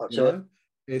 I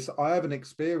haven't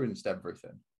experienced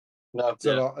everything. No.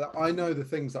 So I know the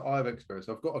things that I've experienced.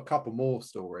 I've got a couple more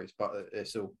stories, but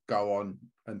it'll go on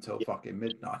until fucking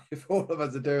midnight if all of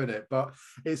us are doing it. But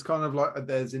it's kind of like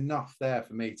there's enough there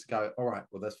for me to go, all right,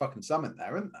 well, there's fucking something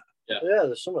there, isn't there? Yeah,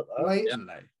 there's something there.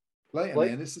 Blatantly.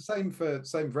 And it's the same for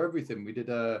everything. We did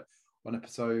one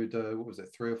episode, what was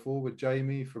it, 3 or 4 with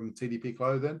Jamie from TDP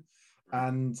Clothing.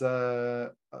 And I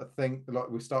think like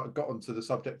we got onto the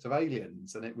subject of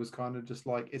aliens, and it was kind of just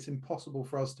like it's impossible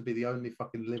for us to be the only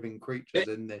fucking living creatures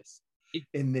in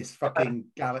this fucking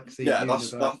galaxy. Yeah,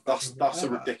 that's a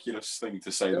ridiculous thing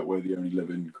to say that we're the only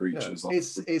living creatures. Yeah.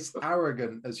 It's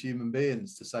arrogant as human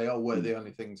beings to say, "Oh, we're the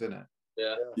only things in it."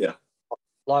 Yeah.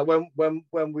 Like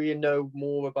when we know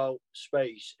more about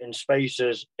space and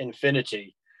space's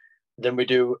infinity than we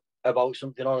do about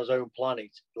something on its own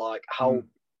planet, like how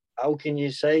can you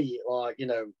say, like,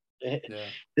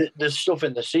 there's stuff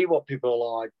in the sea what people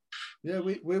are like. Yeah,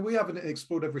 we haven't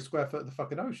explored every square foot of the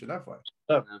fucking ocean, have we?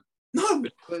 No.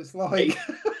 It's like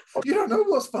you don't know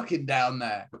what's fucking down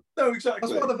there. No,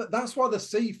 exactly. That's why the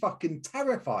sea fucking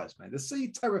terrifies me. The sea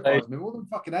terrifies me more than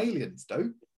fucking aliens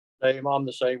do. I'm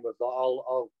the same with that.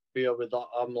 I'll be over that.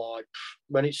 I'm like,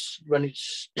 when it's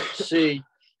sea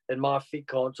and my feet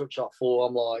can't touch that floor,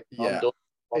 I'm like, I'm done.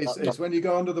 It's when you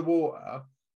go under the water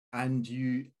and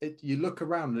you look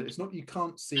around, and it's not you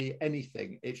can't see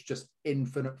anything. It's just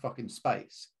infinite fucking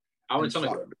space. I went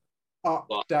on up,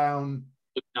 down,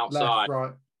 outside, left,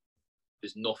 right.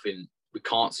 There's nothing. We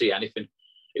can't see anything.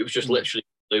 It was just literally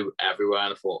blue everywhere,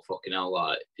 and I thought, fucking hell,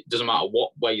 like it doesn't matter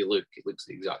what way you look, it looks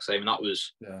the exact same. And that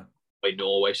was by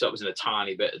Norway, so that was in a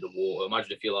tiny bit of the water.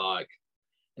 Imagine if you're like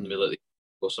in the middle of the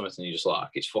or something, and you're just like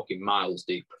it's fucking miles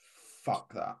deep.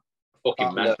 Fuck that.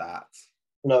 Fucking meant that.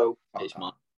 No, it's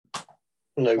mad.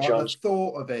 No chance. The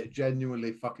thought of it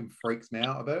genuinely fucking freaks me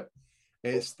out a bit.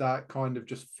 It's that kind of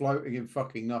just floating in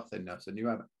fucking nothingness, and you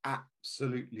have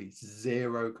absolutely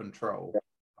zero control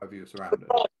over your surroundings.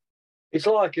 It's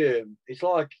like the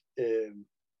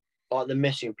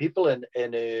missing people in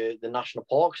the national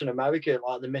parks in America,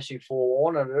 like the missing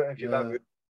 411. I don't know if you've ever.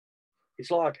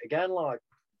 It's like again, like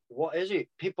what is it?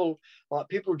 People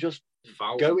just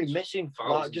Thousands. going missing.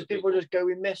 Thousands Like just of people just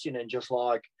going missing, and just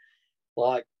like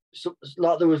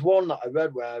there was one that I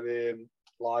read where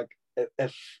like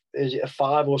if is it a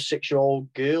 5 or 6 year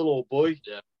old girl or boy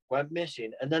went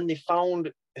missing, and then they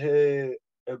found her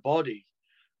body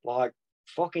like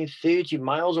fucking 30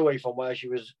 miles away from where she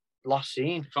was last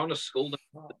seen. Found a skull,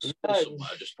 somewhere,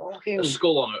 just fucking, a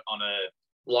skull on a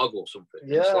log or something.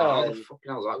 Yeah, it's like, how the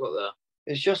fucking hell's that got there?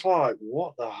 It's just like,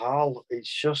 what the hell? It's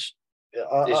just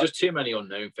there's just too many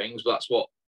unknown things, but that's what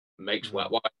makes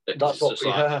Wetwired.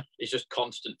 It's just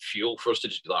constant fuel for us to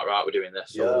just be like, right, we're doing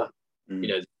this. Yeah. Or,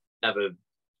 never,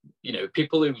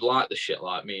 people who like the shit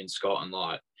like me and Scott and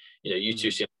like, you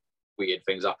two see weird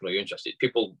things happen or you're interested.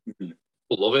 People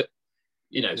love it.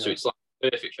 So it's like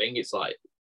a perfect thing. It's like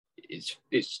it's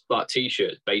like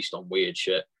t-shirts based on weird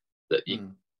shit that you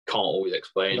can't always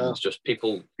explain. No. It's just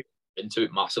people into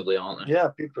it massively, aren't they? Yeah,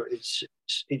 people. It's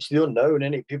the unknown,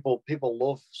 isn't it? People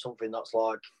love something that's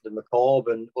like the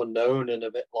macabre and unknown and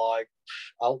a bit like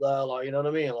out there, like, you know what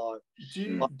I mean? Like,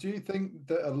 do you think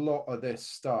that a lot of this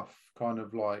stuff kind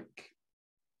of like,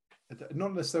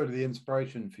 not necessarily the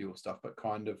inspiration for your stuff, but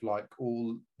kind of like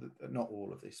not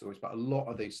all of these stories, but a lot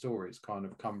of these stories kind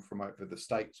of come from over the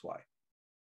States way?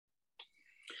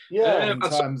 Yeah, in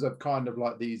terms of kind of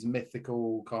like these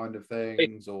mythical kind of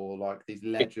things, or like these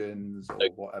legends or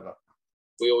whatever.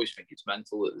 We always think it's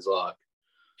mental that there's like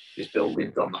these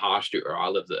buildings on the high street where I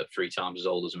live that are 3 times as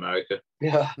old as America.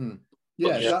 Yeah.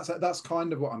 Yeah, that's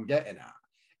kind of what I'm getting at.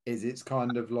 Is it's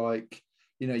kind of like,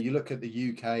 you look at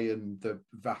the UK and the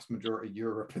vast majority of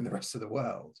Europe and the rest of the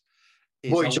world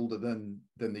is older than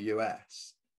the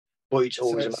US. But it's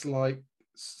always like,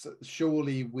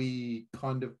 surely we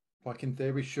kind of, like, in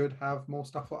theory, should have more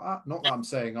stuff like that. Not that I'm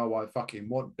saying, I fucking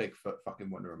want Bigfoot fucking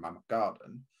wandering around my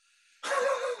garden.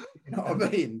 You know what I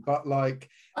mean? But like,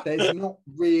 there's not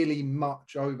really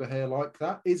much over here like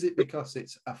that. Is it because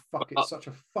it's such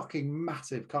a fucking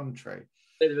massive country?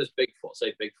 Say there was Bigfoot.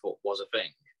 Say Bigfoot was a thing.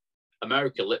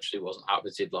 America literally wasn't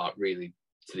habited like really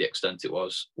to the extent it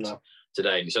was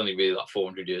today, and it's only really like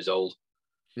 400 years old.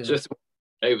 Yeah. So if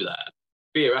over there,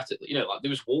 theoretically, like there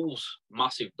was wolves,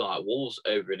 massive like wolves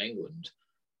over in England,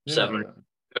 700.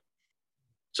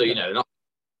 So not,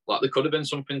 like there could have been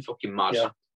something fucking mad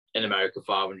in America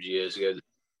 500 years ago that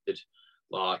did,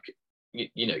 like,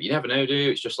 you never know, do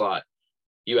you? It's just like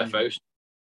UFOs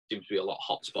seems to be a lot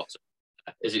of hotspots.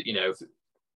 Is it is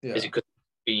it because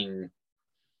been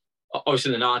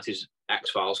obviously in the 90s,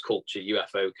 X-Files culture,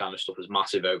 UFO kind of stuff was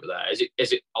massive over there. Is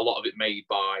it a lot of it made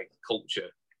by culture?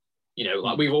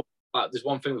 Like we've all, like, there's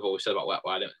one thing we've always said about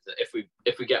Wetwired, that if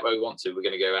we get where we want to, we're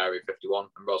going to go Area 51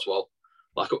 and Roswell,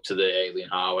 like up to the Alien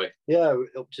Highway. Yeah,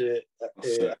 up to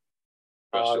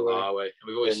Highway. And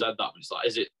we've always said that, but it's like,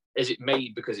 is it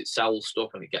made because it sells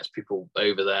stuff and it gets people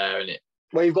over there and it?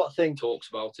 Well, you've got to think, talks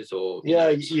about it, or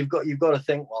you've got to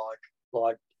think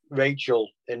like Rachel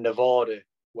in Nevada,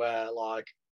 where like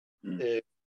the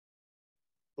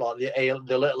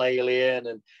little alien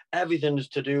and everything's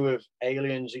to do with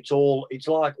aliens. It's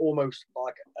like almost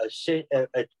like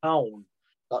a town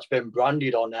that's been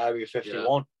branded on Area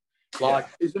 51. Yeah. Like,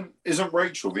 isn't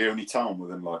Rachel the only town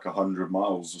within like 100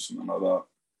 miles or something like that?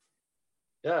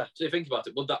 Yeah. So you think about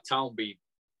it, would that town be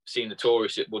seeing the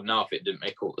tourists it would now if it didn't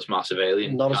make up this massive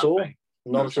alien? Not at all.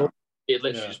 Not at all. It'd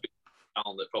literally just be a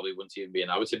town that probably wouldn't even be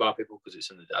inhabited by people because it's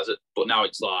in the desert. But now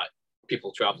it's like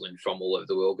people travelling from all over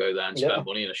the world go there and spend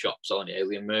money in a shop selling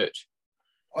alien merch.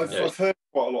 I've heard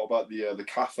quite a lot about the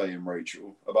cafe in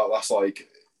Rachel. About that's like,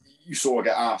 you sort of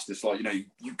get asked, it's like,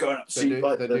 you go and see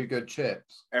like they do good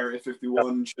chips, Area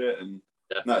 51 shit, and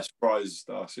no surprise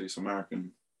that I see it's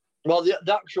American. Well, the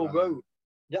actual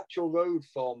road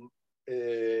from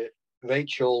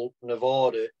Rachel,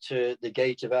 Nevada to the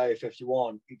gate of Area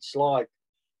 51, it's like,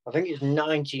 I think it's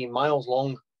 19 miles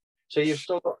long. So you've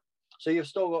still got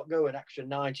to go an extra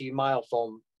 19 miles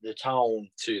from the town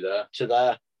to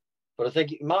there. But I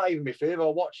think it might even be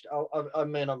further. I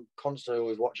mean, I'm constantly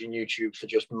always watching YouTube for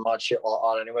just mad shit like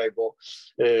that anyway.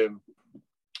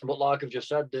 But like I've just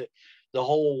said, that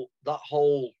whole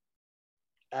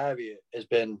area has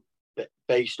been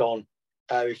based on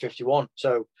Area 51.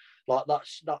 So like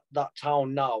that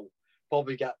town now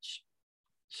probably gets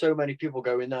so many people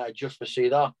going there just to see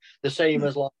that. The same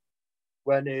as like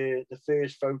when the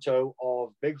first photo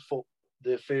of Bigfoot,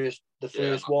 the first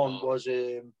one was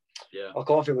I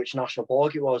can't think which national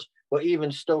park it was, but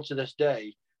even still to this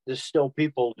day, there's still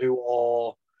people who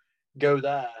go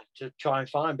there to try and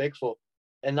find Bigfoot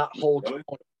in that whole town.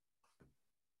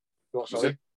 What,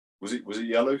 sorry? Was it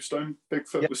Yellowstone?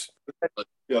 Bigfoot was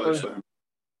Yellowstone.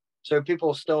 So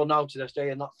people still now to this day,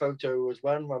 and that photo was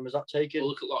when was that taken? Well,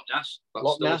 look at Loch Ness. That's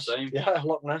Loch still Ness, the same. yeah,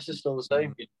 Loch Ness is still the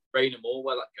same. Rain and More,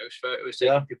 where that ghost photo is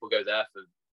taken. People go there for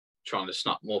trying to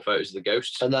snap more photos of the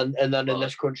ghosts. And then in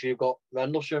this country, you've got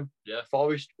Rendlesham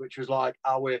Forest, which was like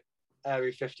our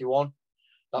Area 51.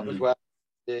 That was where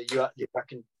you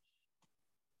reckon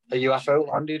a UFO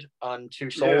landed and 2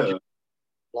 soldiers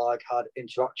like had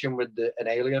interaction with an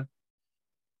alien.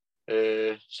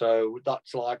 So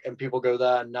that's like, and people go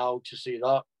there now to see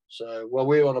that. So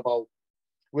we're on about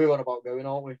going,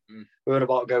 aren't we? We're on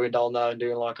about going down there and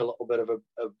doing like a little bit of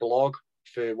a blog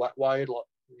for Wetwired, like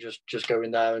just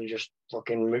going there and just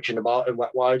fucking mooching about in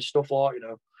Wetwired stuff, like, you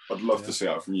know. I'd love to see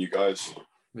that from you guys.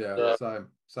 Yeah, same.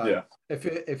 Yeah.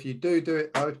 If you do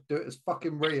it though, do it as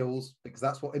fucking reels, because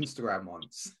that's what Instagram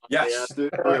wants. Yes, do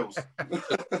it reels.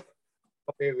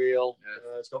 Got to be real.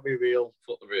 It's got to be real.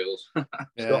 Fuck the reels.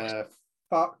 Yeah,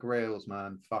 fuck reels,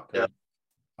 man. Fuck them.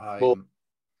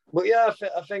 But yeah,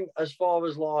 I think as far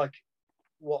as like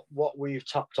what we've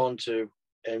tapped onto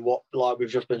and what like we've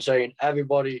just been saying,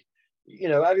 everybody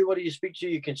you speak to,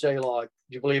 you can say like,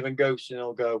 do you believe in ghosts? And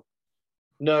they'll go,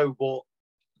 no, but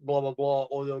blah blah blah,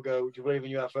 or they'll go, do you believe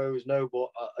in UFOs? No, but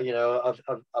I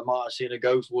might have seen a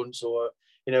ghost once, or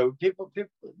people.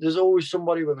 There's always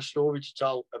somebody with a story to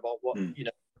tell about what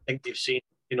think they've seen.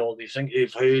 They think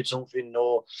they've heard something,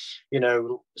 or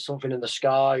something in the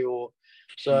sky, or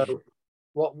so.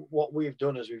 What we've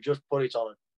done is we've just put it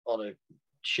on a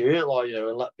shirt, like,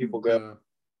 and let people go.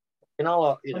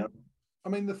 I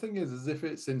mean, the thing is if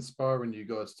it's inspiring you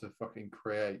guys to fucking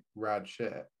create rad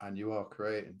shit, and you are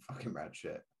creating fucking rad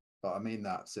shit, but I mean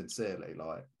that sincerely,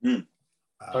 like,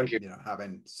 thank you.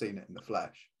 Having seen it in the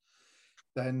flesh,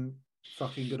 then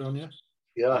fucking good on you.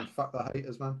 Yeah. And fuck the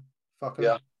haters, man. Fuck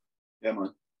them. Yeah,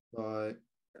 man. Like,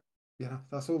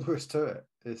 that's all there is to it.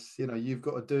 It's, you've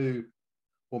got to do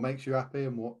what makes you happy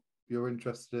and what you're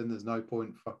interested in. There's no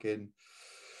point fucking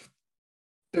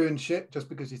doing shit just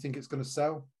because you think it's going to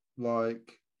sell.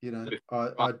 Like,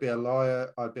 I'd be a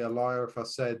liar. I'd be a liar if I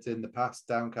said in the past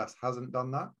Downcast hasn't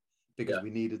done that, because we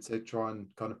needed to try and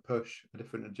kind of push a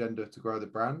different agenda to grow the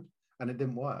brand, and it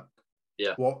didn't work.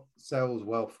 Yeah. What sells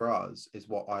well for us is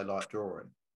what I like drawing.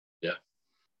 Yeah.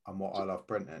 And what I love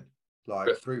printing.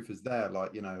 Like, proof is there.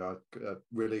 Like, I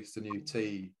released a new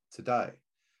tee today.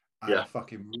 And I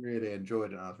fucking really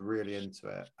enjoyed it, and I was really into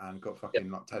it, and got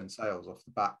fucking like 10 sales off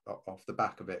the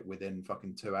back of it within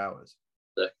fucking 2 hours.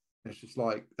 Yeah. It's just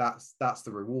like that's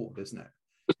the reward, isn't it?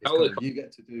 It's kind of, you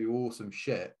get to do awesome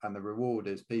shit, and the reward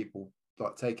is people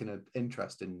like taking an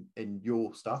interest in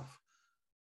your stuff.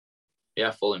 Yeah,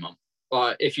 fully, man.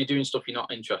 Like, if you're doing stuff you're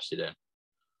not interested in,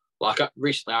 like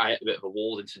recently I hit a bit of a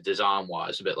wall into design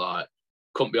wise, a bit like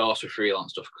couldn't be asked for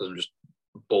freelance stuff because I'm just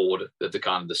bored of the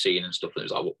kind of the scene and stuff, and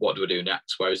it was like, what do I do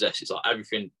next? Whereas this, it's like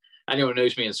everything. Anyone who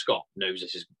knows me and Scott knows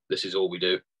this is all we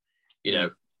do.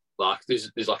 Like there's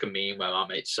like a meme where my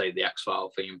mates say the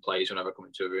X-File theme plays whenever I come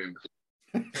into a room.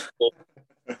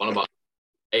 One about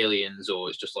aliens, or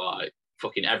it's just like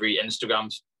fucking every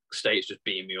Instagram state's just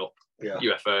beam me up.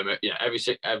 UFO,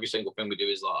 every single thing we do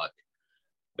is like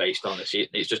based on this.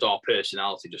 It's just our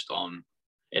personality just on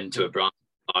into a brand.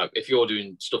 Like, if you're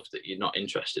doing stuff that you're not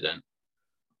interested in,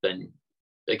 then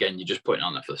again, you're just putting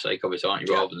on that for the sake of it, aren't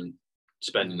you? Rather than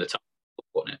spending the time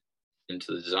putting it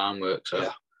into the design work. So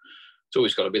it's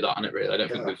always got to be that, isn't it? Really, I don't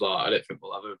think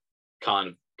we'll ever kind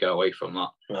of go away from that.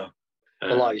 No.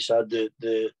 But like you said,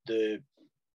 the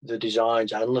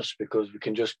design's endless, because we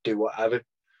can just do whatever.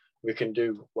 We can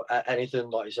do anything.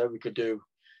 Like you said, we could do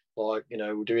we're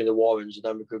doing the Warrens, and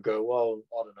then we could go, well,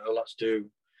 I don't know, let's do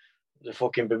the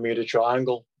fucking Bermuda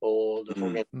Triangle, or the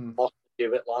fucking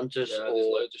of Atlantis, or there's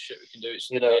loads of shit we can do. It's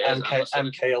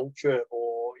MK Ultra,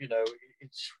 or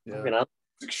it's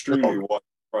extremely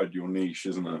wide your niche,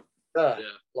 isn't it?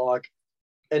 Like,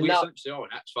 and we now, essentially are an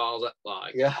X-Files.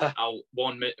 Like, how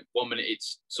one minute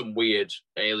it's some weird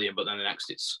alien, but then the next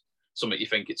it's something you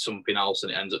think it's something else,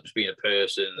 and it ends up just being a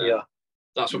person.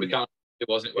 That's what we kind of did,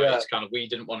 wasn't it? Where it's kind of, we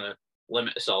didn't want to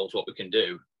limit ourselves what we can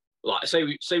do. Like, say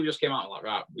we just came out like,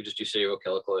 right, we just do serial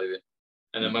killer clothing,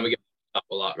 and then when we get that,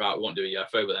 we're like, right, we won't do a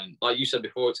UFO. But then, like you said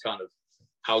before, it's kind of,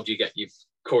 how do you get your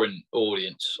current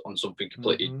audience on something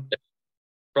completely different?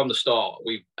 From the start?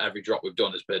 Every drop we've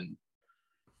done has been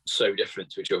so different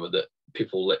to each other that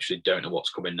people literally don't know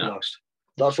what's coming next.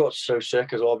 That's what's so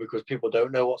sick as well, because people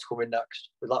don't know what's coming next.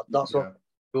 That's what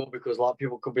cool, because like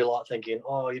people could be like thinking,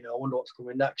 oh, I wonder what's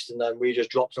coming next, and then we just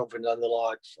drop something, and then they're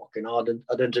like, fucking,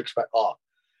 I didn't expect that.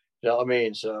 You know what I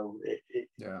mean? So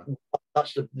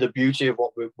that's the beauty of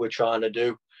what we're trying to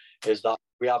do, is that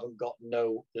we haven't got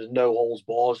there's no holes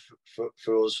bars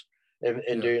for us.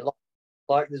 in doing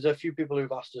like there's a few people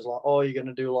who've asked us like, oh, you're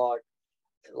gonna do like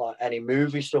any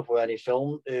movie stuff or any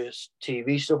film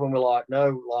TV stuff, and we're like,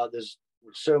 no, like there's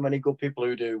so many good people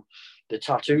who do the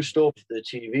tattoo stuff, the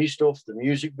TV stuff, the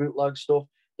music bootleg stuff,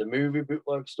 the movie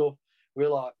bootleg stuff. We're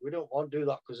like, we don't want to do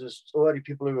that because there's already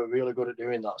people who are really good at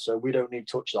doing that, so we don't need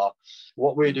to touch that.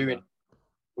 What we're doing,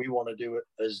 we want to do it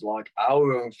as like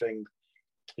our own thing.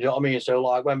 You know what I mean? So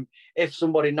like if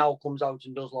somebody now comes out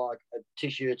and does like a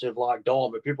t-shirt of like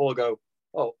Dharma, people will go,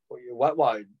 oh, well, you're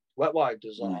Wetwired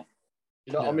does that.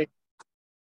 You know what I mean?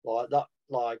 Like that,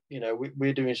 like, you know,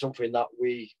 we're doing something that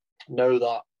we know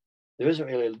that there isn't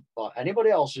really like anybody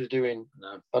else is doing.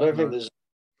 No, I don't think there's.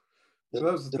 So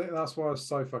that was the thing. That's why I was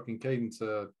so fucking keen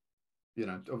to, you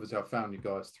know, obviously I found you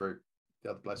guys through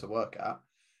the other place I work at.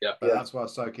 Yeah. But that's why I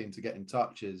was so keen to get in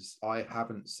touch is I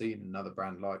haven't seen another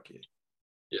brand like you.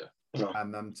 Yeah.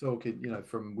 And I'm talking, you know,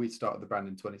 we started the brand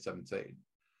in 2017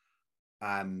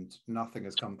 and nothing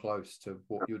has come close to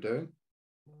what you're doing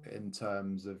in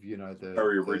terms of, you know, the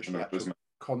very original the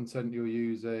content you're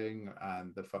using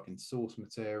and the fucking source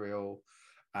material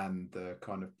and the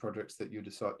kind of projects that you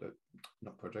decide to,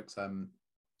 not projects, kind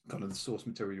of the source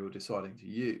material you're deciding to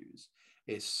use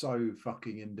is so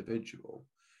fucking individual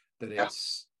that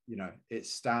it's, you know, it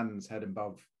stands head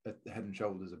and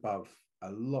shoulders above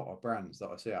a lot of brands that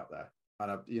I see out there.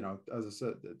 And you know, as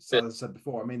I said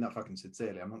before, I mean that fucking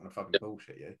sincerely. I'm not gonna fucking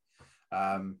bullshit you.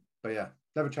 But yeah,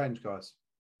 never change, guys.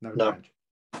 Never change.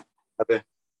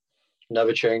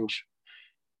 Never change.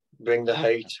 Bring the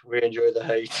hate. We enjoy the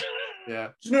hate. Yeah.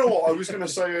 Do you know what I was going to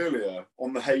say earlier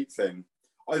on the hate thing?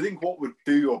 I think what would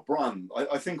do your brand,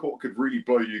 I think what could really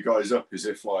blow you guys up is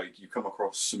if like you come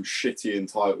across some shitty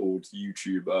entitled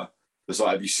YouTuber that's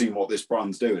like, have you seen what this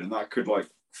brand's doing? And that could like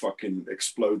fucking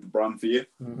explode the brand for you.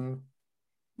 Mm-hmm.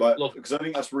 But because I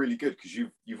think that's really good because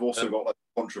you've also got like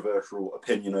a controversial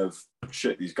opinion of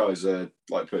shit. These guys are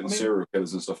like putting serial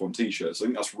killers and stuff on t-shirts. I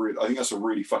think that's a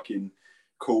really fucking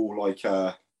cool like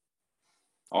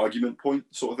argument point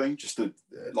sort of thing. Just to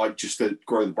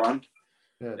grow the brand.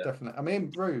 Yeah, definitely. I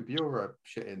mean, Rube, you're a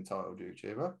shit entitled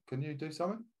YouTuber. Can you do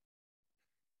something?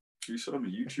 You said I'm a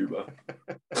YouTuber.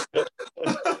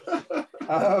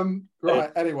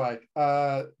 Right. Anyway,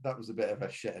 that was a bit of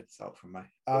a shit insult from me.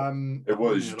 It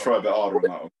was. You try a bit harder on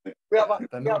that one.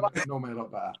 They're normally a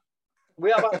lot better.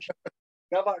 We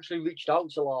have actually reached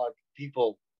out to like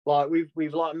people. Like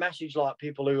we've like messaged like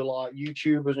people who are like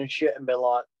YouTubers and shit and been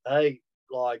like, hey,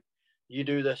 like you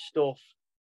do this stuff,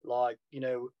 like, you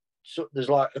know, so there's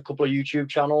like a couple of YouTube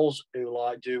channels who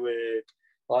like do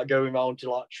like going around to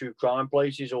like true crime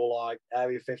places or like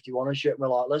Area 51 and shit. And we're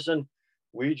like, listen,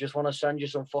 we just want to send you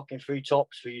some fucking free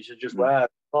tops for you to just wear.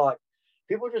 Like,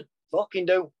 people just fucking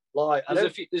don't like. There's a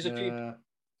few.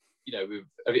 You know,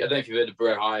 I don't know if you've heard of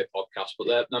Bro High podcast,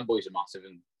 but them boys are massive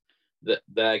and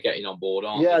they're getting on board,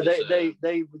 aren't they?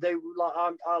 They like.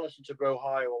 I listen to Bro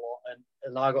High a lot,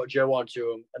 and I got Joe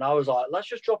onto them, and I was like, let's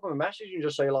just drop them a message and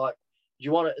just say like, do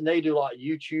you want it? And they do like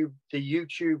YouTube,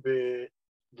 the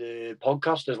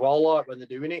podcast as well, like when they're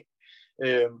doing it.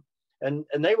 And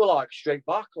they were like straight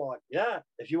back, like, yeah,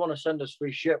 if you want to send us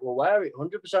free shit, we'll wear it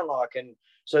 100%. Like, and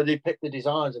so they picked the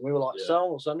designs, and we were like,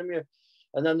 we'll send them you.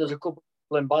 And then there's a couple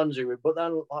in bands who, but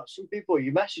then like some people,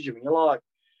 you message them, and you're like,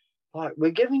 we're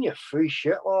giving you free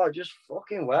shit, like, just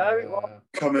fucking wear it. Like,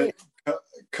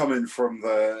 coming from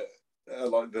the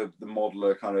like the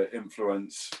modeler kind of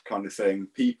influence kind of thing,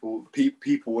 people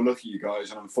will look at you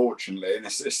guys, and unfortunately, and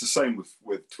it's the same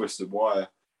with Twisted Wire.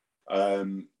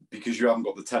 Because you haven't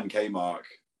got the 10K mark,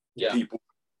 people,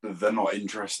 they're not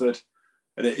interested.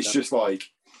 And it's just like,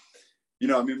 you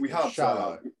know, I mean, we had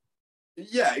shallow.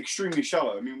 Extremely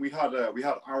shallow. I mean, we had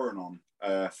Aaron on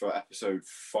for episode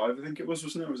 5, I think it was,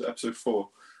 wasn't it? It was episode 4.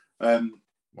 What did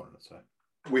I say?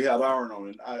 We had Aaron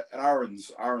on, and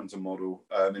Aaron's a model,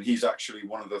 and he's actually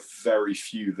one of the very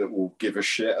few that will give a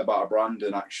shit about a brand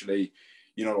and actually,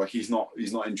 you know, like he's not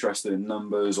interested in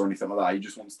numbers or anything like that. He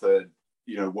just wants to,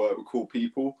 you know, work with cool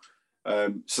people.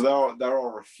 So there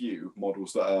are a few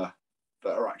models that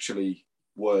are actually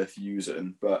worth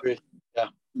using, but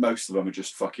most of them are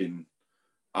just fucking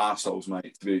assholes,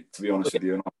 mate. To be honest with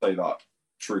you, and I'll say that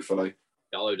truthfully.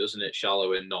 Shallow, doesn't it?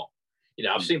 Shallow and not. You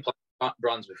know, I've seen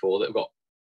brands before that have got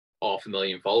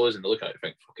 500,000 followers, and they look at it and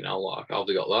think, "Fucking hell, like, how have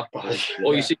they got that?"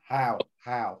 Or you see how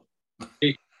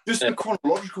just the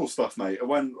chronological stuff, mate.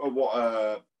 When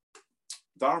what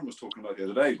Darren was talking about the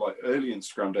other day, like early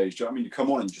Instagram days. Do you know what I mean? You come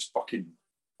on and just fucking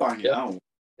bang it out.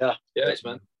 Yeah, it's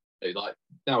man. Like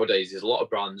nowadays, there's a lot of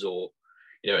brands or,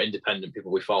 you know, independent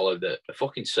people we follow that are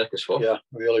fucking sick as fuck. Yeah,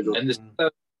 really good. And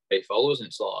there's followers, and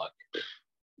it's like,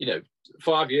 you know,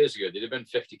 5 years ago they'd have been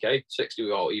 50k, 60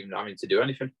 without even having to do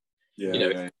anything. Yeah, you know,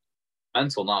 yeah.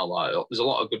 Mental now. Like, there's a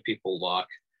lot of good people. Like,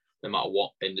 no matter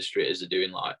what industry it is they're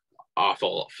doing. Like, I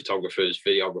thought a lot of photographers,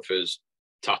 videographers,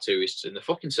 tattooists, and they're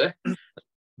fucking sick.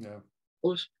 Yeah.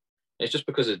 It's just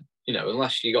because of, you know,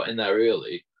 unless you got in there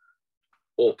early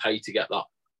or pay to get that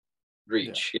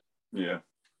reach. Yeah.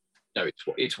 No,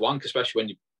 it's wank, especially when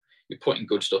you're putting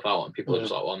good stuff out and people are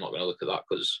just like, well, I'm not going to look at that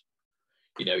because,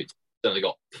 you know, it's only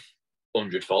got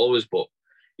 100 followers. But,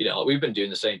 you know, like, we've been doing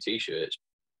the same t-shirts,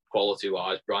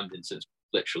 quality-wise, branding, since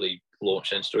literally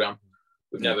launched Instagram.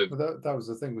 We've never... Well, that was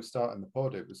the thing with starting the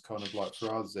pod. It was kind of like,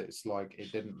 for us, it's like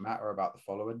it didn't matter about the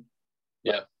following.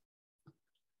 Yeah.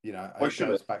 You know, it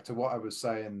goes back to what I was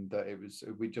saying, that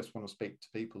we just want to speak to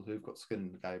people who've got skin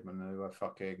in the game and who are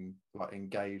fucking like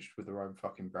engaged with their own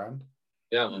fucking brand.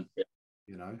 Yeah, man. Yeah.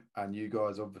 You know, and you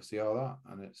guys obviously are that,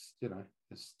 and it's, you know,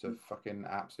 it's a fucking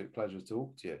absolute pleasure to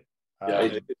talk to you.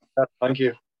 Thank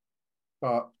you.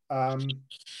 But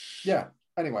yeah.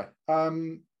 Anyway,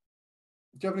 do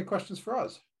you have any questions for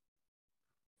us?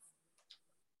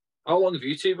 How long have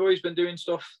you two boys been doing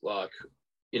stuff? Like,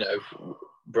 you know,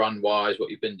 brand wise, what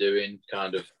you've been doing,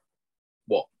 kind of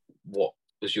what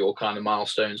was your kind of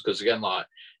milestones? Because again, like,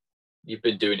 you've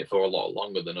been doing it for a lot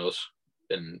longer than us,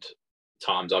 and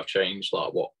times have changed.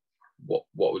 Like, what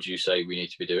would you say we need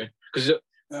to be doing? Because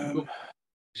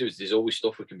there's always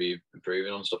stuff we can be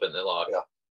improving on, stuff, and they're like,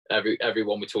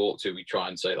 everyone we talk to, we try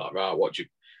and say like, right, what do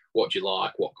you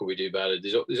like? What could we do better?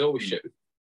 There's always shit.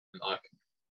 Like,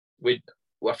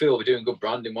 I feel we're doing good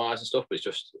branding wise and stuff, but it's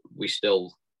just, we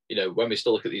still, you know, when we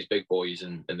still look at these big boys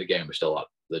in the game, we're still like,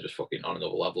 they're just fucking on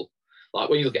another level. Like,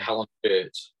 when you look at Helen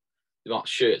shirts, the amount of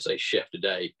shirts they shift a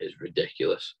day is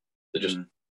ridiculous. They're just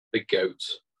big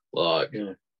goats. Like,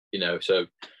 you know, so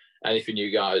anything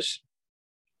you guys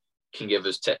can give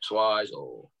us tips wise,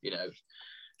 or, you know,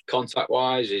 contact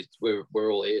wise, we're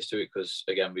all ears to it, because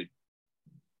again, we've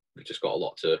just got a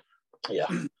lot to do,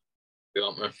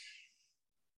 aren't we?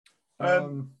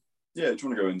 Yeah, do you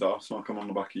want to go in, Darth? So I'll come on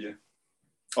the back of you.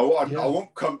 I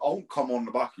won't come on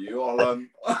the back of you. I'll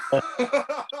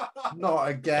Not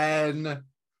again. What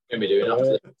are we doing after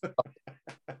this?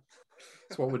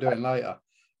 That's what we're doing later.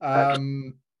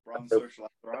 brand social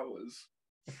after hours.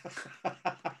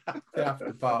 The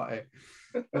after party.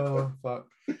 Oh fuck.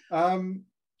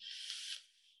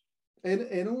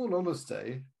 In all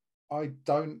honesty, I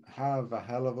don't have a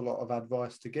hell of a lot of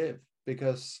advice to give,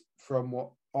 because from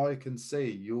what I can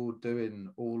see, you're doing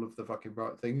all of the fucking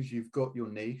right things. You've got your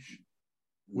niche,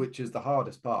 which is the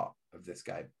hardest part of this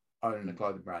game. Owning a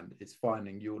clothing brand is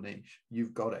finding your niche.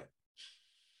 You've got it.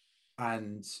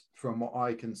 And from what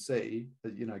I can see,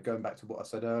 you know, going back to what I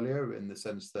said earlier, in the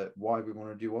sense that why we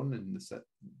wanted you on, in the set,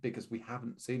 because we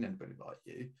haven't seen anybody like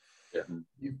you. Yeah.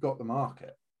 You've got the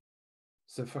market.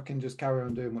 So fucking just carry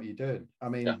on doing what you're doing. I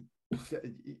mean,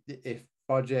 if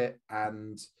budget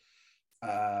and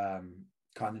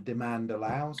kind of demand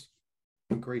allows,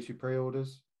 increase your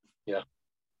pre-orders. Yeah.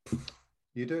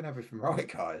 You're doing everything right,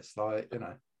 guys. Like, you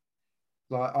know,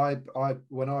 like I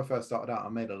when I first started out, I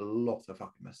made a lot of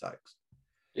fucking mistakes.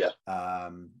 Yeah.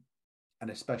 And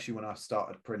especially when I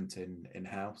started printing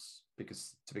in-house,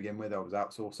 because to begin with, I was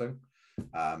outsourcing.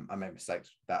 I made mistakes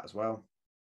with that as well,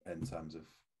 in terms of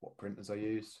what printers I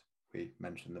used. We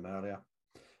mentioned them earlier.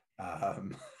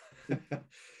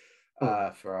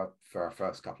 For our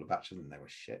first couple of batches, and they were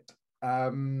shit.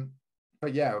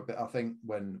 But yeah, I think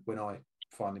when I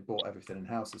finally bought everything in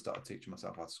house and started teaching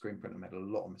myself how to screen print, I made a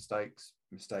lot of mistakes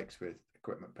with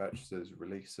equipment purchases,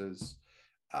 releases,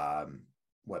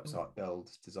 website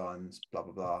builds, designs, blah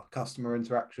blah blah, customer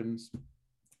interactions.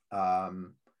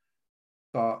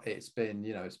 But it's been,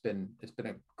 you know, it's been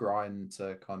a grind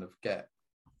to kind of get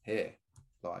here.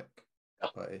 Like,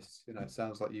 but it's, you know, it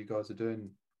sounds like you guys are doing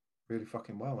really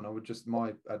fucking well, and I would just,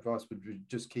 my advice would be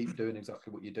just keep doing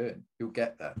exactly what you're doing. You'll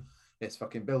get there. It's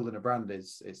fucking building a brand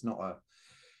it's not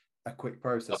a quick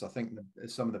process. I think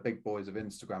some of the big boys of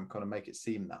Instagram kind of make it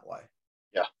seem that way.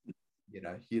 Yeah. You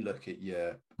know, you look at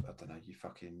your, I don't know, your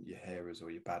fucking, your Hearers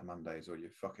or your Bad Mondays or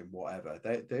your fucking whatever.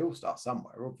 They all start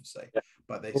somewhere, obviously,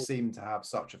 but they seem to have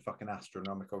such a fucking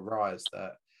astronomical rise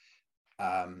that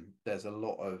there's a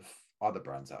lot of other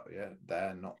brands out here.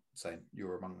 They're not saying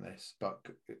you're among this, but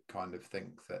kind of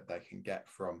think that they can get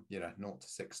from, you know, 0 to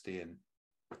 60 in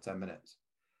 10 minutes.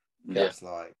 Yeah. It's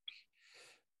like,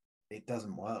 it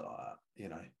doesn't work like that, you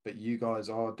know, but you guys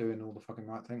are doing all the fucking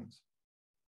right things.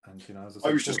 And, you know, as I said,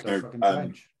 I was just going fucking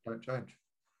change. Don't change.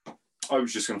 I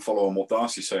was just going to follow on what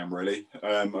Darcy's saying, really.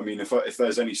 I mean, if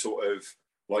there's any sort of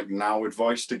like now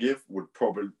advice to give, would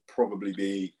probably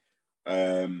be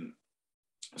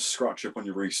scratch up on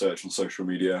your research on social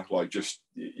media, like just,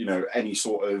 you know, any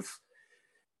sort of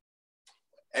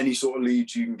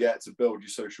leads you can get to build your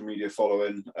social media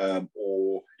following,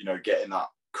 or, you know, getting that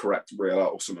correct reel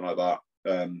out or something like that,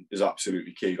 is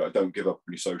absolutely key. Like, don't give up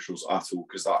on your socials at all,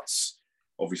 because that's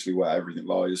obviously where everything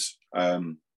lies.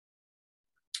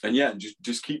 And yeah,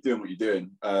 just keep doing what you're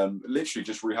doing. Literally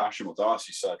just rehashing what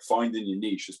Darcy said, finding your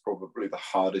niche is probably the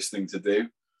hardest thing to do.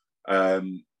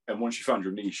 And once you found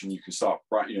your niche and you can start,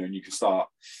 you know, and you can start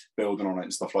building on it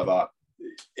and stuff like that,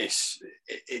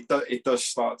 it does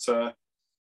start to,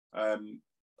 I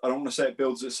don't want to say it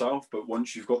builds itself, but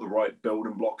once you've got the right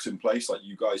building blocks in place, like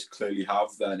you guys clearly have,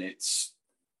 then it's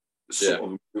sort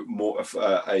of more of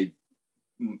a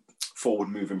forward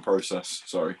moving process.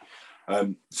 Sorry.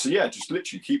 So yeah, just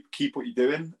literally keep what you're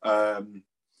doing.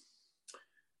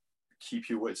 Keep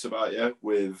your wits about you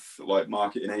with like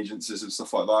marketing agencies and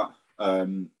stuff like that.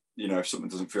 You know, if something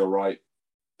doesn't feel right,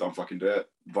 don't fucking do it.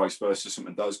 Vice versa,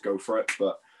 something does, go for it.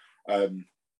 But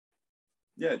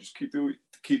yeah, just keep doing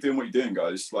what you're doing,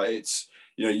 guys. Like, it's,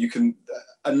 you know, you can.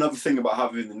 Another thing about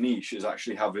having the niche is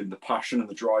actually having the passion and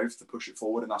the drive to push it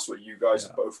forward, and that's what you guys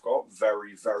have both got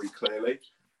very, very clearly.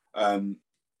 And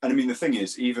I mean, the thing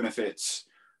is, even if it's,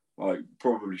 like,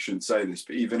 probably shouldn't say this,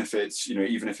 but even if it's, you know,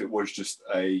 even if it was just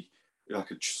a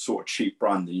sort of cheap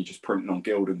brand and you're just printing on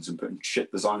Gildans and putting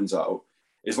shit designs out,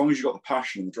 as long as you've got the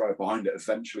passion and the drive behind it,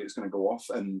 eventually it's going to go off.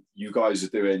 And you guys are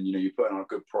doing, you know, you're putting on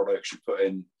good products, you're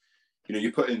putting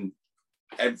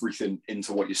everything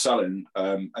into what you're selling,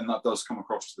 and that does come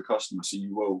across to the customer. So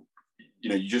you will, you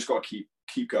know, you just got to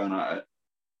keep going at it,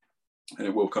 and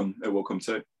it will come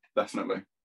too, definitely.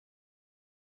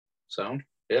 Sound?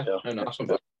 Yeah. No, nice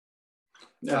one.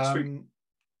 Yeah,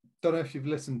 don't know if you've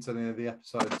listened to any of the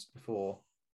episodes before.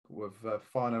 We've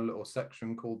found a little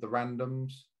section called the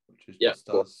randoms, which is just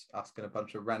us asking a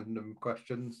bunch of random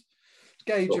questions to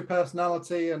gauge your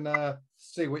personality and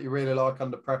see what you really like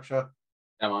under pressure.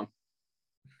 Come on,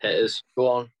 hitters, go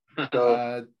on.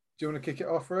 Do you want to kick it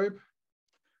off, Rube?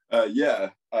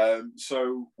 Yeah.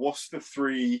 So what's the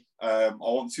three? I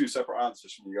want two separate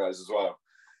answers from you guys as well.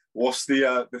 What's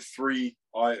the three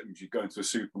items you go into a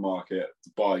supermarket to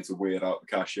buy to weird out the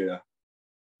cashier?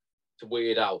 To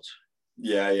weird out?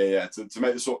 Yeah. To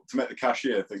make the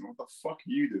cashier think, what the fuck are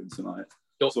you doing tonight?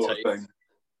 Sort of thing.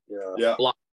 Yeah.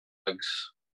 Black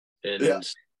bags and the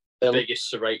biggest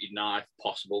serrated knife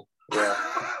possible. Yeah.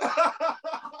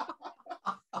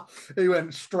 He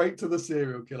went straight to the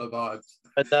serial killer vibes.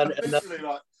 And then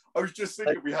like, I was just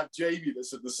thinking we had Jamie that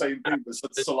said the same thing, but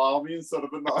said salami instead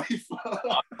of a knife.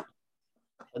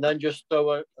 And then just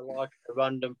throw a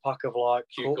random pack of like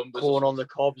corn on the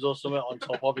cobs or something on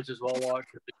top of it as well. Like,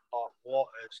 what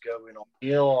is going on?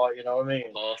 You know what I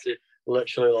mean? Party.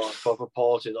 Literally like proper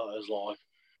party that is like.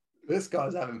 This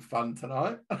guy's having fun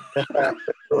tonight.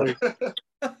 Somebody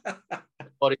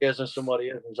is and somebody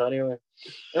isn't anyway.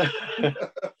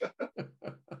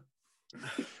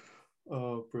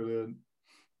 Oh, brilliant.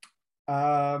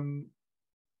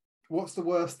 What's the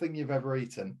worst thing you've ever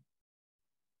eaten?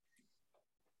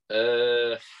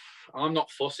 I'm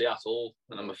not fussy at all,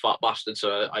 and I'm a fat bastard,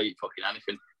 so I eat fucking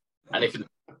anything.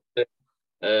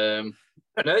 No,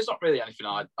 there's not really anything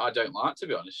I don't like, to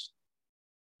be honest.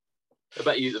 I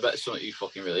bet it's something you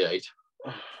fucking really hate.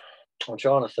 I'm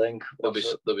trying to think. There'll be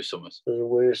something. The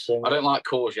worst thing. I don't like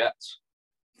courgettes.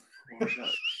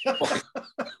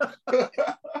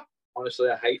 Honestly,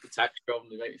 I hate the texture of them.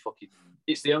 They make me fucking.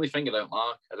 It's the only thing I don't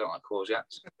like. I don't like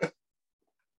courgettes.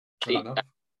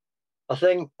 I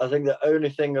think the only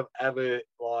thing I've ever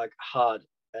like had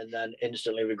and then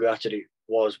instantly regretted it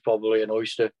was probably an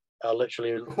oyster. I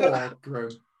literally.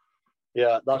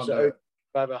 Yeah, that's the only thing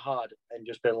I've ever had, and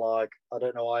just been like, I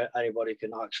don't know why anybody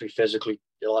can actually physically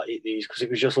like eat these, because it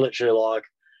was just literally like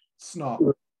snot.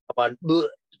 I went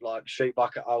like straight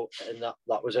back out, and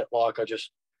that was it. Like, I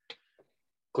just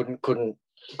couldn't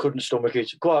stomach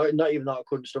it. Quite not even that I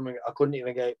couldn't stomach it. I couldn't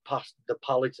even get it past the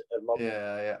palate of my.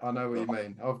 Yeah. I know what you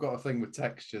mean. I've got a thing with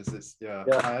textures. It's I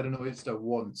had an oyster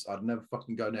once. I'd never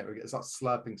fucking go near it again. It's like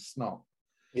slurping snot.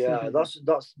 Yeah, that's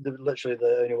literally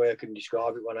the only way I can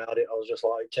describe it. When I had it, I was just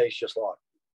like, it tastes just like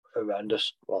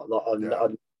horrendous. Like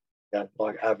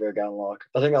like ever again. Like,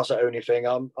 I think that's the only thing.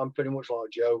 I'm pretty much like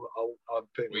Joe. I'm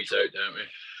pretty much. We don't we?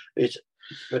 It's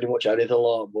pretty much anything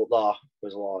like, but that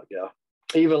was like, yeah.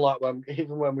 Even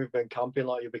when we've been camping,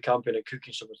 like you'll be camping and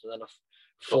cooking something, and then a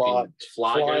fly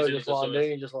goes just like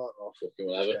me, just like, oh fucking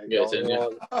whatever. Get in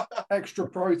you. Extra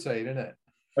protein, isn't it?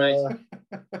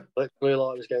 Literally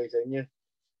like just get in you.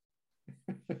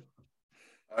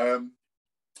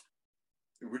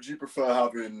 Would you prefer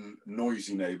having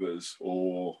noisy neighbours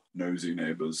or nosy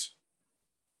neighbours?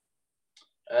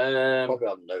 Probably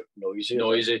have noisy.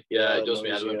 Noisy, yeah. It does me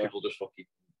head when people just fucking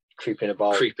creeping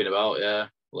about. Yeah.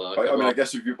 Like, I mean, I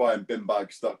guess if you're buying bin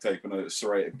bags, duct tape, and a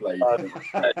serrated blade.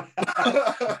 The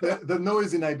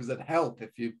noisy neighbours that help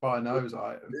if you buy those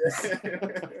items.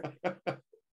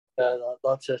 Yeah,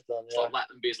 that's it then. Yeah. Let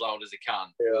them be as loud as they can.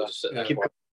 Yeah. Just sit there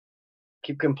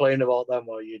Keep complaining about them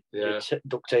while you're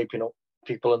duct taping up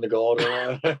people in the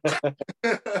garden.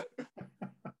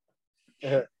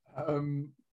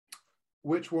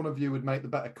 Which one of you would make the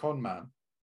better con man?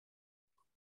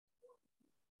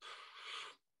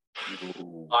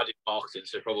 I did marketing,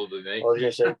 so probably me. I was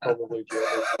going to say probably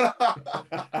Joe.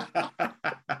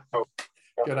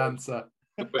 Good answer.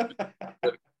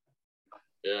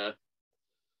 Yeah.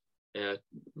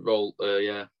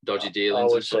 Dodgy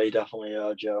dealings. I would say definitely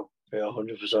Joe. Yeah,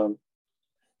 100%.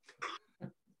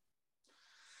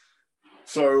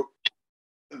 So,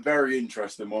 a very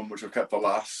interesting one, which I've kept for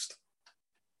last.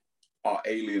 Are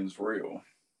aliens real?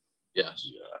 Yes.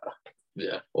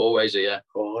 Yeah. Always, yeah.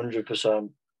 100%.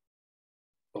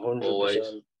 100%. Always.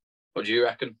 What do you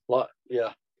reckon?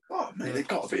 Yeah. Oh man, they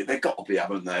got to be,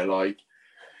 haven't they? Like,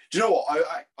 do you know what?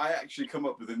 I actually come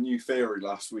up with a new theory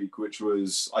last week, which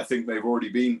was I think they've already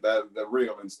been they're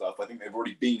real and stuff. I think they've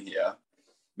already been here.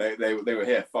 They were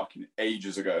here fucking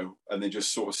ages ago, and they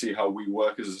just sort of see how we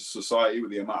work as a society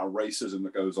with the amount of racism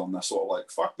that goes on. They're sort of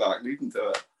like, fuck that, leave them to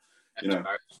it. You know,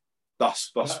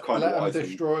 that's kind of what I think.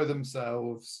 Destroy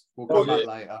themselves. We'll come back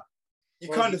later. You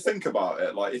kind of think about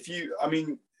it, like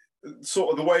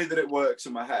sort of the way that it works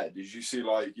in my head is you see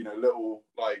like, you know, little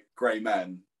like grey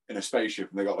men in a spaceship,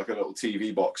 and they got like a little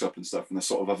TV box up and stuff, and they're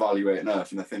sort of evaluating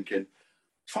Earth, and they're thinking,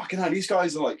 fucking hell, these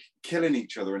guys are like killing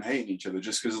each other and hating each other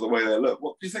just because of the way they look.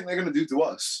 What do you think they're going to do to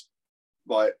us?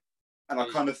 Like, and I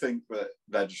kind of think that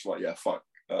they're just like, yeah, fuck.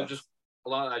 They're just, a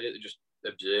lot of they're just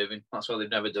observing. That's why they've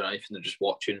never done anything. They're just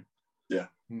watching. Yeah.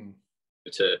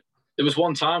 But there was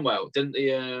one time where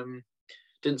didn't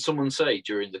someone say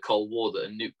during the Cold War that a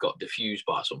nuke got diffused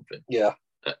by something? Yeah.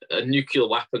 A nuclear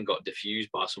weapon got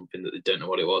diffused by something that they don't know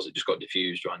what it was. It just got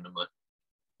diffused randomly.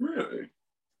 Really?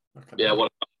 Yeah.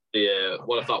 What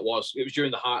if that was? It was during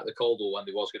the height of the Cold War when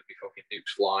there was going to be fucking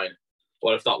nukes flying.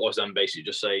 What if that was them basically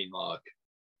just saying like,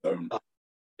 don't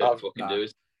fucking do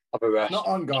it? Have a rest. Not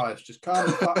on, guys. Just calm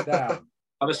the fuck down.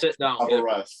 Have a sit down. Have a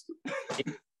rest.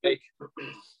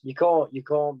 You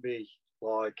can't be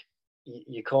like,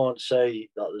 you can't say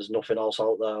that there's nothing else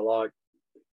out there. Like,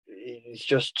 it's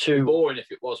just too boring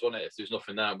if it was, wasn't it? If there's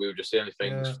nothing there, we were just the only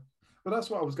things. Yeah. But that's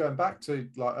what I was going back to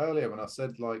like earlier when I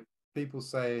said like people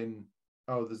saying,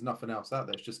 "Oh, there's nothing else out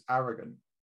there." It's just arrogant.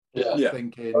 Yeah.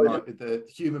 Thinking like the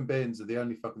human beings are the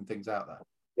only fucking things out there.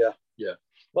 Yeah. Yeah.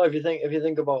 Well, if you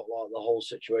think about like the whole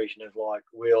situation of like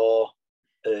we are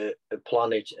a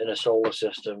planet in a solar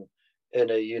system,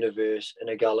 in a universe, in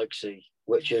a galaxy,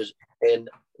 which is in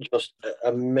just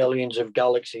millions of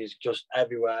galaxies just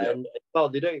everywhere. Yeah. And well,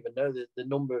 they don't even know the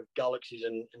number of galaxies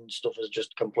and stuff is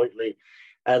just completely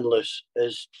endless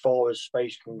as far as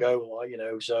space can go. Like, you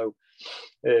know, so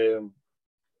it's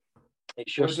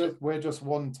just we're just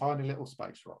one tiny little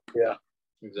space rock. Yeah.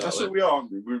 Exactly. That's what we are.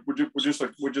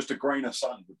 We're just a grain of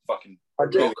sand with fucking. I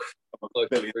do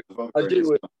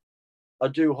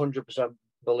 100%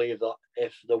 believe that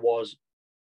if there was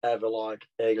ever like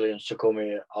aliens to come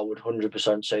here, I would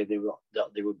 100% say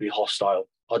that they would be hostile.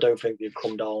 I don't think they'd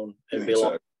come down and be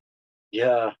like,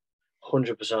 yeah,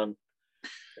 100%.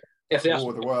 If they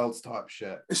war the world's type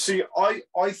shit. See, I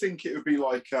think it would be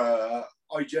like I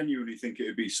genuinely think it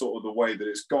would be sort of the way that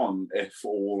it's gone if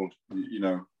all, you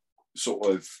know, sort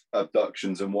of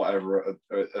abductions and whatever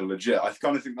are legit. I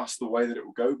kind of think that's the way that it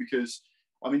will go, because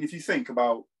I mean, if you think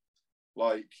about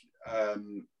like a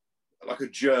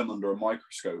germ under a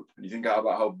microscope, and you think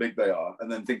about how big they are,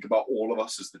 and then think about all of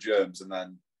us as the germs, and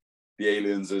then the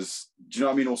aliens as, do you know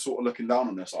what I mean, all sort of looking down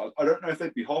on us. I don't know if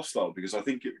they'd be hostile, because I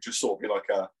think it would just sort of be like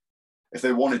if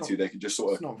they wanted to, they could just sort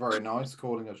of. It's not very nice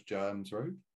calling us germs,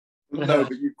 Rube. No,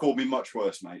 but you called me much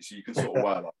worse, mate, so you can sort of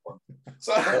wear that one.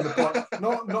 So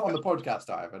not on the podcast,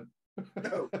 I haven't.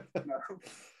 No. Well, that's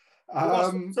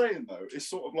what I'm saying though. It's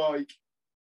sort of like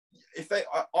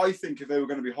I think if they were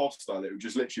going to be hostile, it would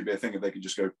just literally be a thing if they could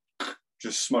just go,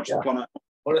 just smudge the planet.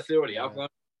 What if they already have that?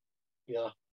 Yeah.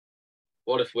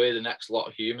 What if we're the next lot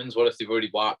of humans? What if they've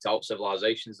already wiped out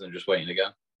civilizations and they're just waiting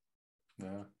again?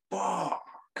 Yeah. Fuck.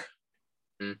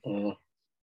 Mm.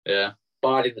 Yeah.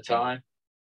 Biding the time.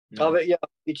 I think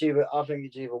it's either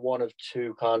one of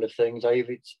two kind of things. I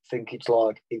either think it's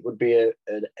like it would be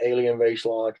an alien race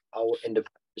like our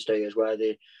Independence Day is, where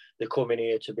they come in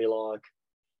here to be like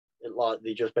like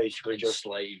they just basically just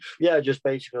slave. Yeah, just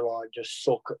basically like just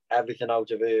suck everything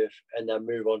out of Earth and then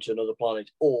move on to another planet.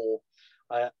 Or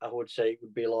I would say it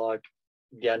would be like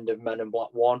the end of Men in Black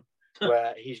 1,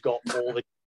 where he's got all the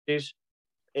galaxies.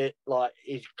 It's like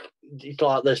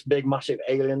this big massive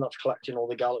alien that's collecting all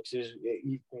the galaxies.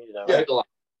 You know. Yeah, like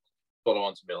what I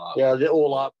want to be like. Yeah, they're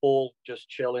all like Paul, just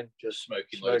chilling, just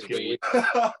smoking loads of weed.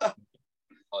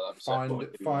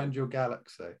 Find your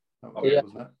galaxy. Yeah.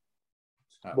 Wasn't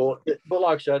it? But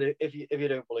like I said, if you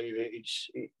don't believe it,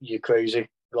 you're crazy.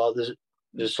 Like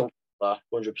there's something there,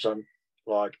 100%.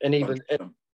 Like and even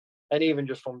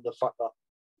just from the fact that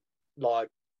like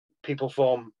people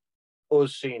from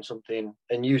us seeing something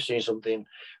and you seeing something,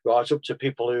 right up to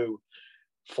people who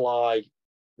fly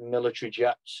military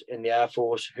jets in the Air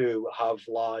Force who have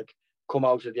like come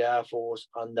out of the Air Force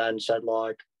and then said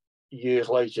like years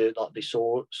later that they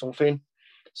saw something.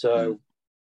 So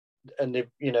and they've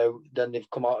then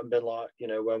they've come out and been like,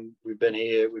 when we've been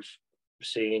here we've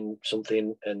seen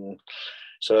something. And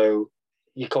so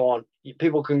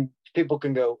people can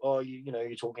go, oh,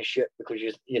 you're talking shit because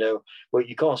well,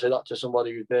 you can't say that to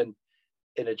somebody who's been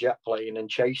in a jet plane and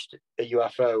chased a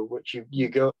UFO, which you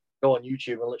go on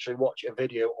YouTube and literally watch a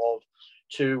video of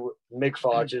 2 MiG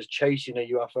fighters chasing a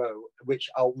UFO which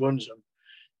outruns them,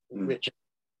 which is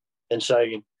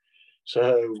insane.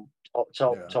 So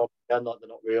tell again that they're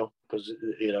not real because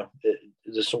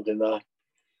there's something there.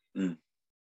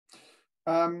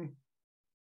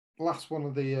 Last one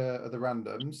of the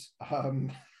randoms.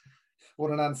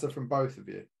 Want an answer from both of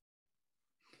you.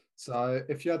 So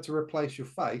if you had to replace your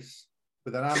face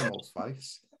with an animal's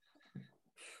face,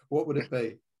 what would it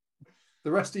be?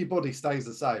 The rest of your body stays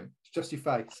the same. It's just your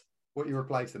face. What are you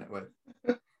replacing it with?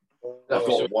 I've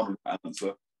got one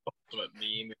answer.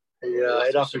 Yeah,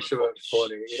 it'd have to be something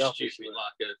funny. It'd have to be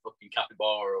like a fucking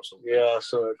capybara or something. Yeah,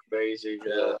 something crazy.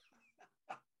 Yeah.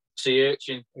 Sea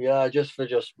urchin. Yeah, just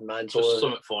mental. Just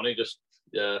something funny. Just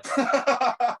yeah.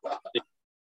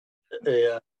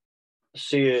 Yeah.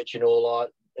 Sea urchin or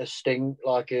like a sting,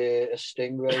 like a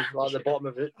stingray, like the bottom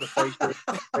of it, the face.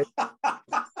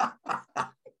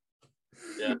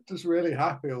 Yeah. Just really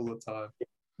happy all the time.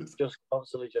 Just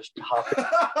constantly just happy.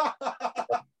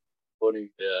 Funny.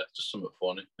 Yeah, just something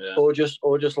funny. Yeah. Or just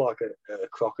like a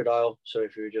crocodile. So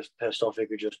if you were just pissed off, you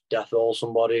could just death roll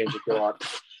somebody and just be like,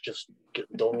 just get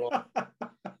done. I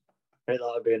think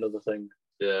that would be another thing.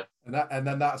 Yeah. And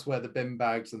then that's where the bin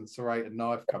bags and the serrated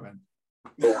knife come in.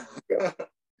 Yeah.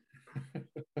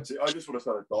 See, I just want to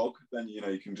sell a dog. Then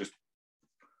you can just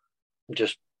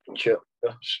chill.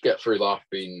 Just get through life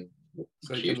being.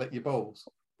 So you can lick your balls.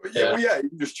 Yeah, you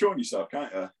can just chew on yourself,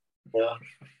 can't you? Yeah.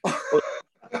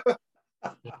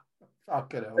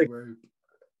 Fucking hell, Rube.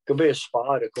 Could be a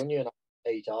spider, couldn't you?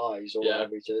 8 eyes or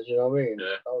whatever it is. You know what I mean?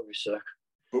 Yeah. That would be sick.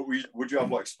 But would you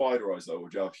have like spider eyes though?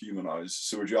 Would you have human eyes?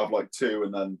 So would you have like 2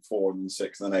 and then 4 and then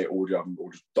 6 and then 8, or would you have them all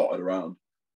just dotted around?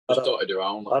 Just dotted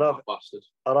around like a bastard.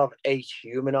 I'd have 8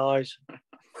 human eyes.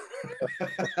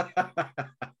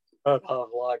 I'd have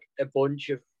like a bunch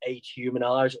of 8 human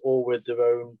eyes, all with their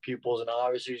own pupils and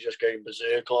irises, just going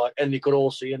berserk, like, and they could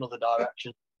all see another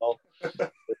direction.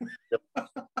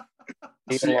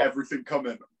 You see everything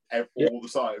coming all the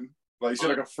time. Like you see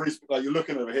like a frisbee, like you're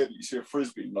looking over here, but you see a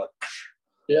frisbee, like.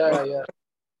 Yeah.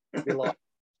 It'd be like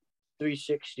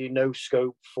 360, no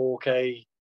scope, 4K,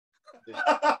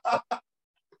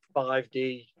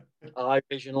 5D, eye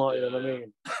vision, like, you know what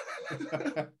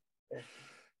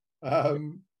I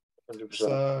mean? 100%.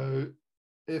 So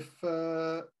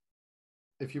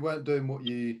if you weren't doing what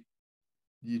you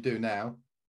do now,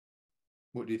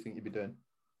 what do you think you'd be doing?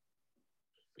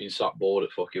 Being sat bored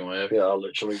at fucking work. Yeah,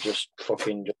 literally just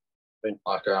fucking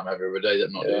like I am every day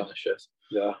that not doing this shit.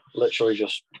 Yeah, literally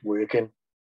just working.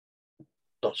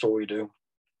 That's all we do.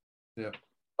 Yeah.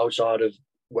 Outside of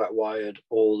Wetwired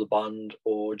or the band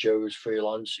or Joe's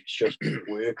freelance, it's just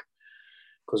work.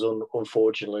 Because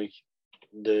unfortunately,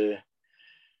 the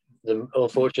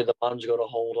band's got a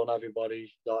hold on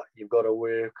everybody that you've got to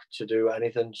work to do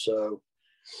anything. So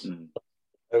the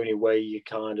only way you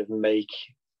kind of make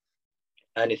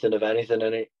anything of anything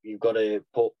in it, you've got to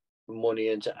put money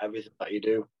into everything that you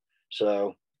do.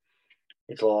 So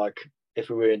it's like if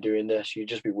we weren't doing this, you'd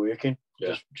just be working.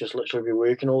 Yeah. Just literally be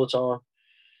working all the time.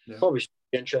 Yeah. Probably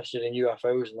interested in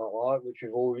UFOs and that, like, which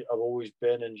I've always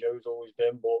been, and Joe's always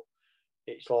been, but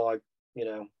it's like,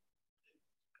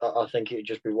 I think it'd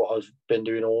just be what I've been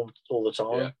doing all the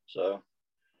time. Yeah. So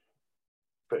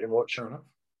pretty much. Fair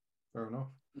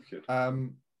enough. Good.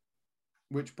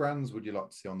 Which brands would you like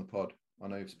to see on the pod? I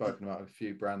know you've spoken about a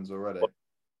few brands already.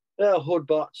 Yeah, hood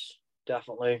bats,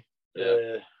 definitely.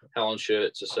 Helen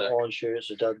shirts are sick. Helen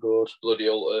shirts are dead good. Bloody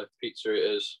Ultra pizza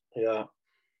eaters. Yeah.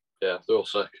 Yeah, they're all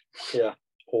sick. Yeah,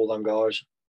 all them guys.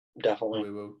 Definitely.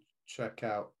 We will check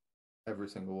out every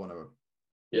single one of them.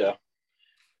 Yeah.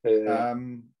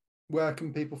 Where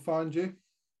can people find you?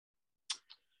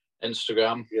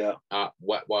 Instagram. Yeah. At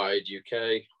Wetwired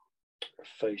UK.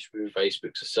 Facebook.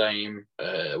 Facebook's the same.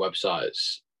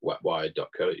 Website's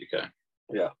wetwired.co.uk.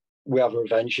 Yeah. We haven't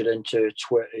ventured into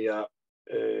Twitter yet.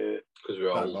 Because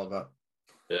we're Don't all... bother.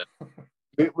 Yeah.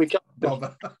 We can't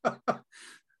bother.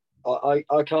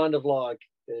 I kind of like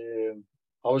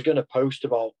I was going to post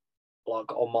about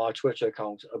like on my Twitter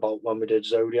account about when we did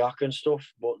Zodiac and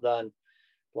stuff, but then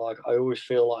like I always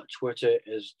feel like Twitter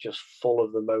is just full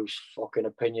of the most fucking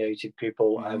opinionated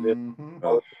people ever.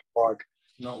 Like,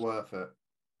 not worth it.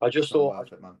 I just thought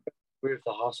worth it, man. With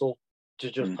the hassle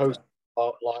to just post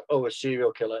about like, oh, a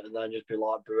serial killer, and then just be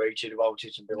like berated about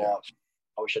it and be like,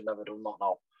 I wish I'd never done that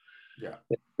now. Yeah.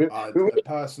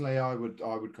 Personally, I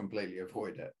would completely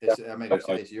avoid it. I mean,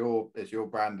 it's your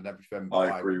brand and everything. But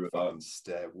I agree with that.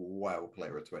 Steer well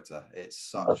clear of Twitter.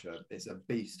 It's a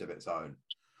beast of its own.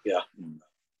 Yeah.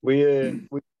 We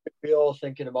are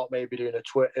thinking about maybe doing a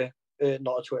Twitter,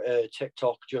 not a Twitter,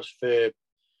 TikTok, just for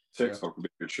TikTok would be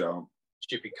a good show.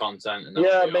 Stupid content, and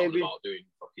then maybe about doing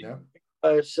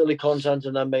fucking silly content,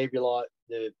 and then maybe like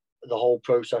the whole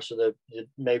process of the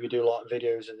maybe do like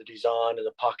videos of the design and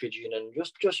the packaging and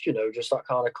just that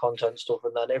kind of content stuff.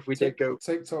 And then if we did go,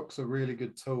 TikTok's a really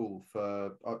good tool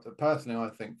for personally. I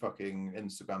think fucking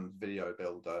Instagram's video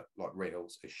builder like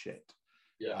Reels is shit.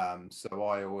 Yeah. So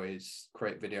I always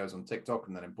create videos on TikTok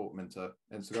and then import them into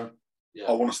Instagram. Yeah.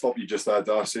 I want to stop you just there,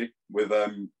 Darcy. With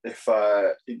if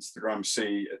Instagram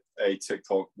see a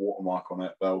TikTok watermark on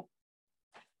it, they'll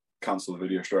cancel the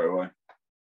video straight away.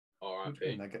 All right.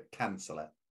 They cancel it.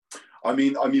 I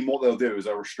mean, what they'll do is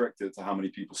they'll restrict it to how many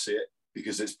people see it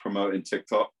because it's promoting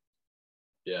TikTok.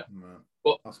 Yeah.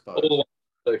 But all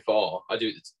so far, I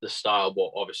do the style,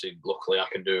 but obviously, luckily, I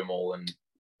can do them all in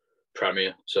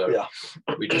Premiere. So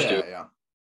we just do it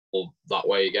all that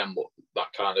way again. But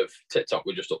that kind of TikTok,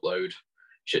 we just upload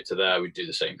shit to there. We do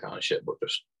the same kind of shit, but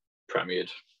just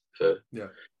premiered for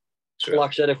So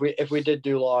like I said, if we did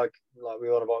do like we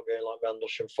were about going like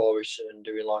Rendlesham Forest and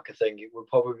doing like a thing, it would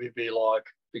probably be like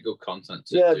good content.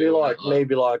 Be like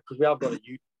maybe like because we have got a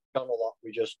YouTube channel that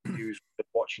we just use for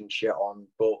watching shit on,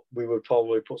 but we would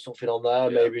probably put something on there,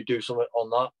 maybe do something on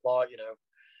that, like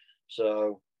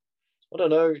So I don't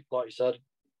know, like you said,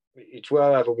 it's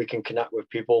wherever we can connect with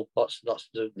people. That's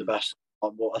the best.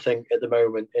 But I think at the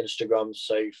moment Instagram's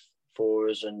safe for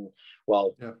us, and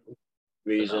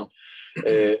reason.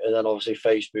 And then obviously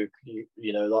Facebook,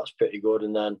 that's pretty good.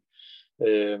 And then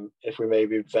if we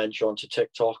maybe venture onto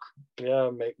TikTok,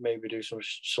 maybe do some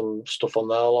stuff on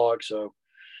there, like so.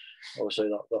 Obviously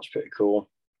that's pretty cool.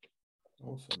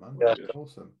 Awesome, man. Yeah,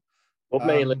 awesome. But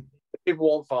mainly, if people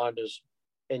won't find us,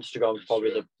 Instagram's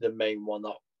probably the main one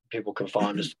that people can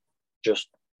find us. Just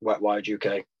Wetwired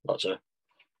UK. That's it.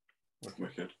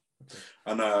 Wicked.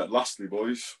 And lastly,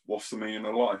 boys, what's the meaning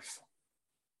of life?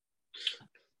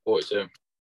 42.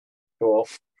 Cool.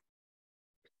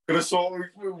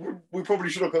 We probably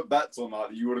should have put bets on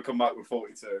that. You would have come back with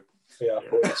 42. Yeah,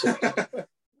 42.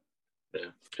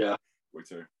 Yeah.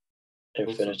 42.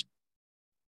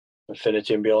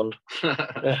 Infinity and beyond.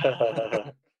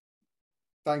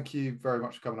 Thank you very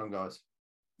much for coming on, guys.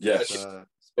 Yes.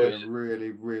 It's been a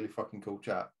really, really fucking cool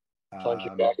chat. Thank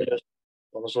you for having us,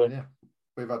 honestly. Yeah,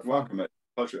 we've had fun. Welcome, mate.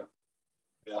 Pleasure.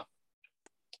 Yeah.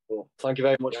 Cool. Thank you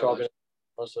very much for having us.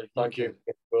 Honestly, thank you.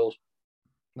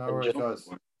 No worries, guys.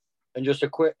 And just a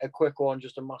quick one,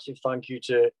 just a massive thank you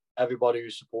to everybody who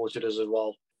supported us as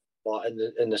well. Like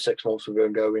in the 6 months we've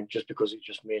been going, just because it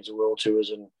just means the world to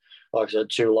us. And like I said,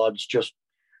 2 lads just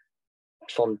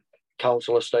from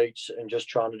council estates and just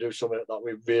trying to do something that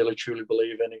we really truly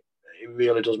believe in. It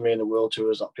really does mean the world to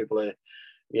us that people are,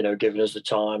 giving us the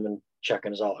time and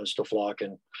checking us out and stuff like.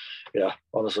 And yeah,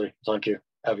 honestly, thank you,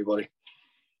 everybody.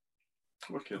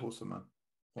 Wicked. Awesome, man.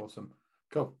 Awesome.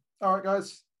 Cool. All right,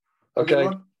 guys. Okay.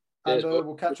 And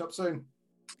we'll catch up soon.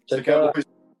 Take care.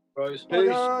 Boys. Peace. Bye,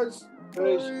 guys.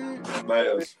 Peace.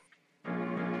 Laters.